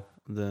real,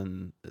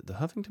 then the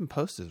Huffington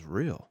Post is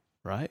real,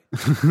 right?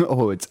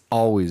 Oh, it's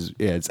always,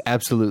 it's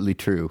absolutely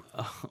true.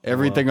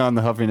 Everything on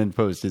the Huffington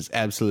Post is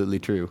absolutely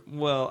true.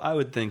 Well, I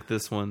would think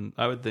this one.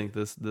 I would think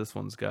this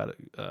one's got it.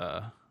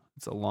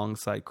 It's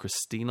alongside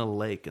Christina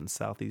Lake in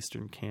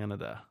southeastern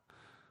Canada.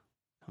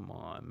 Come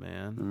on,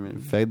 man. I mean,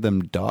 fed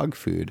them dog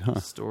food, huh?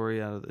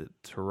 Story out of the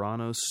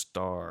Toronto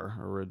Star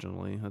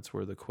originally. That's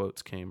where the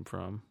quotes came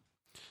from.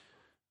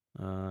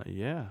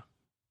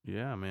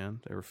 Yeah,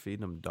 man. They were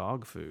feeding them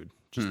dog food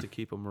just to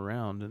keep them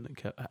around, and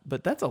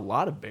but that's a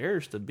lot of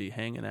bears to be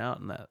hanging out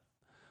in that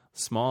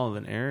small of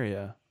an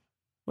area.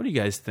 What do you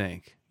guys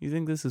think? You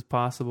think this is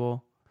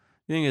possible?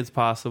 You think it's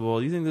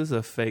possible? You think this is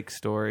a fake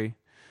story?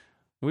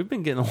 We've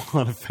been getting a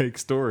lot of fake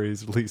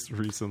stories, at least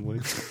recently.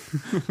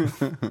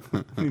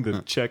 We need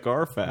to check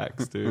our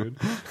facts, dude.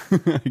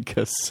 I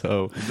guess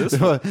so. This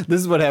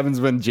is what happens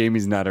when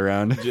Jamie's not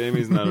around.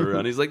 Jamie's not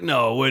around. He's like,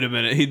 no, wait a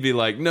minute. He'd be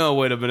like, no,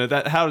 wait a minute.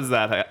 How does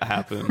that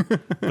happen?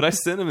 But I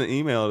sent him an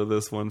email to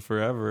this one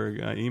forever.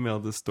 I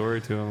emailed this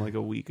story to him like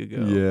a week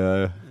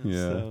ago. Yeah.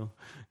 So,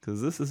 because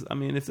this is, I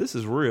mean, if this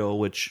is real,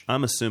 which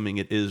I'm assuming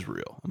it is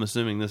real. I'm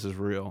assuming this is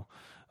real.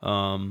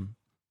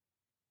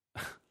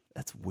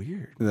 That's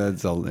weird.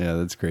 That's all. Yeah,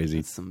 that's crazy.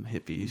 That's some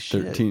hippie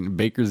shit. 13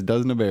 Baker's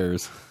dozen of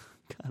bears.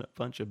 Got a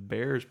bunch of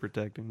bears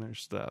protecting their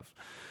stuff.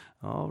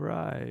 All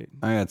right.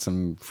 I got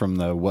some from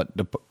the what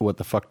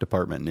the fuck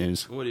department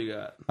news. What do you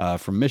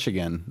got? From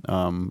Michigan,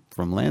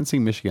 from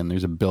Lansing, Michigan.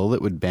 There's a bill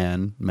that would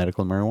ban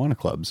medical marijuana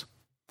clubs.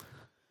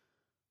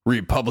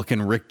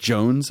 Republican Rick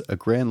Jones, a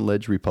Grand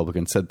Ledge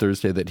Republican, said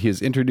Thursday that he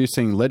is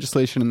introducing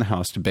legislation in the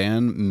House to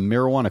ban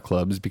marijuana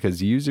clubs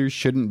because users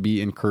shouldn't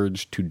be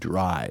encouraged to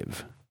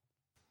drive.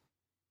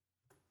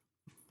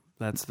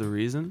 That's the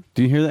reason?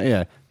 Do you hear that?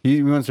 Yeah.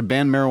 He wants to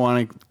ban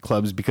marijuana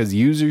clubs because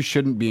users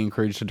shouldn't be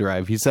encouraged to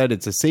drive. He said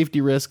it's a safety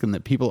risk and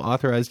that people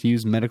authorized to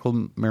use medical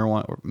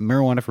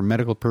marijuana for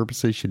medical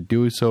purposes should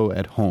do so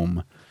at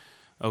home.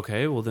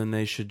 Okay, well then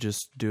they should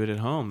just do it at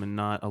home and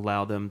not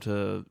allow them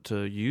to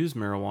use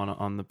marijuana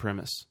on the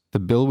premise. The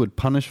bill would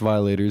punish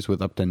violators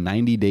with up to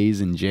 90 days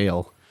in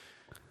jail.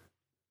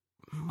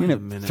 You're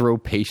going to throw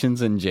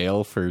patients in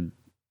jail for...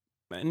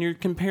 And you're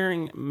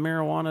comparing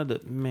marijuana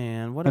to,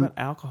 man, what about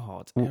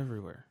alcohol? It's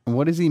everywhere.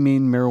 What does he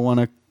mean,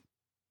 marijuana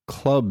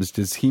clubs?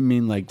 Does he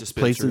mean like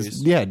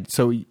places? Yeah,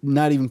 so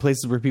not even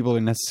places where people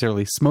are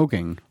necessarily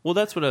smoking. Well,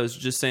 that's what I was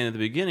just saying at the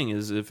beginning,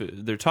 is if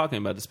they're talking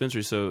about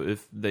dispensaries, so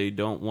if they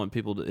don't want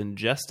people to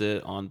ingest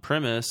it on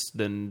premise,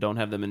 then don't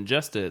have them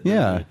ingest it.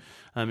 Yeah.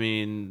 I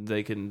mean,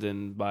 they can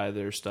then buy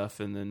their stuff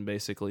and then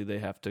basically they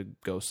have to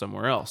go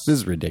somewhere else. This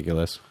is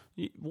ridiculous.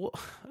 Well,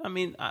 I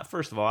mean,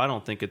 first of all, I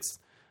don't think it's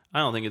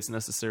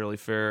necessarily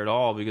fair at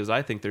all, because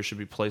I think there should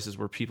be places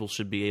where people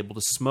should be able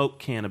to smoke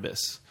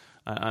cannabis.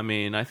 I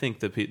mean, I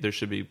think that there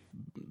should be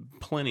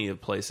plenty of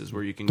places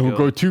where you can Don't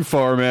go too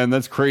far, man.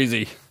 That's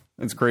crazy.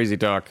 That's crazy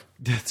talk.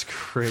 That's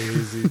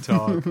crazy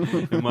talk.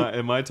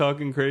 Am I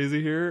talking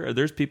crazy here?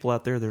 There's people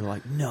out there that are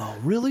like, no,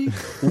 really?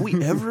 Will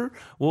we ever?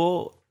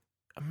 Well,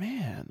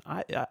 man,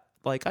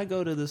 I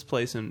go to this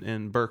place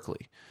in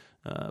Berkeley,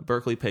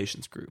 Berkeley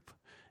Patients Group.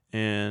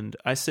 And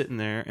I sit in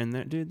there, and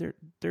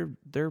there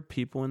are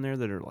people in there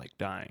that are like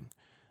dying,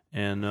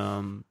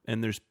 and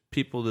there's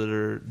people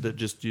that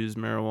just use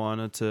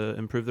marijuana to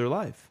improve their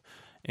life,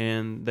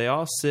 and they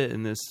all sit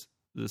in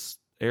this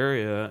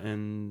area,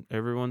 and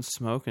everyone's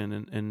smoking,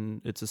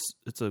 and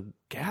it's a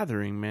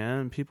gathering,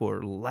 man. People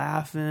are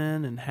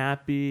laughing and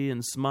happy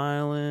and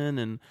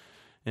smiling,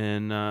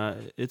 and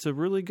it's a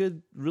really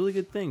good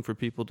thing for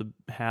people to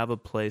have a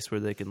place where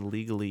they can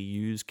legally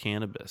use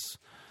cannabis.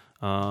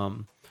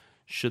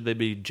 Should they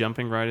be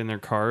jumping right in their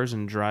cars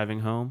and driving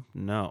home?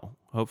 No.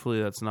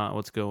 Hopefully that's not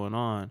what's going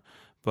on.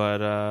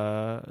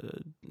 But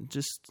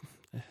just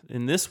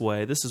in this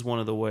way, this is one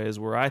of the ways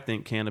where I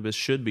think cannabis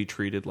should be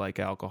treated like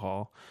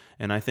alcohol.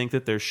 And I think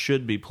that there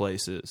should be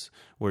places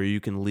where you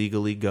can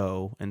legally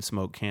go and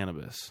smoke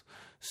cannabis.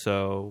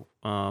 So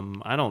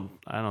I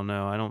don't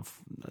know.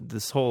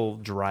 This whole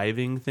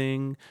driving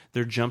thing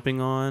they're jumping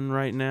on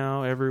right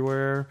now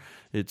everywhere.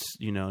 It's,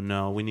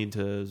 no, we need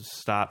to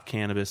stop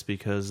cannabis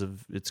because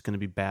it's going to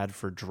be bad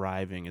for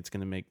driving. It's going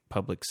to make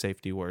public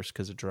safety worse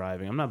because of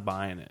driving. I'm not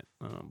buying it.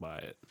 I don't buy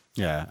it.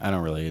 Yeah, I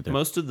don't really either.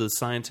 Most of the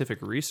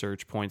scientific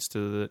research points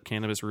to that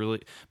cannabis really...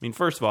 I mean,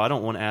 first of all, I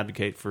don't want to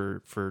advocate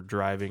for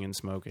driving and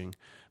smoking,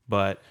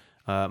 but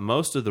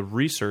most of the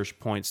research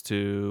points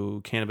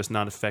to cannabis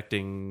not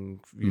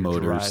affecting your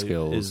motor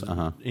skills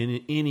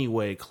in any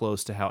way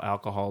close to how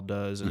alcohol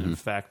does. And in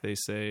fact, they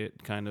say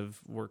it kind of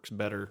works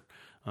better.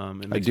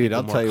 Dude,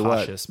 I'll tell you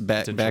what.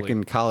 Back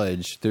in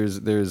college,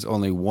 there's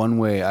only one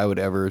way I would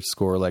ever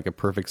score like a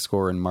perfect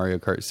score in Mario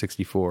Kart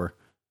 64,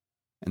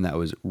 and that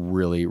was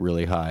really,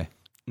 really high.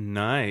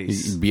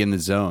 Nice. You be in the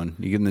zone.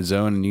 You get in the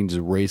zone and you can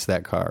just race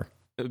that car.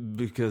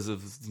 Because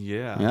of,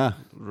 Yeah.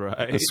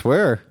 right. I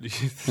swear.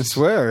 That's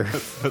where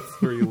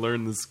you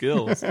learn the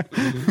skills.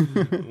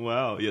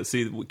 Wow. Yeah.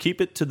 See,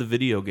 keep it to the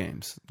video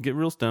games. Get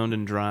real stoned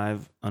and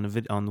drive on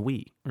on the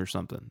Wii or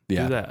something.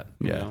 Yeah. Do that.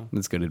 You Yeah. know?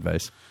 That's good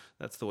advice.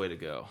 That's the way to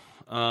go.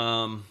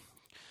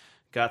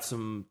 Got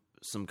some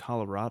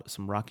Colorado,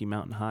 some Rocky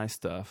Mountain High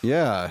stuff.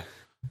 Yeah.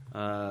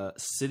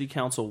 City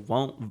council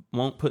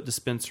won't put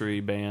dispensary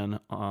ban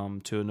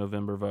to a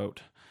November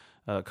vote.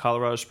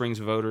 Colorado Springs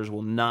voters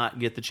will not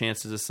get the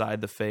chance to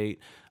decide the fate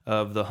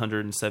of the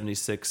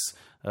 176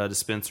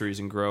 dispensaries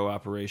and grow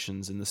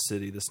operations in the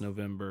city this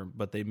November,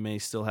 but they may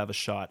still have a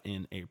shot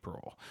in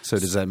April. So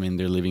does that mean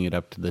they're leaving it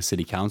up to the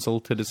city council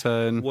to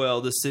decide?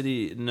 Well, the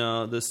city,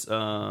 no, this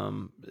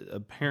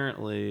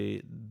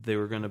apparently they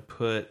were going to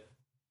put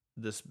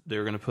this. They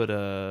were going to put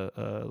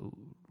a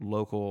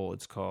local.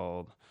 It's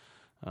called.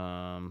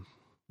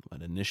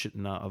 An initiative,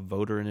 not a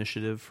voter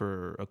initiative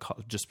for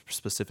just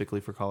specifically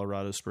for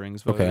Colorado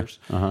Springs voters,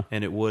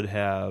 and it would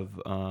have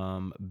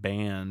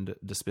banned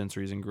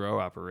dispensaries and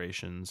grow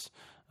operations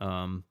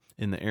in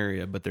the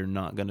area, but they're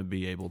not going to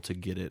be able to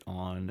get it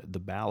on the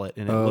ballot.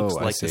 And it looks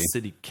like the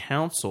city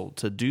council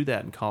to do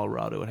that in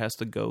Colorado, it has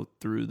to go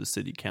through the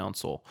city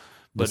council.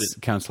 But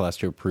council has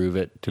to approve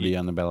it to be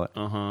on the ballot.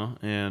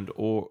 And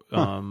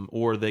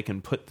or they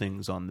can put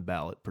things on the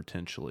ballot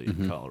potentially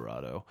in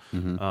Colorado.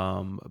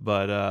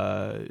 But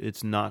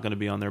it's not going to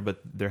be on there. But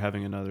they're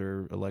having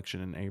another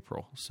election in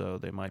April, so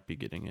they might be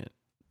getting it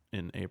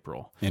in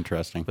April.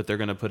 Interesting. But they're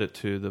going to put it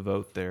to the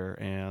vote there,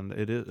 and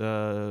it is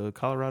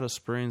Colorado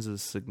Springs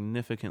is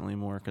significantly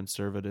more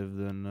conservative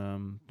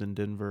than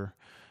Denver.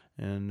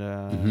 And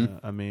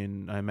I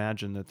mean, I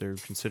imagine that they're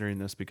considering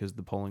this because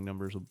the polling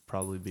numbers will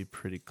probably be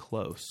pretty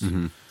close.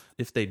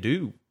 If they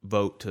do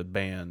vote to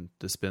ban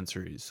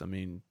dispensaries, I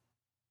mean,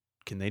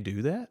 can they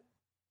do that?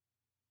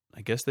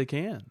 I guess they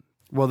can.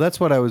 Well, that's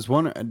what I was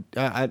wondering.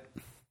 I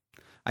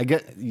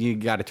get you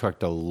got to talk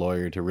to a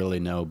lawyer to really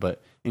know,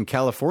 but in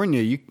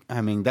California,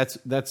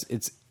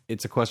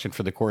 it's a question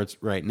for the courts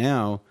right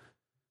now.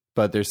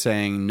 But they're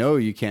saying no,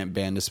 you can't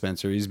ban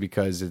dispensaries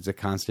because it's a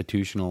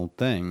constitutional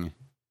thing.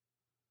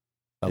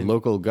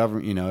 Local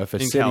government, if a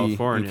city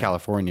California. in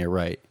California,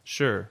 right?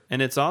 Sure,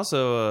 and it's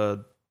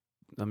also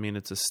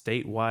it's a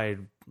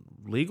statewide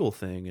legal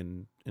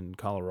thing in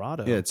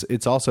Colorado. Yeah,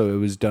 it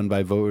was done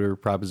by voter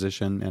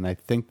proposition, and I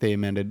think they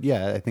amended.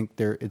 Yeah, I think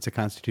it's a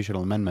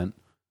constitutional amendment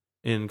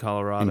in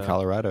Colorado. In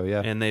Colorado,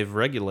 yeah, and they've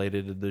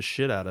regulated the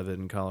shit out of it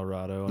in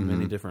Colorado on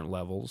many different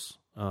levels.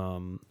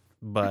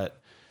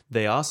 But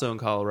they also in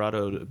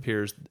Colorado, it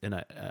appears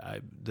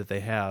that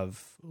they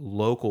have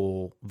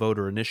local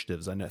voter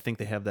initiatives. I think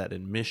they have that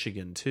in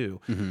Michigan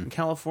too. In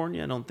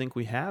California, I don't think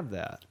we have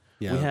that.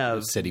 Yeah, we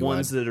have citywide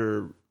ones that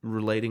are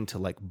relating to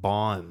like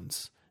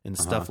bonds and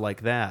stuff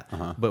like that,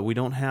 but we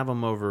don't have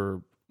them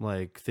over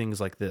like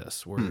things like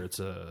this where it's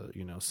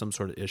some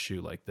sort of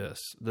issue like this.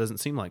 It doesn't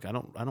seem like I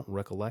don't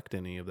recollect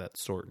any of that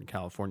sort in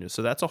California.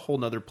 So that's a whole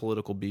nother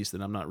political beast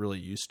that I'm not really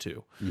used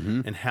to,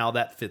 and how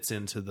that fits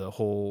into the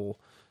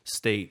whole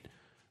state,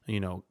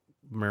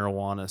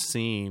 marijuana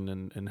scene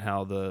and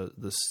how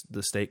the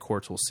state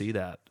courts will see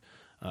that.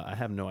 I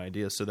have no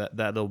idea. So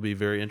that'll be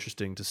very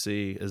interesting to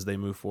see as they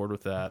move forward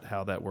with that,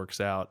 how that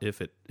works out.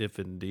 If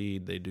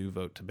indeed they do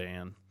vote to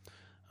ban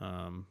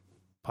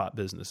pot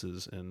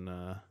businesses in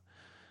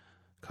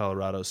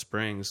Colorado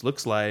Springs.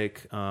 Looks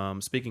like,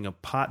 speaking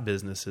of pot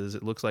businesses,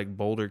 it looks like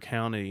Boulder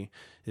County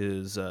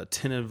is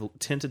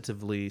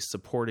tentatively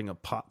supporting a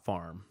pot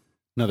farm.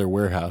 Another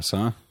warehouse,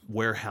 huh?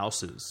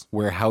 Warehouses.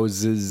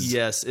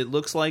 Yes, it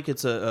looks like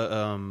it's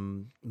a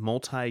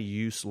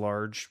multi-use,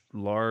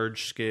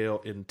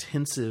 large-scale,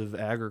 intensive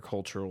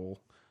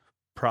agricultural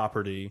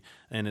property,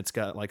 and it's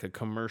got like a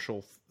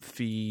commercial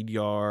feed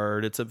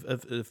yard. It's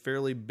a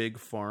fairly big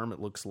farm, it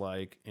looks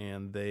like,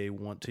 and they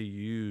want to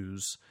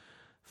use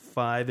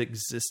 5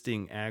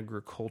 existing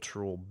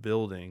agricultural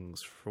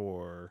buildings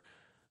for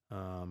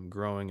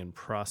growing and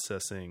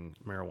processing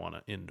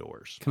marijuana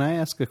indoors. Can I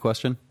ask a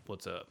question?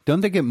 What's up?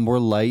 Don't they get more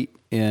light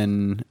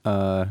in,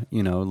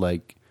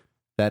 like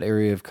that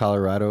area of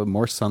Colorado,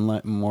 more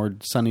sunlight, more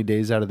sunny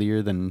days out of the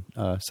year than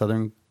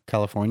Southern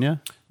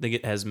California? They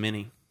get as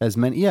many.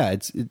 Yeah.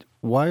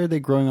 Why are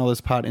they growing all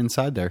this pot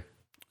inside there?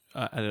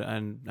 I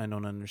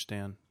don't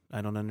understand.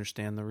 I don't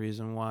understand the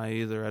reason why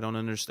either. I don't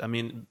understand. I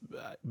mean,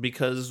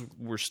 because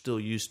we're still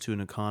used to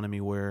an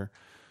economy where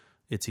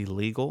it's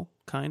illegal,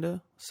 kind of.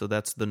 So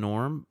that's the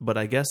norm. But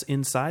I guess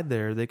inside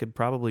there, they could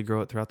probably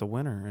grow it throughout the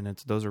winter, and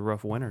those are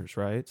rough winters,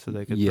 right? So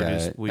they could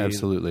produce weed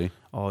absolutely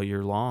all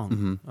year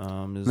long.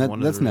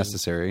 That's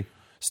necessary.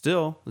 It's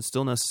still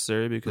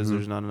necessary because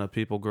there's not enough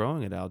people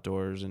growing it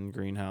outdoors in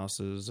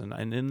greenhouses,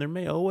 and there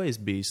may always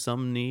be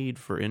some need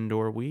for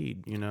indoor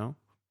weed.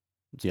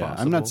 It's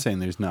possible. I'm not saying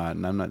there's not,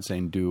 and I'm not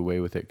saying do away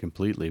with it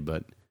completely,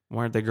 but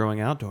why aren't they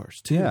growing outdoors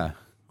too? Yeah.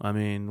 I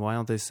mean, why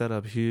don't they set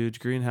up huge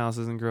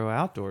greenhouses and grow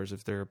outdoors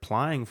if they're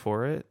applying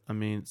for it? I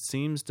mean, it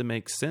seems to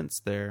make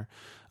sense there.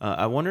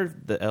 I wonder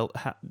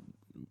if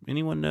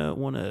anyone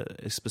want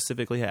to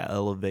specifically how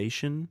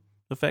elevation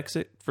affects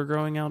it for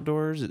growing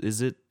outdoors?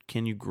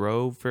 Can you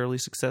grow fairly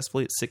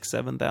successfully at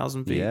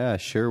 6,000-7,000 feet? Yeah,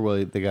 sure.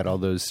 Well, they got all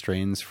those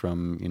strains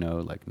from,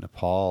 like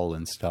Nepal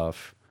and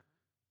stuff.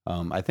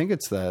 I think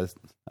it's the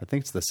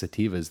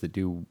sativas that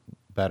do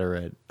better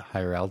at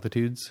higher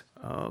altitudes.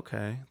 Oh,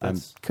 okay. I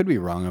could be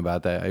wrong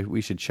about that.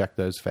 We should check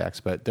those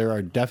facts, but there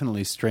are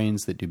definitely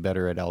strains that do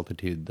better at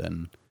altitude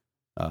than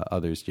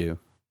others do.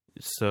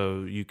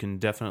 So you could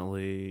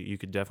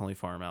definitely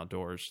farm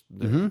outdoors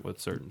there with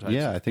certain types.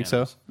 Yeah, of I think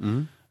cannabis. so.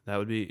 Mm-hmm. That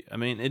would be. I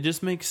mean, it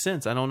just makes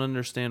sense. I don't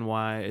understand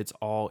why it's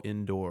all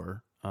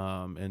indoor.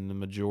 And the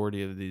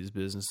majority of these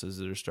businesses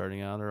that are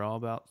starting out are all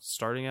about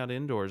starting out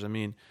indoors. I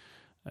mean,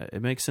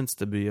 it makes sense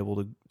to be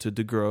able to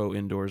grow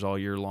indoors all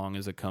year long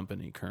as a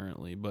company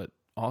currently, but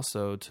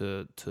also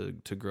to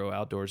grow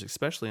outdoors,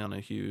 especially on a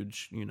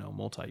huge,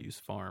 multi-use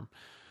farm.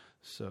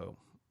 So,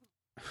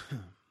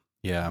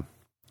 yeah.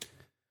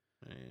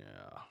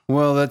 Yeah.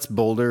 Well, that's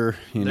Boulder,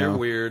 They're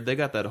weird. They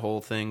got that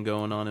whole thing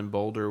going on in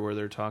Boulder where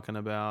they're talking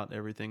about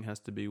everything has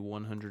to be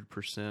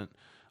 100%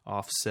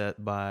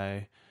 offset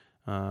by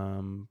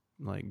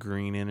like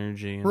green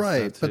energy and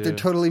right, stuff but too. they're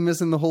totally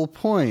missing the whole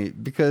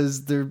point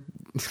because they're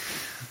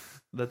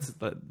That's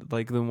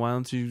like, then why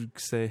don't you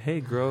say, hey,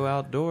 grow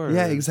outdoors?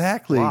 Yeah,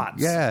 exactly.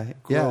 Lots. Yeah,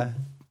 Grow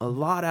a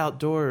lot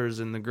outdoors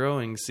in the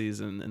growing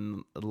season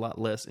and a lot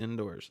less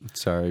indoors.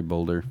 Sorry,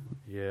 Boulder.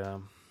 Yeah.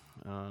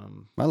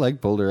 I like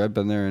Boulder. I've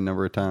been there a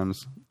number of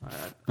times.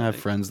 I have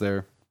friends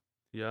there.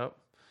 Yep.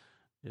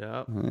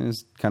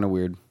 It's kind of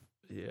weird.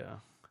 Yeah.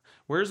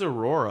 Where's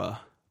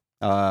Aurora?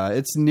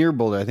 It's near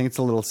Boulder. I think it's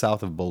a little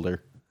south of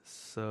Boulder.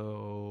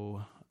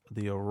 So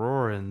the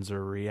Aurorans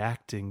are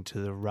reacting to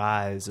the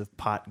rise of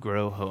pot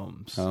grow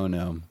homes. Oh,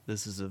 no.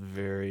 This is a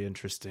very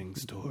interesting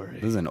story.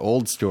 This is an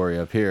old story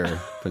up here,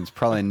 but it's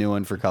probably a new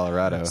one for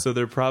Colorado. So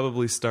they're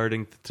probably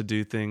starting to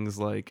do things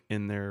like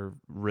in their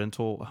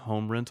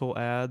home rental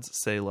ads,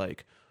 say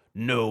like,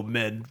 no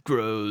med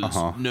grows,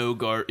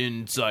 no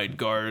inside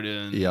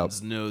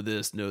gardens, no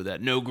this, no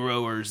that, no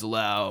growers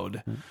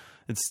allowed.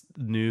 It's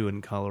new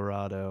in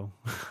Colorado.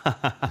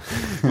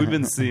 We've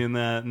been seeing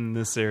that in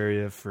this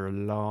area for a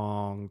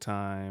long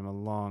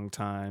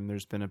time.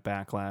 There's been a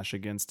backlash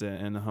against it,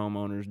 and the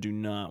homeowners do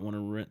not want to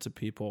rent to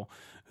people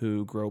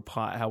who grow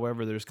pot.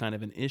 However, there's kind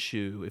of an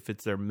issue. If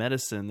it's their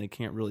medicine, they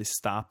can't really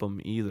stop them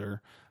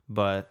either.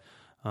 But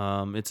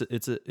it's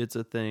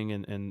a thing,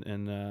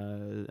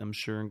 and I'm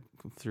sure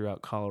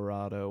throughout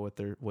Colorado,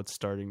 what's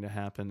starting to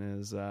happen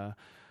is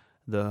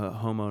the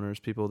homeowners,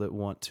 people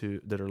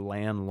that are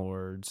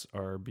landlords,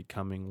 are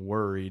becoming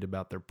worried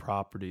about their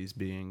properties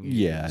being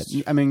used.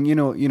 Yeah, I mean, you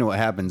know what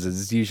happens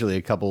is it's usually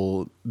a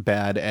couple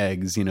bad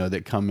eggs,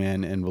 that come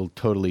in and will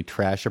totally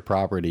trash a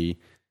property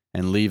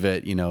and leave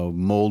it,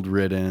 mold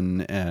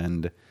ridden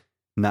and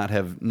not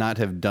have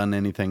done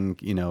anything,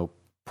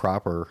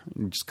 proper.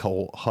 Just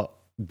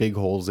big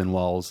holes in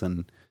walls,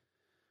 and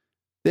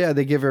yeah,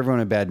 they give everyone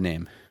a bad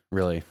name,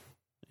 really.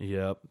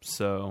 Yep.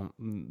 So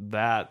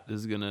that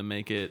is going to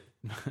make it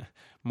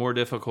more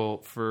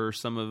difficult for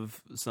some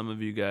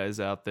of you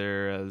guys out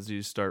there as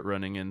you start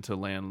running into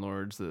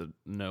landlords that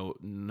know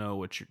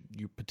what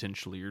you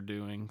potentially are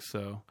doing.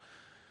 So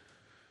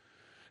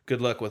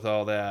good luck with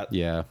all that.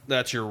 Yeah.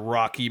 That's your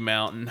Rocky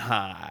Mountain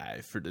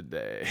High for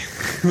today.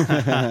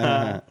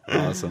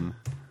 Awesome.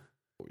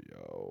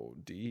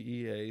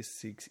 DEA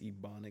seeks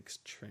Ebonics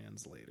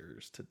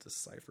translators to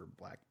decipher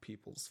black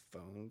people's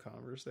phone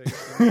conversations.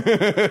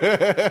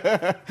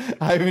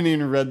 I haven't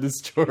even read the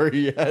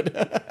story yet.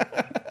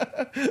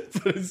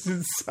 But it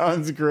just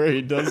sounds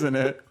great, doesn't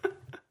it?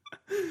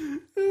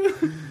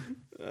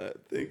 I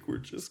think we're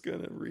just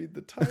going to read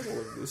the title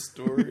of this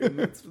story, and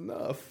that's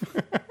enough.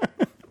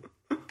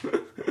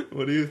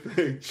 What do you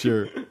think?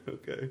 Sure.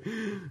 Okay.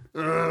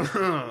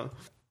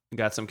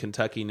 Got some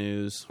Kentucky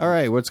news. All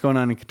right, what's going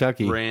on in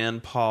Kentucky?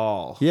 Rand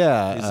Paul.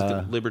 Yeah. He's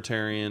a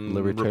libertarian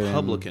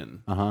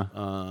Republican.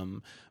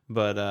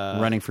 But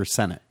running for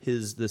Senate.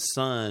 The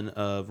son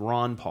of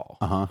Ron Paul.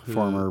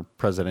 Former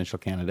presidential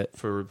candidate.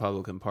 For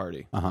Republican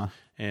Party.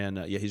 And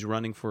he's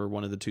running for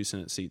one of the 2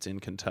 Senate seats in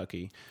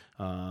Kentucky.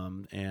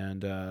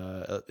 And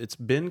it's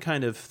been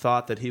kind of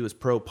thought that he was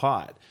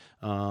pro-pot.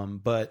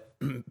 But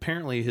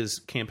apparently his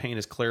campaign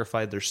has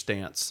clarified their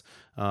stance.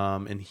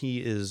 And he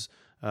is...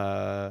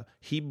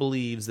 he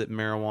believes that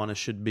marijuana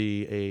should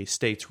be a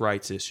states'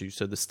 rights issue,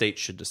 so the state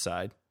should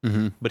decide.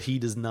 But he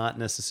does not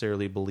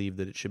necessarily believe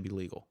that it should be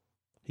legal.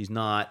 He's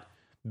not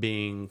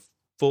being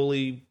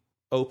fully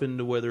open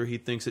to whether he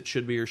thinks it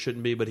should be or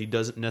shouldn't be, but he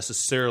doesn't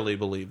necessarily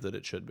believe that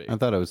it should be. I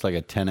thought it was like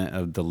a tenet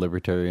of the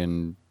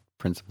libertarian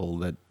principle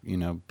that,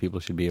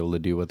 people should be able to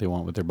do what they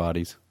want with their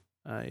bodies.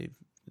 I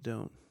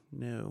don't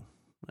know.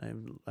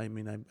 I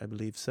mean, I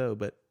believe so,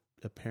 but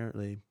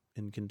apparently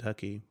in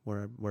Kentucky,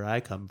 where I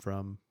come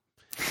from,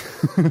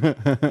 you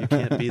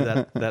can't be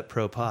that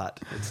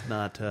pro-pot. It's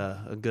not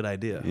a good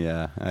idea.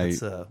 Yeah.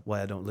 That's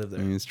why I don't live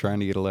there. He's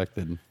trying to get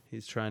elected.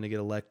 He's trying to get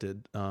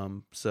elected.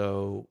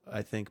 So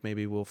I think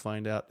maybe we'll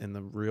find out in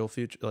the real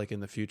future, like in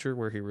the future,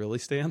 where he really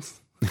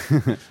stands.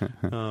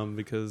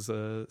 because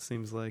it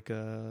seems like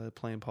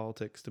playing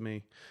politics to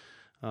me.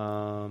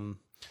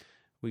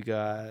 We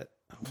got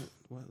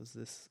what was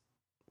this?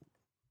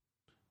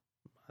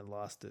 I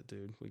lost it,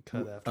 dude. We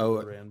cut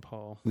after Rand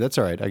Paul. That's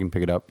all right. I can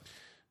pick it up.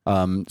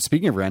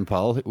 Speaking of Rand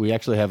Paul, we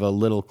actually have a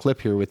little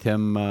clip here with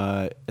him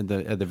at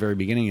the very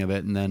beginning of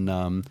it, and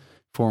then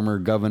former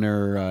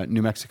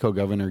New Mexico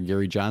Governor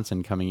Gary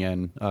Johnson coming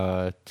in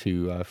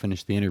to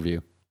finish the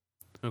interview.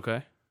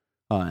 Okay.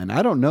 And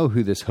I don't know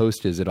who this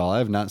host is at all. I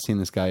have not seen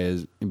this guy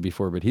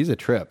before, but he's a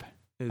trip.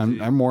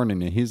 I'm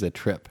warning you, he's a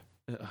trip.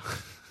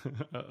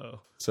 Uh-oh.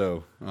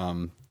 So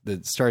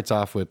it starts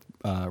off with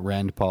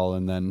Rand Paul,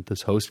 and then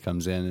this host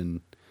comes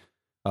in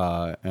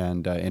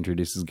and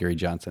introduces Gary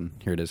Johnson.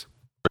 Here it is.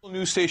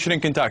 News station in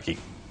Kentucky.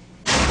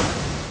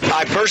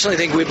 I personally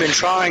think we've been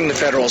trying the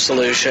federal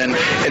solution,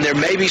 and there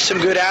may be some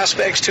good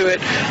aspects to it,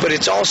 but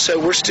it's also,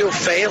 we're still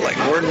failing.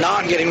 We're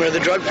not getting rid of the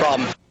drug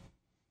problem.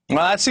 Well,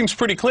 that seems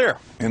pretty clear.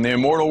 In the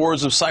immortal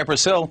words of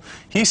Cypress Hill,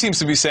 he seems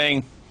to be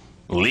saying,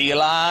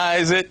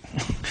 legalize it.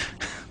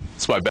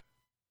 That's my bad.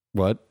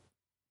 What?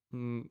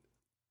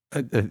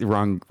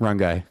 Wrong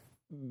guy.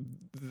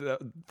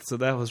 So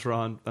that was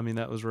Ron. I mean,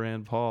 that was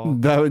Rand Paul.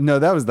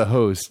 That was the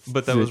host.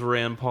 But that was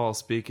Rand Paul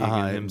speaking,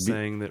 and him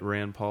saying that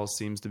Rand Paul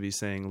seems to be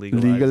saying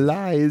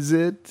legalize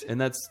it. And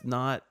that's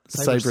not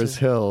Cypress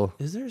Hill.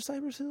 Is there a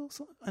Cypress Hill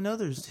song? I know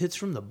there's hits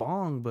from the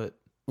Bong, but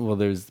well,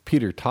 there's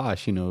Peter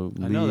Tosh. I know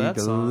that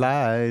song.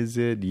 Legalize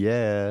it.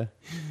 Yeah.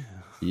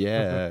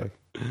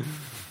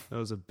 That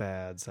was a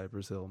bad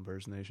Cypress Hill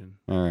impersonation.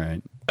 All right.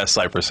 That's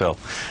Cypress Hill.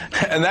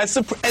 And that's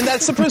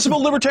the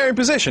principled libertarian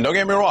position. Don't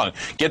get me wrong.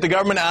 Get the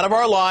government out of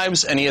our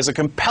lives, and he has a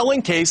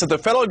compelling case that the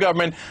federal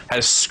government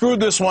has screwed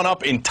this one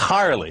up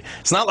entirely.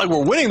 It's not like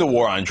we're winning the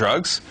war on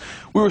drugs.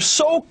 We were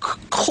so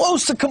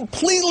close to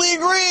completely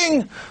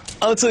agreeing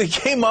until he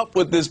came up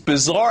with this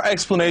bizarre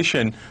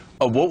explanation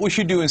of what we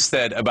should do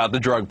instead about the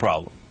drug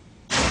problem.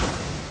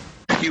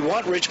 You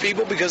want rich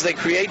people because they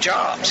create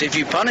jobs. If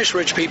you punish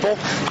rich people,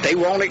 they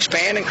won't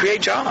expand and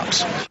create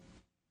jobs.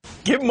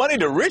 Give money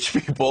to rich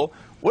people?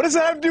 What does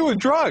that have to do with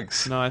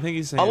drugs? No, I think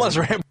he's saying. I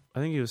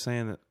think he was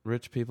saying that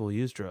rich people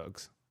use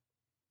drugs,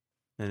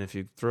 and if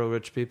you throw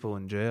rich people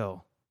in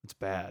jail, it's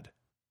bad.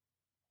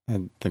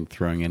 I think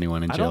throwing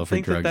anyone in jail for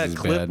drugs is bad. I don't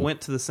think that clip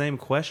went to the same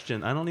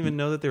question. I don't even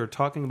know that they were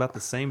talking about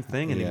the same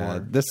thing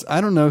anymore.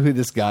 I don't know who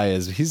this guy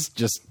is. He's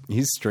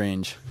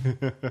strange.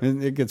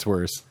 It gets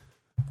worse.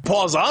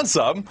 Paul's on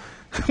some,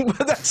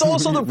 but that's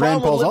also the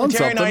problem with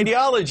libertarian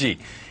ideology.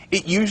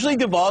 It usually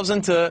devolves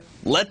into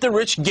let the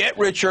rich get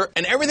richer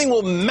and everything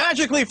will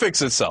magically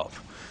fix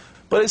itself.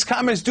 But his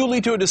comments do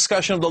lead to a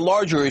discussion of the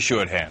larger issue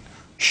at hand.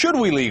 Should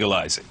we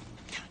legalize it?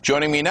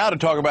 Joining me now to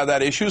talk about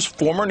that issue is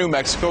former New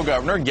Mexico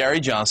Governor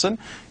Gary Johnson.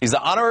 He's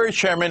the honorary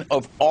chairman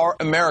of Our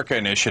America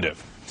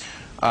Initiative.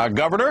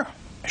 Governor,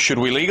 should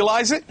we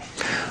legalize it?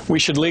 We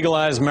should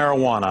legalize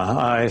marijuana.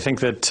 I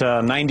think that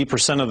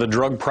 90% of the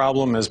drug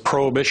problem is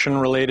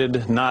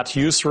prohibition-related, not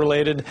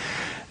use-related.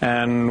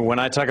 And when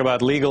I talk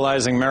about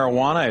legalizing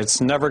marijuana,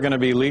 it's never going to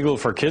be legal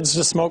for kids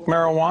to smoke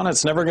marijuana.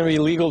 It's never going to be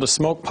legal to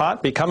smoke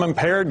pot. Become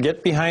impaired,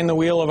 get behind the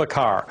wheel of a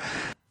car.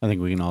 I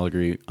think we can all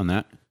agree on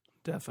that.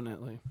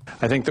 Definitely.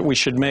 I think that we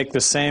should make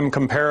the same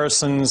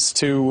comparisons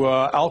to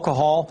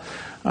alcohol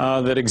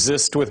that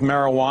exist with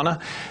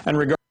marijuana.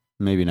 And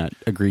maybe not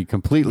agree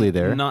completely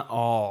there. Not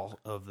all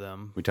of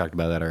them. We talked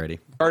about that already.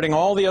 Regarding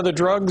all the other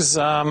drugs,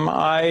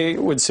 I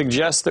would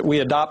suggest that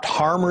we adopt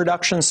harm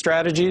reduction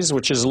strategies,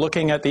 which is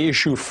looking at the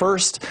issue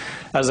first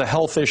as a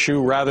health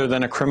issue rather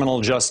than a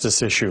criminal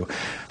justice issue.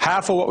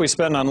 Half of what we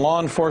spend on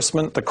law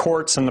enforcement, the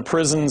courts, and the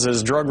prisons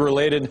is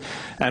drug-related.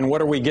 And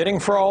what are we getting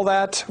for all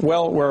that?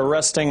 Well, we're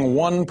arresting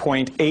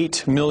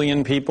 1.8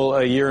 million people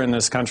a year in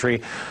this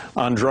country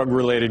on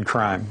drug-related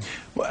crime.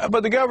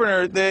 But the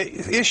governor, the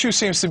issue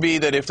seems to be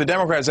that if the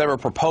Democrats ever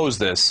propose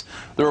this,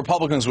 the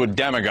Republicans would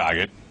demagogue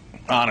it,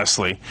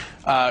 honestly.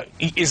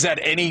 Is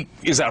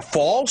that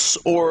false,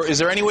 or is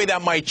there any way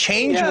that might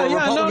change where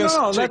Republicans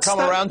come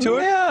around to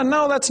it? Yeah,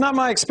 no, that's not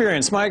my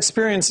experience. My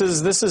experience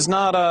is this is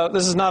not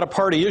a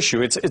party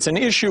issue. It's an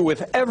issue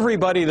with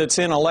everybody that's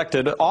in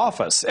elected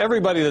office.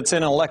 Everybody that's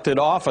in elected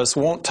office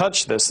won't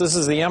touch this. This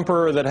is the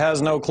emperor that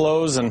has no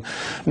clothes, and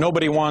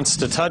nobody wants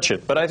to touch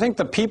it. But I think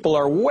the people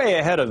are way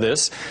ahead of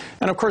this.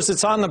 And of course,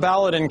 it's on the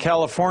ballot in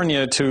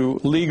California to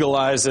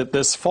legalize it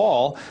this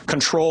fall,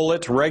 control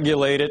it,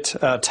 regulate it,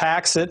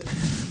 tax it.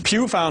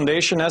 Pew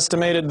Foundation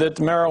estimated that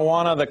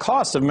the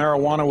cost of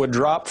marijuana would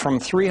drop from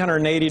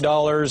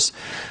 $380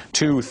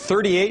 to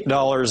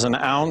 $38 an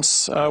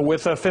ounce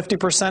with a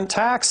 50%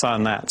 tax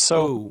on that.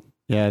 So,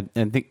 yeah,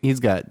 I think he's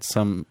got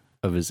some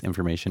of his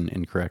information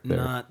incorrect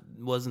there.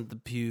 Wasn't the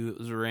Pew, it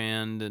was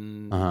Rand,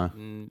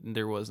 and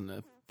there wasn't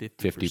a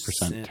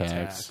 50%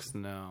 tax.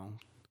 No.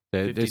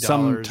 There's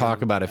some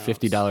talk about a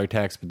 $50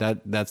 tax, but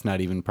that's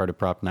not even part of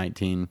Prop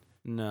 19.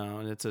 No,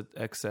 and it's a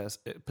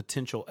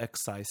potential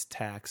excise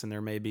tax, and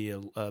there may be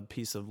a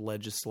piece of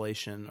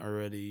legislation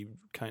already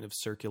kind of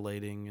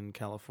circulating in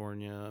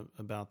California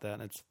about that.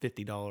 And it's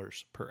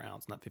 $50 per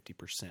ounce, not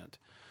 50%.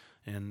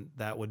 and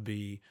that'd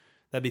be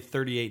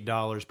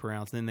 $38 per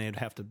ounce. And then they'd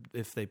have to,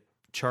 if they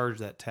charge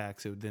that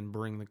tax, it would then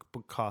bring the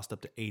cost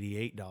up to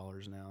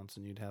 $88 an ounce,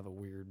 and you'd have a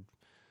weird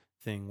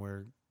thing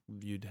where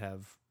you'd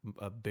have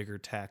a bigger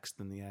tax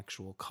than the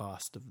actual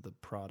cost of the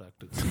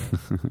product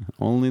itself.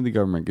 Only the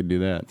government could do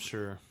that.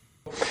 Sure.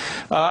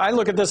 I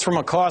look at this from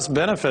a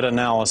cost-benefit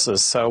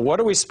analysis. What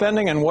are we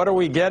spending and what are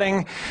we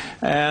getting?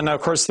 And,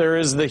 of course, there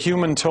is the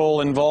human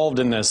toll involved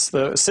in this.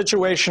 The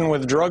situation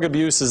with drug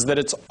abuse is that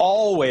it's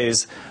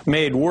always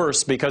made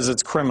worse because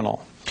it's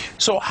criminal.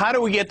 So how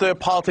do we get the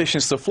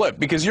politicians to flip?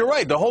 Because you're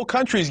right, the whole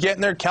country's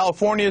getting there.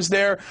 California's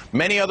there.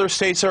 Many other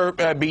states are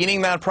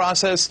beginning that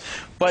process.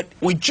 But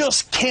we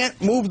just can't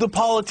move the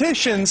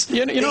politicians.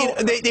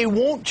 They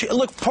won't.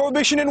 Look,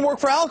 prohibition didn't work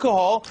for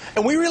alcohol,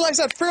 and we realized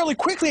that fairly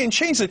quickly and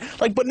changed it.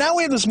 But now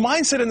we have this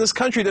mindset in this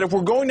country that if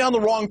we're going down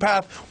the wrong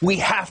path, we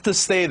have to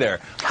stay there.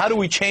 How do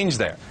we change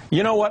there?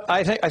 You know what?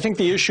 I think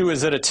the issue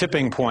is at a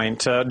tipping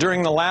point.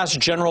 During the last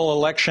general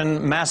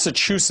election,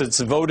 Massachusetts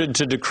voted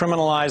to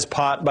decriminalize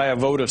pot by a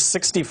vote of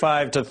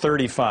 65 to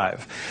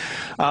 35.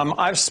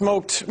 I've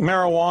smoked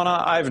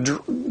marijuana. I've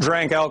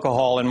drank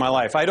alcohol in my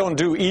life. I don't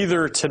do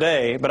either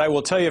today, but I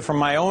will tell you from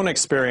my own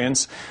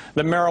experience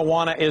that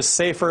marijuana is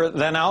safer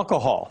than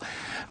alcohol.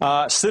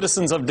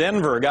 Citizens of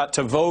Denver got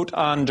to vote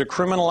on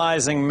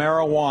decriminalizing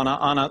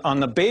marijuana on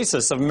the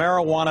basis of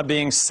marijuana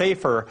being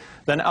safer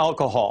than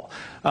alcohol.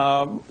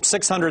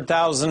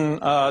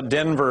 600,000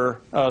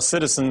 Denver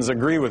citizens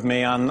agree with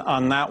me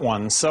on that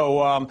one.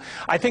 So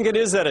I think it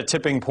is at a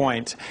tipping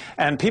point,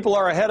 and people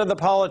are ahead of the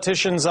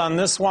politicians on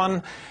this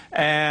one,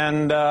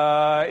 and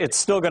it's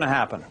still going to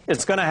happen.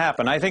 It's going to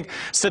happen. I think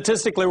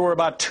statistically we're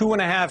about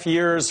 2.5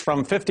 years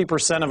from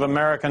 50% of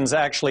Americans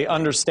actually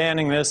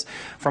understanding this.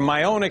 From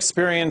my own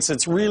experience,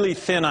 it's really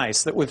thin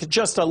ice, that with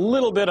just a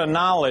little bit of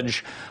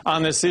knowledge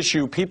on this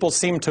issue, people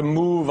seem to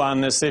move on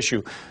this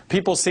issue.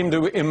 People seem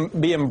to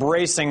be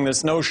embracing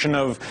this notion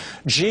of,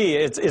 gee,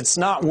 it's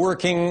not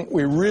working.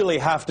 We really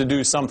have to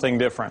do something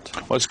different.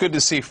 Well, it's good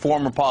to see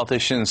former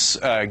politicians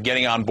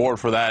getting on board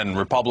for that, and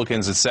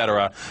Republicans, et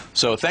cetera.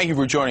 So thank you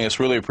for joining us.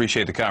 Really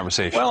appreciate the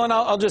conversation. Well, and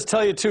I'll just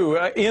tell you, too,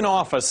 in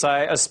office,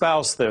 I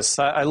espouse this.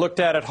 I looked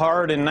at it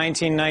hard in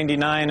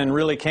 1999 and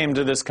really came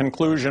to this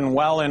conclusion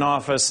while in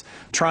office,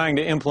 trying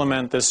to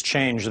implement this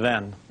change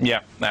then.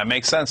 Yeah, that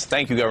makes sense.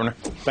 Thank you, Governor.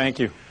 Thank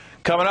you.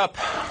 Coming up,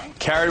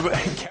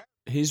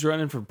 He's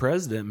running for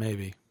president,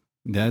 maybe.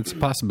 That's a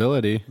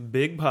possibility.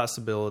 Big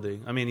possibility.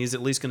 I mean, he's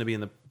at least going to be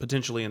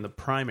potentially in the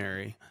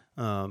primary.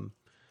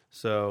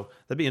 So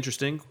that'd be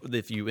interesting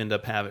if you end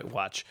up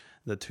watch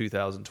the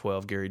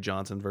 2012 Gary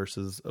Johnson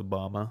versus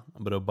Obama.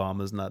 But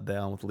Obama's not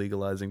down with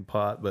legalizing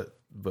pot,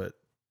 but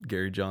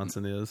Gary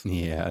Johnson is.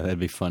 Yeah, that'd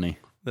be funny.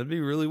 That'd be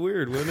really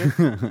weird, wouldn't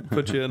it?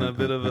 Put you in a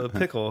bit of a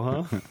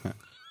pickle, huh?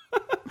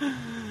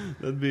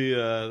 That'd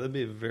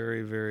be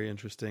very, very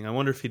interesting. I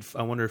wonder if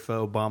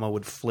Obama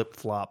would flip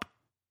flop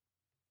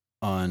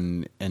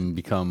on and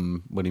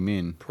become, what do you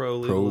mean? Pro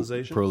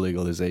legalization. Pro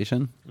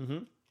legalization. Mm-hmm.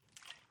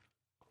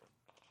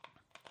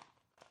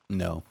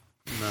 No.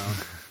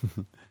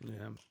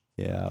 Yeah.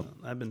 Yeah.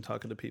 I've been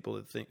talking to people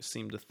that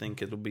seem to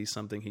think it'll be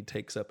something he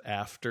takes up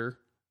after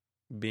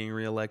being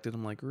reelected.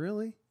 I'm like,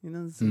 really?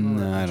 No,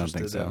 I don't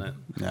think so.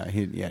 No,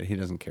 he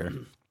doesn't care.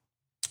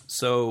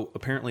 So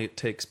apparently it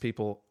takes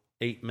people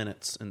 8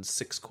 minutes and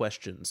 6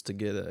 questions to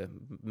get a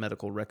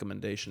medical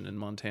recommendation in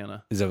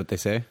Montana. Is that what they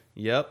say?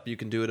 Yep. You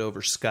can do it over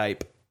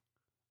Skype.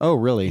 Oh,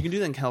 really? You can do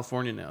that in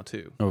California now,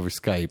 too. Over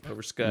Skype.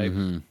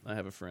 Mm-hmm. I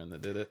have a friend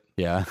that did it.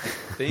 Yeah.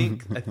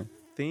 I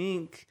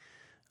think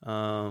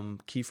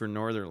Kiefer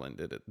Northerland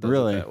does it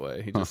that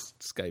way. He just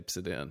Skypes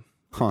it in,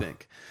 I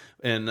think.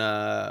 And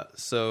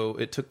so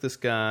it took this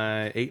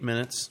guy 8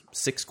 minutes,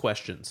 6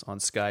 questions on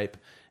Skype,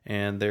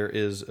 and there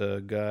is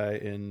a guy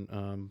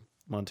in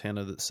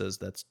Montana that says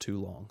that's too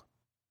long.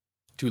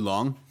 Too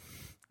long?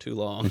 Too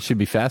long. It should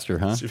be faster,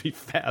 huh? It should be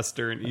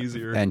faster and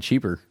easier. And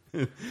cheaper.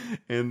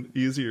 And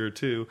easier,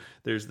 too.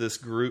 There's this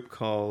group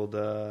called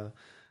the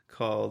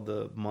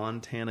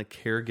Montana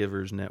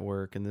Caregivers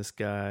Network, and this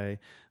guy,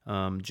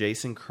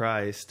 Jason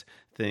Christ,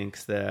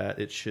 thinks that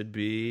it should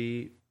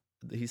be,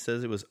 he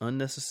says it was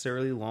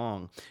unnecessarily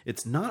long.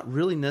 It's not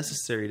really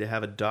necessary to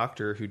have a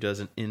doctor who does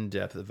an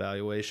in-depth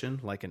evaluation,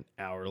 like an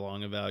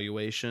hour-long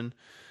evaluation.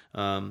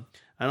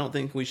 I don't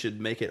think we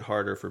should make it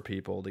harder for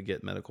people to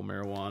get medical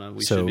marijuana.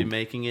 We should be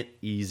making it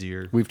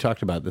easier. We've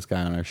talked about this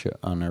guy on our show,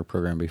 on our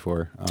program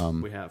before.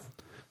 We have.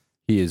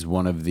 He is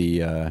one of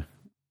the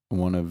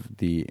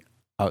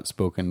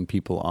outspoken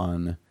people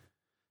on,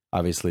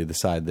 obviously, the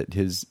side that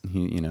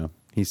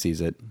he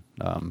sees it.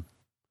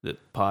 That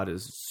pot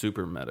is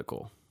super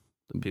medical.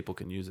 That people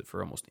can use it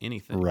for almost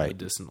anything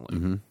medicinally.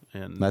 Mm-hmm.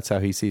 And that's how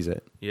he sees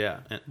it. Yeah.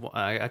 And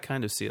I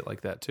kind of see it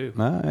like that too.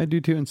 I do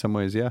too in some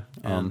ways, yeah.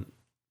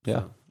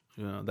 Yeah.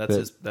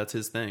 That's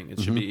his thing.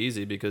 It should be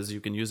easy because you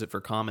can use it for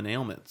common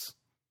ailments,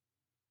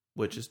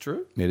 which is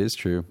true. It is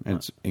true. And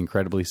it's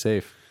incredibly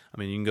safe. I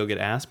mean, you can go get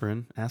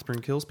aspirin.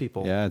 Aspirin kills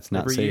people. Yeah, it's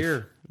not every safe.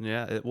 year.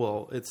 Yeah,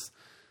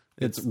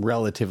 it's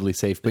relatively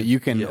safe, but you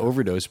can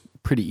overdose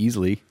pretty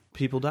easily.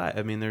 People die.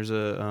 I mean, there's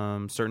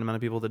a certain amount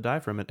of people that die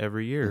from it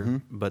every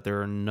year, but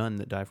there are none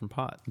that die from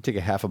pot. You take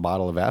a half a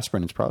bottle of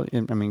aspirin, it's probably,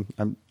 I mean,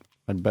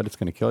 I bet it's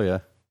going to kill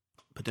you.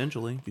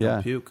 Potentially, if you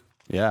don't puke.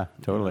 Yeah,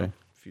 totally. You know,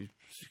 if you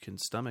can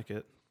stomach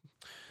it.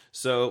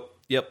 So,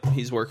 yep,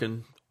 he's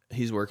working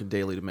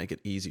daily to make it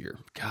easier.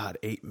 God,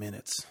 8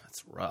 minutes.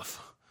 That's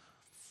rough.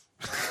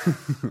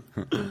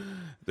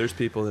 There's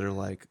people that are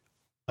like,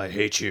 I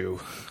hate you.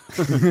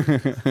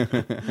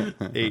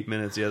 8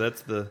 minutes. Yeah,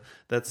 that's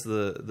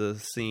the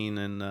scene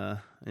in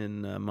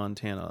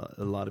Montana.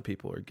 A lot of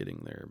people are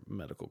getting their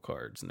medical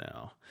cards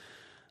now.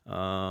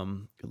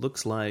 It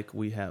looks like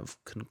we have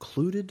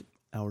concluded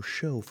our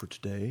show for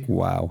today.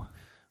 Wow,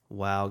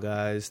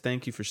 guys.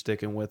 Thank you for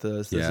sticking with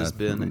us. This has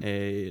been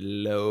a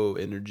low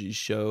energy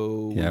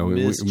show. Yeah, we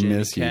miss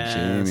you,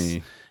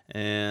 Jamie.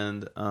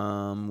 And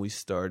we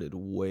started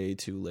way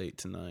too late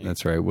tonight.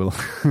 That's right. We'll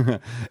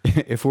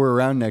if we're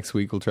around next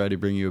week, we'll try to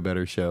bring you a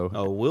better show.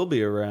 Oh, we'll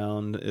be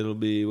around. It'll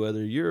be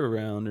whether you're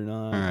around or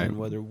not, and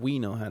whether we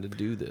know how to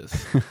do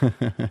this.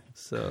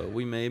 So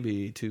we may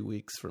be 2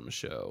 weeks from a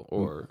show,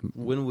 or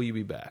when will you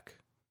be back?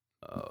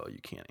 Oh, you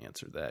can't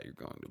answer that. You're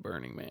going to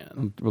Burning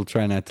Man. We'll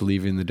try not to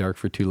leave you in the dark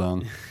for too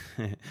long.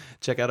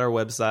 Check out our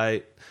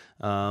website.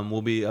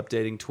 We'll be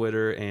updating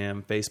Twitter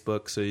and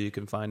Facebook, so you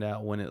can find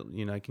out when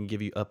I can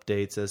give you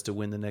updates as to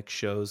when the next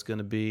show is going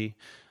to be.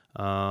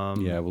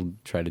 We'll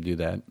try to do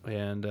that.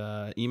 And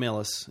email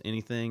us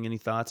anything, any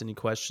thoughts, any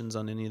questions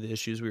on any of the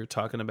issues we were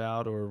talking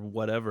about or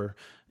whatever.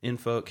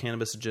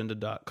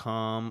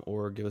 info@cannabisagenda.com,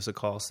 or give us a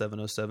call,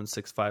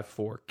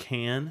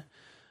 707-654-CAN.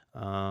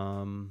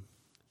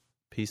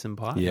 Peace and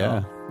pot.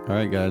 Yeah. All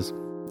right, guys.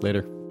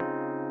 Later.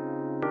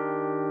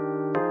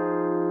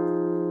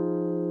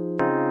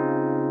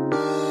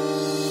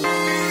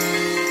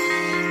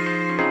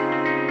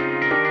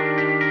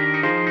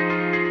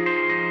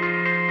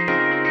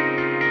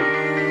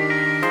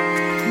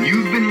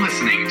 You've been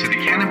listening to the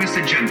Cannabis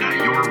Agenda,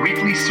 your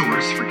weekly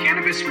source for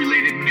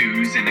cannabis-related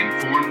news and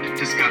informed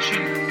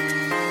discussion.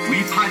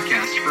 We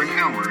podcast for an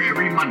hour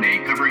every Monday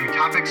covering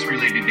topics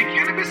related to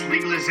cannabis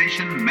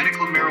legalization,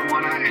 medical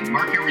marijuana, and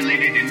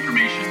market-related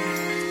information.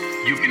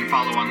 You can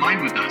follow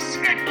online with us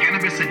at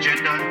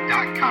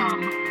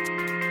cannabisagenda.com.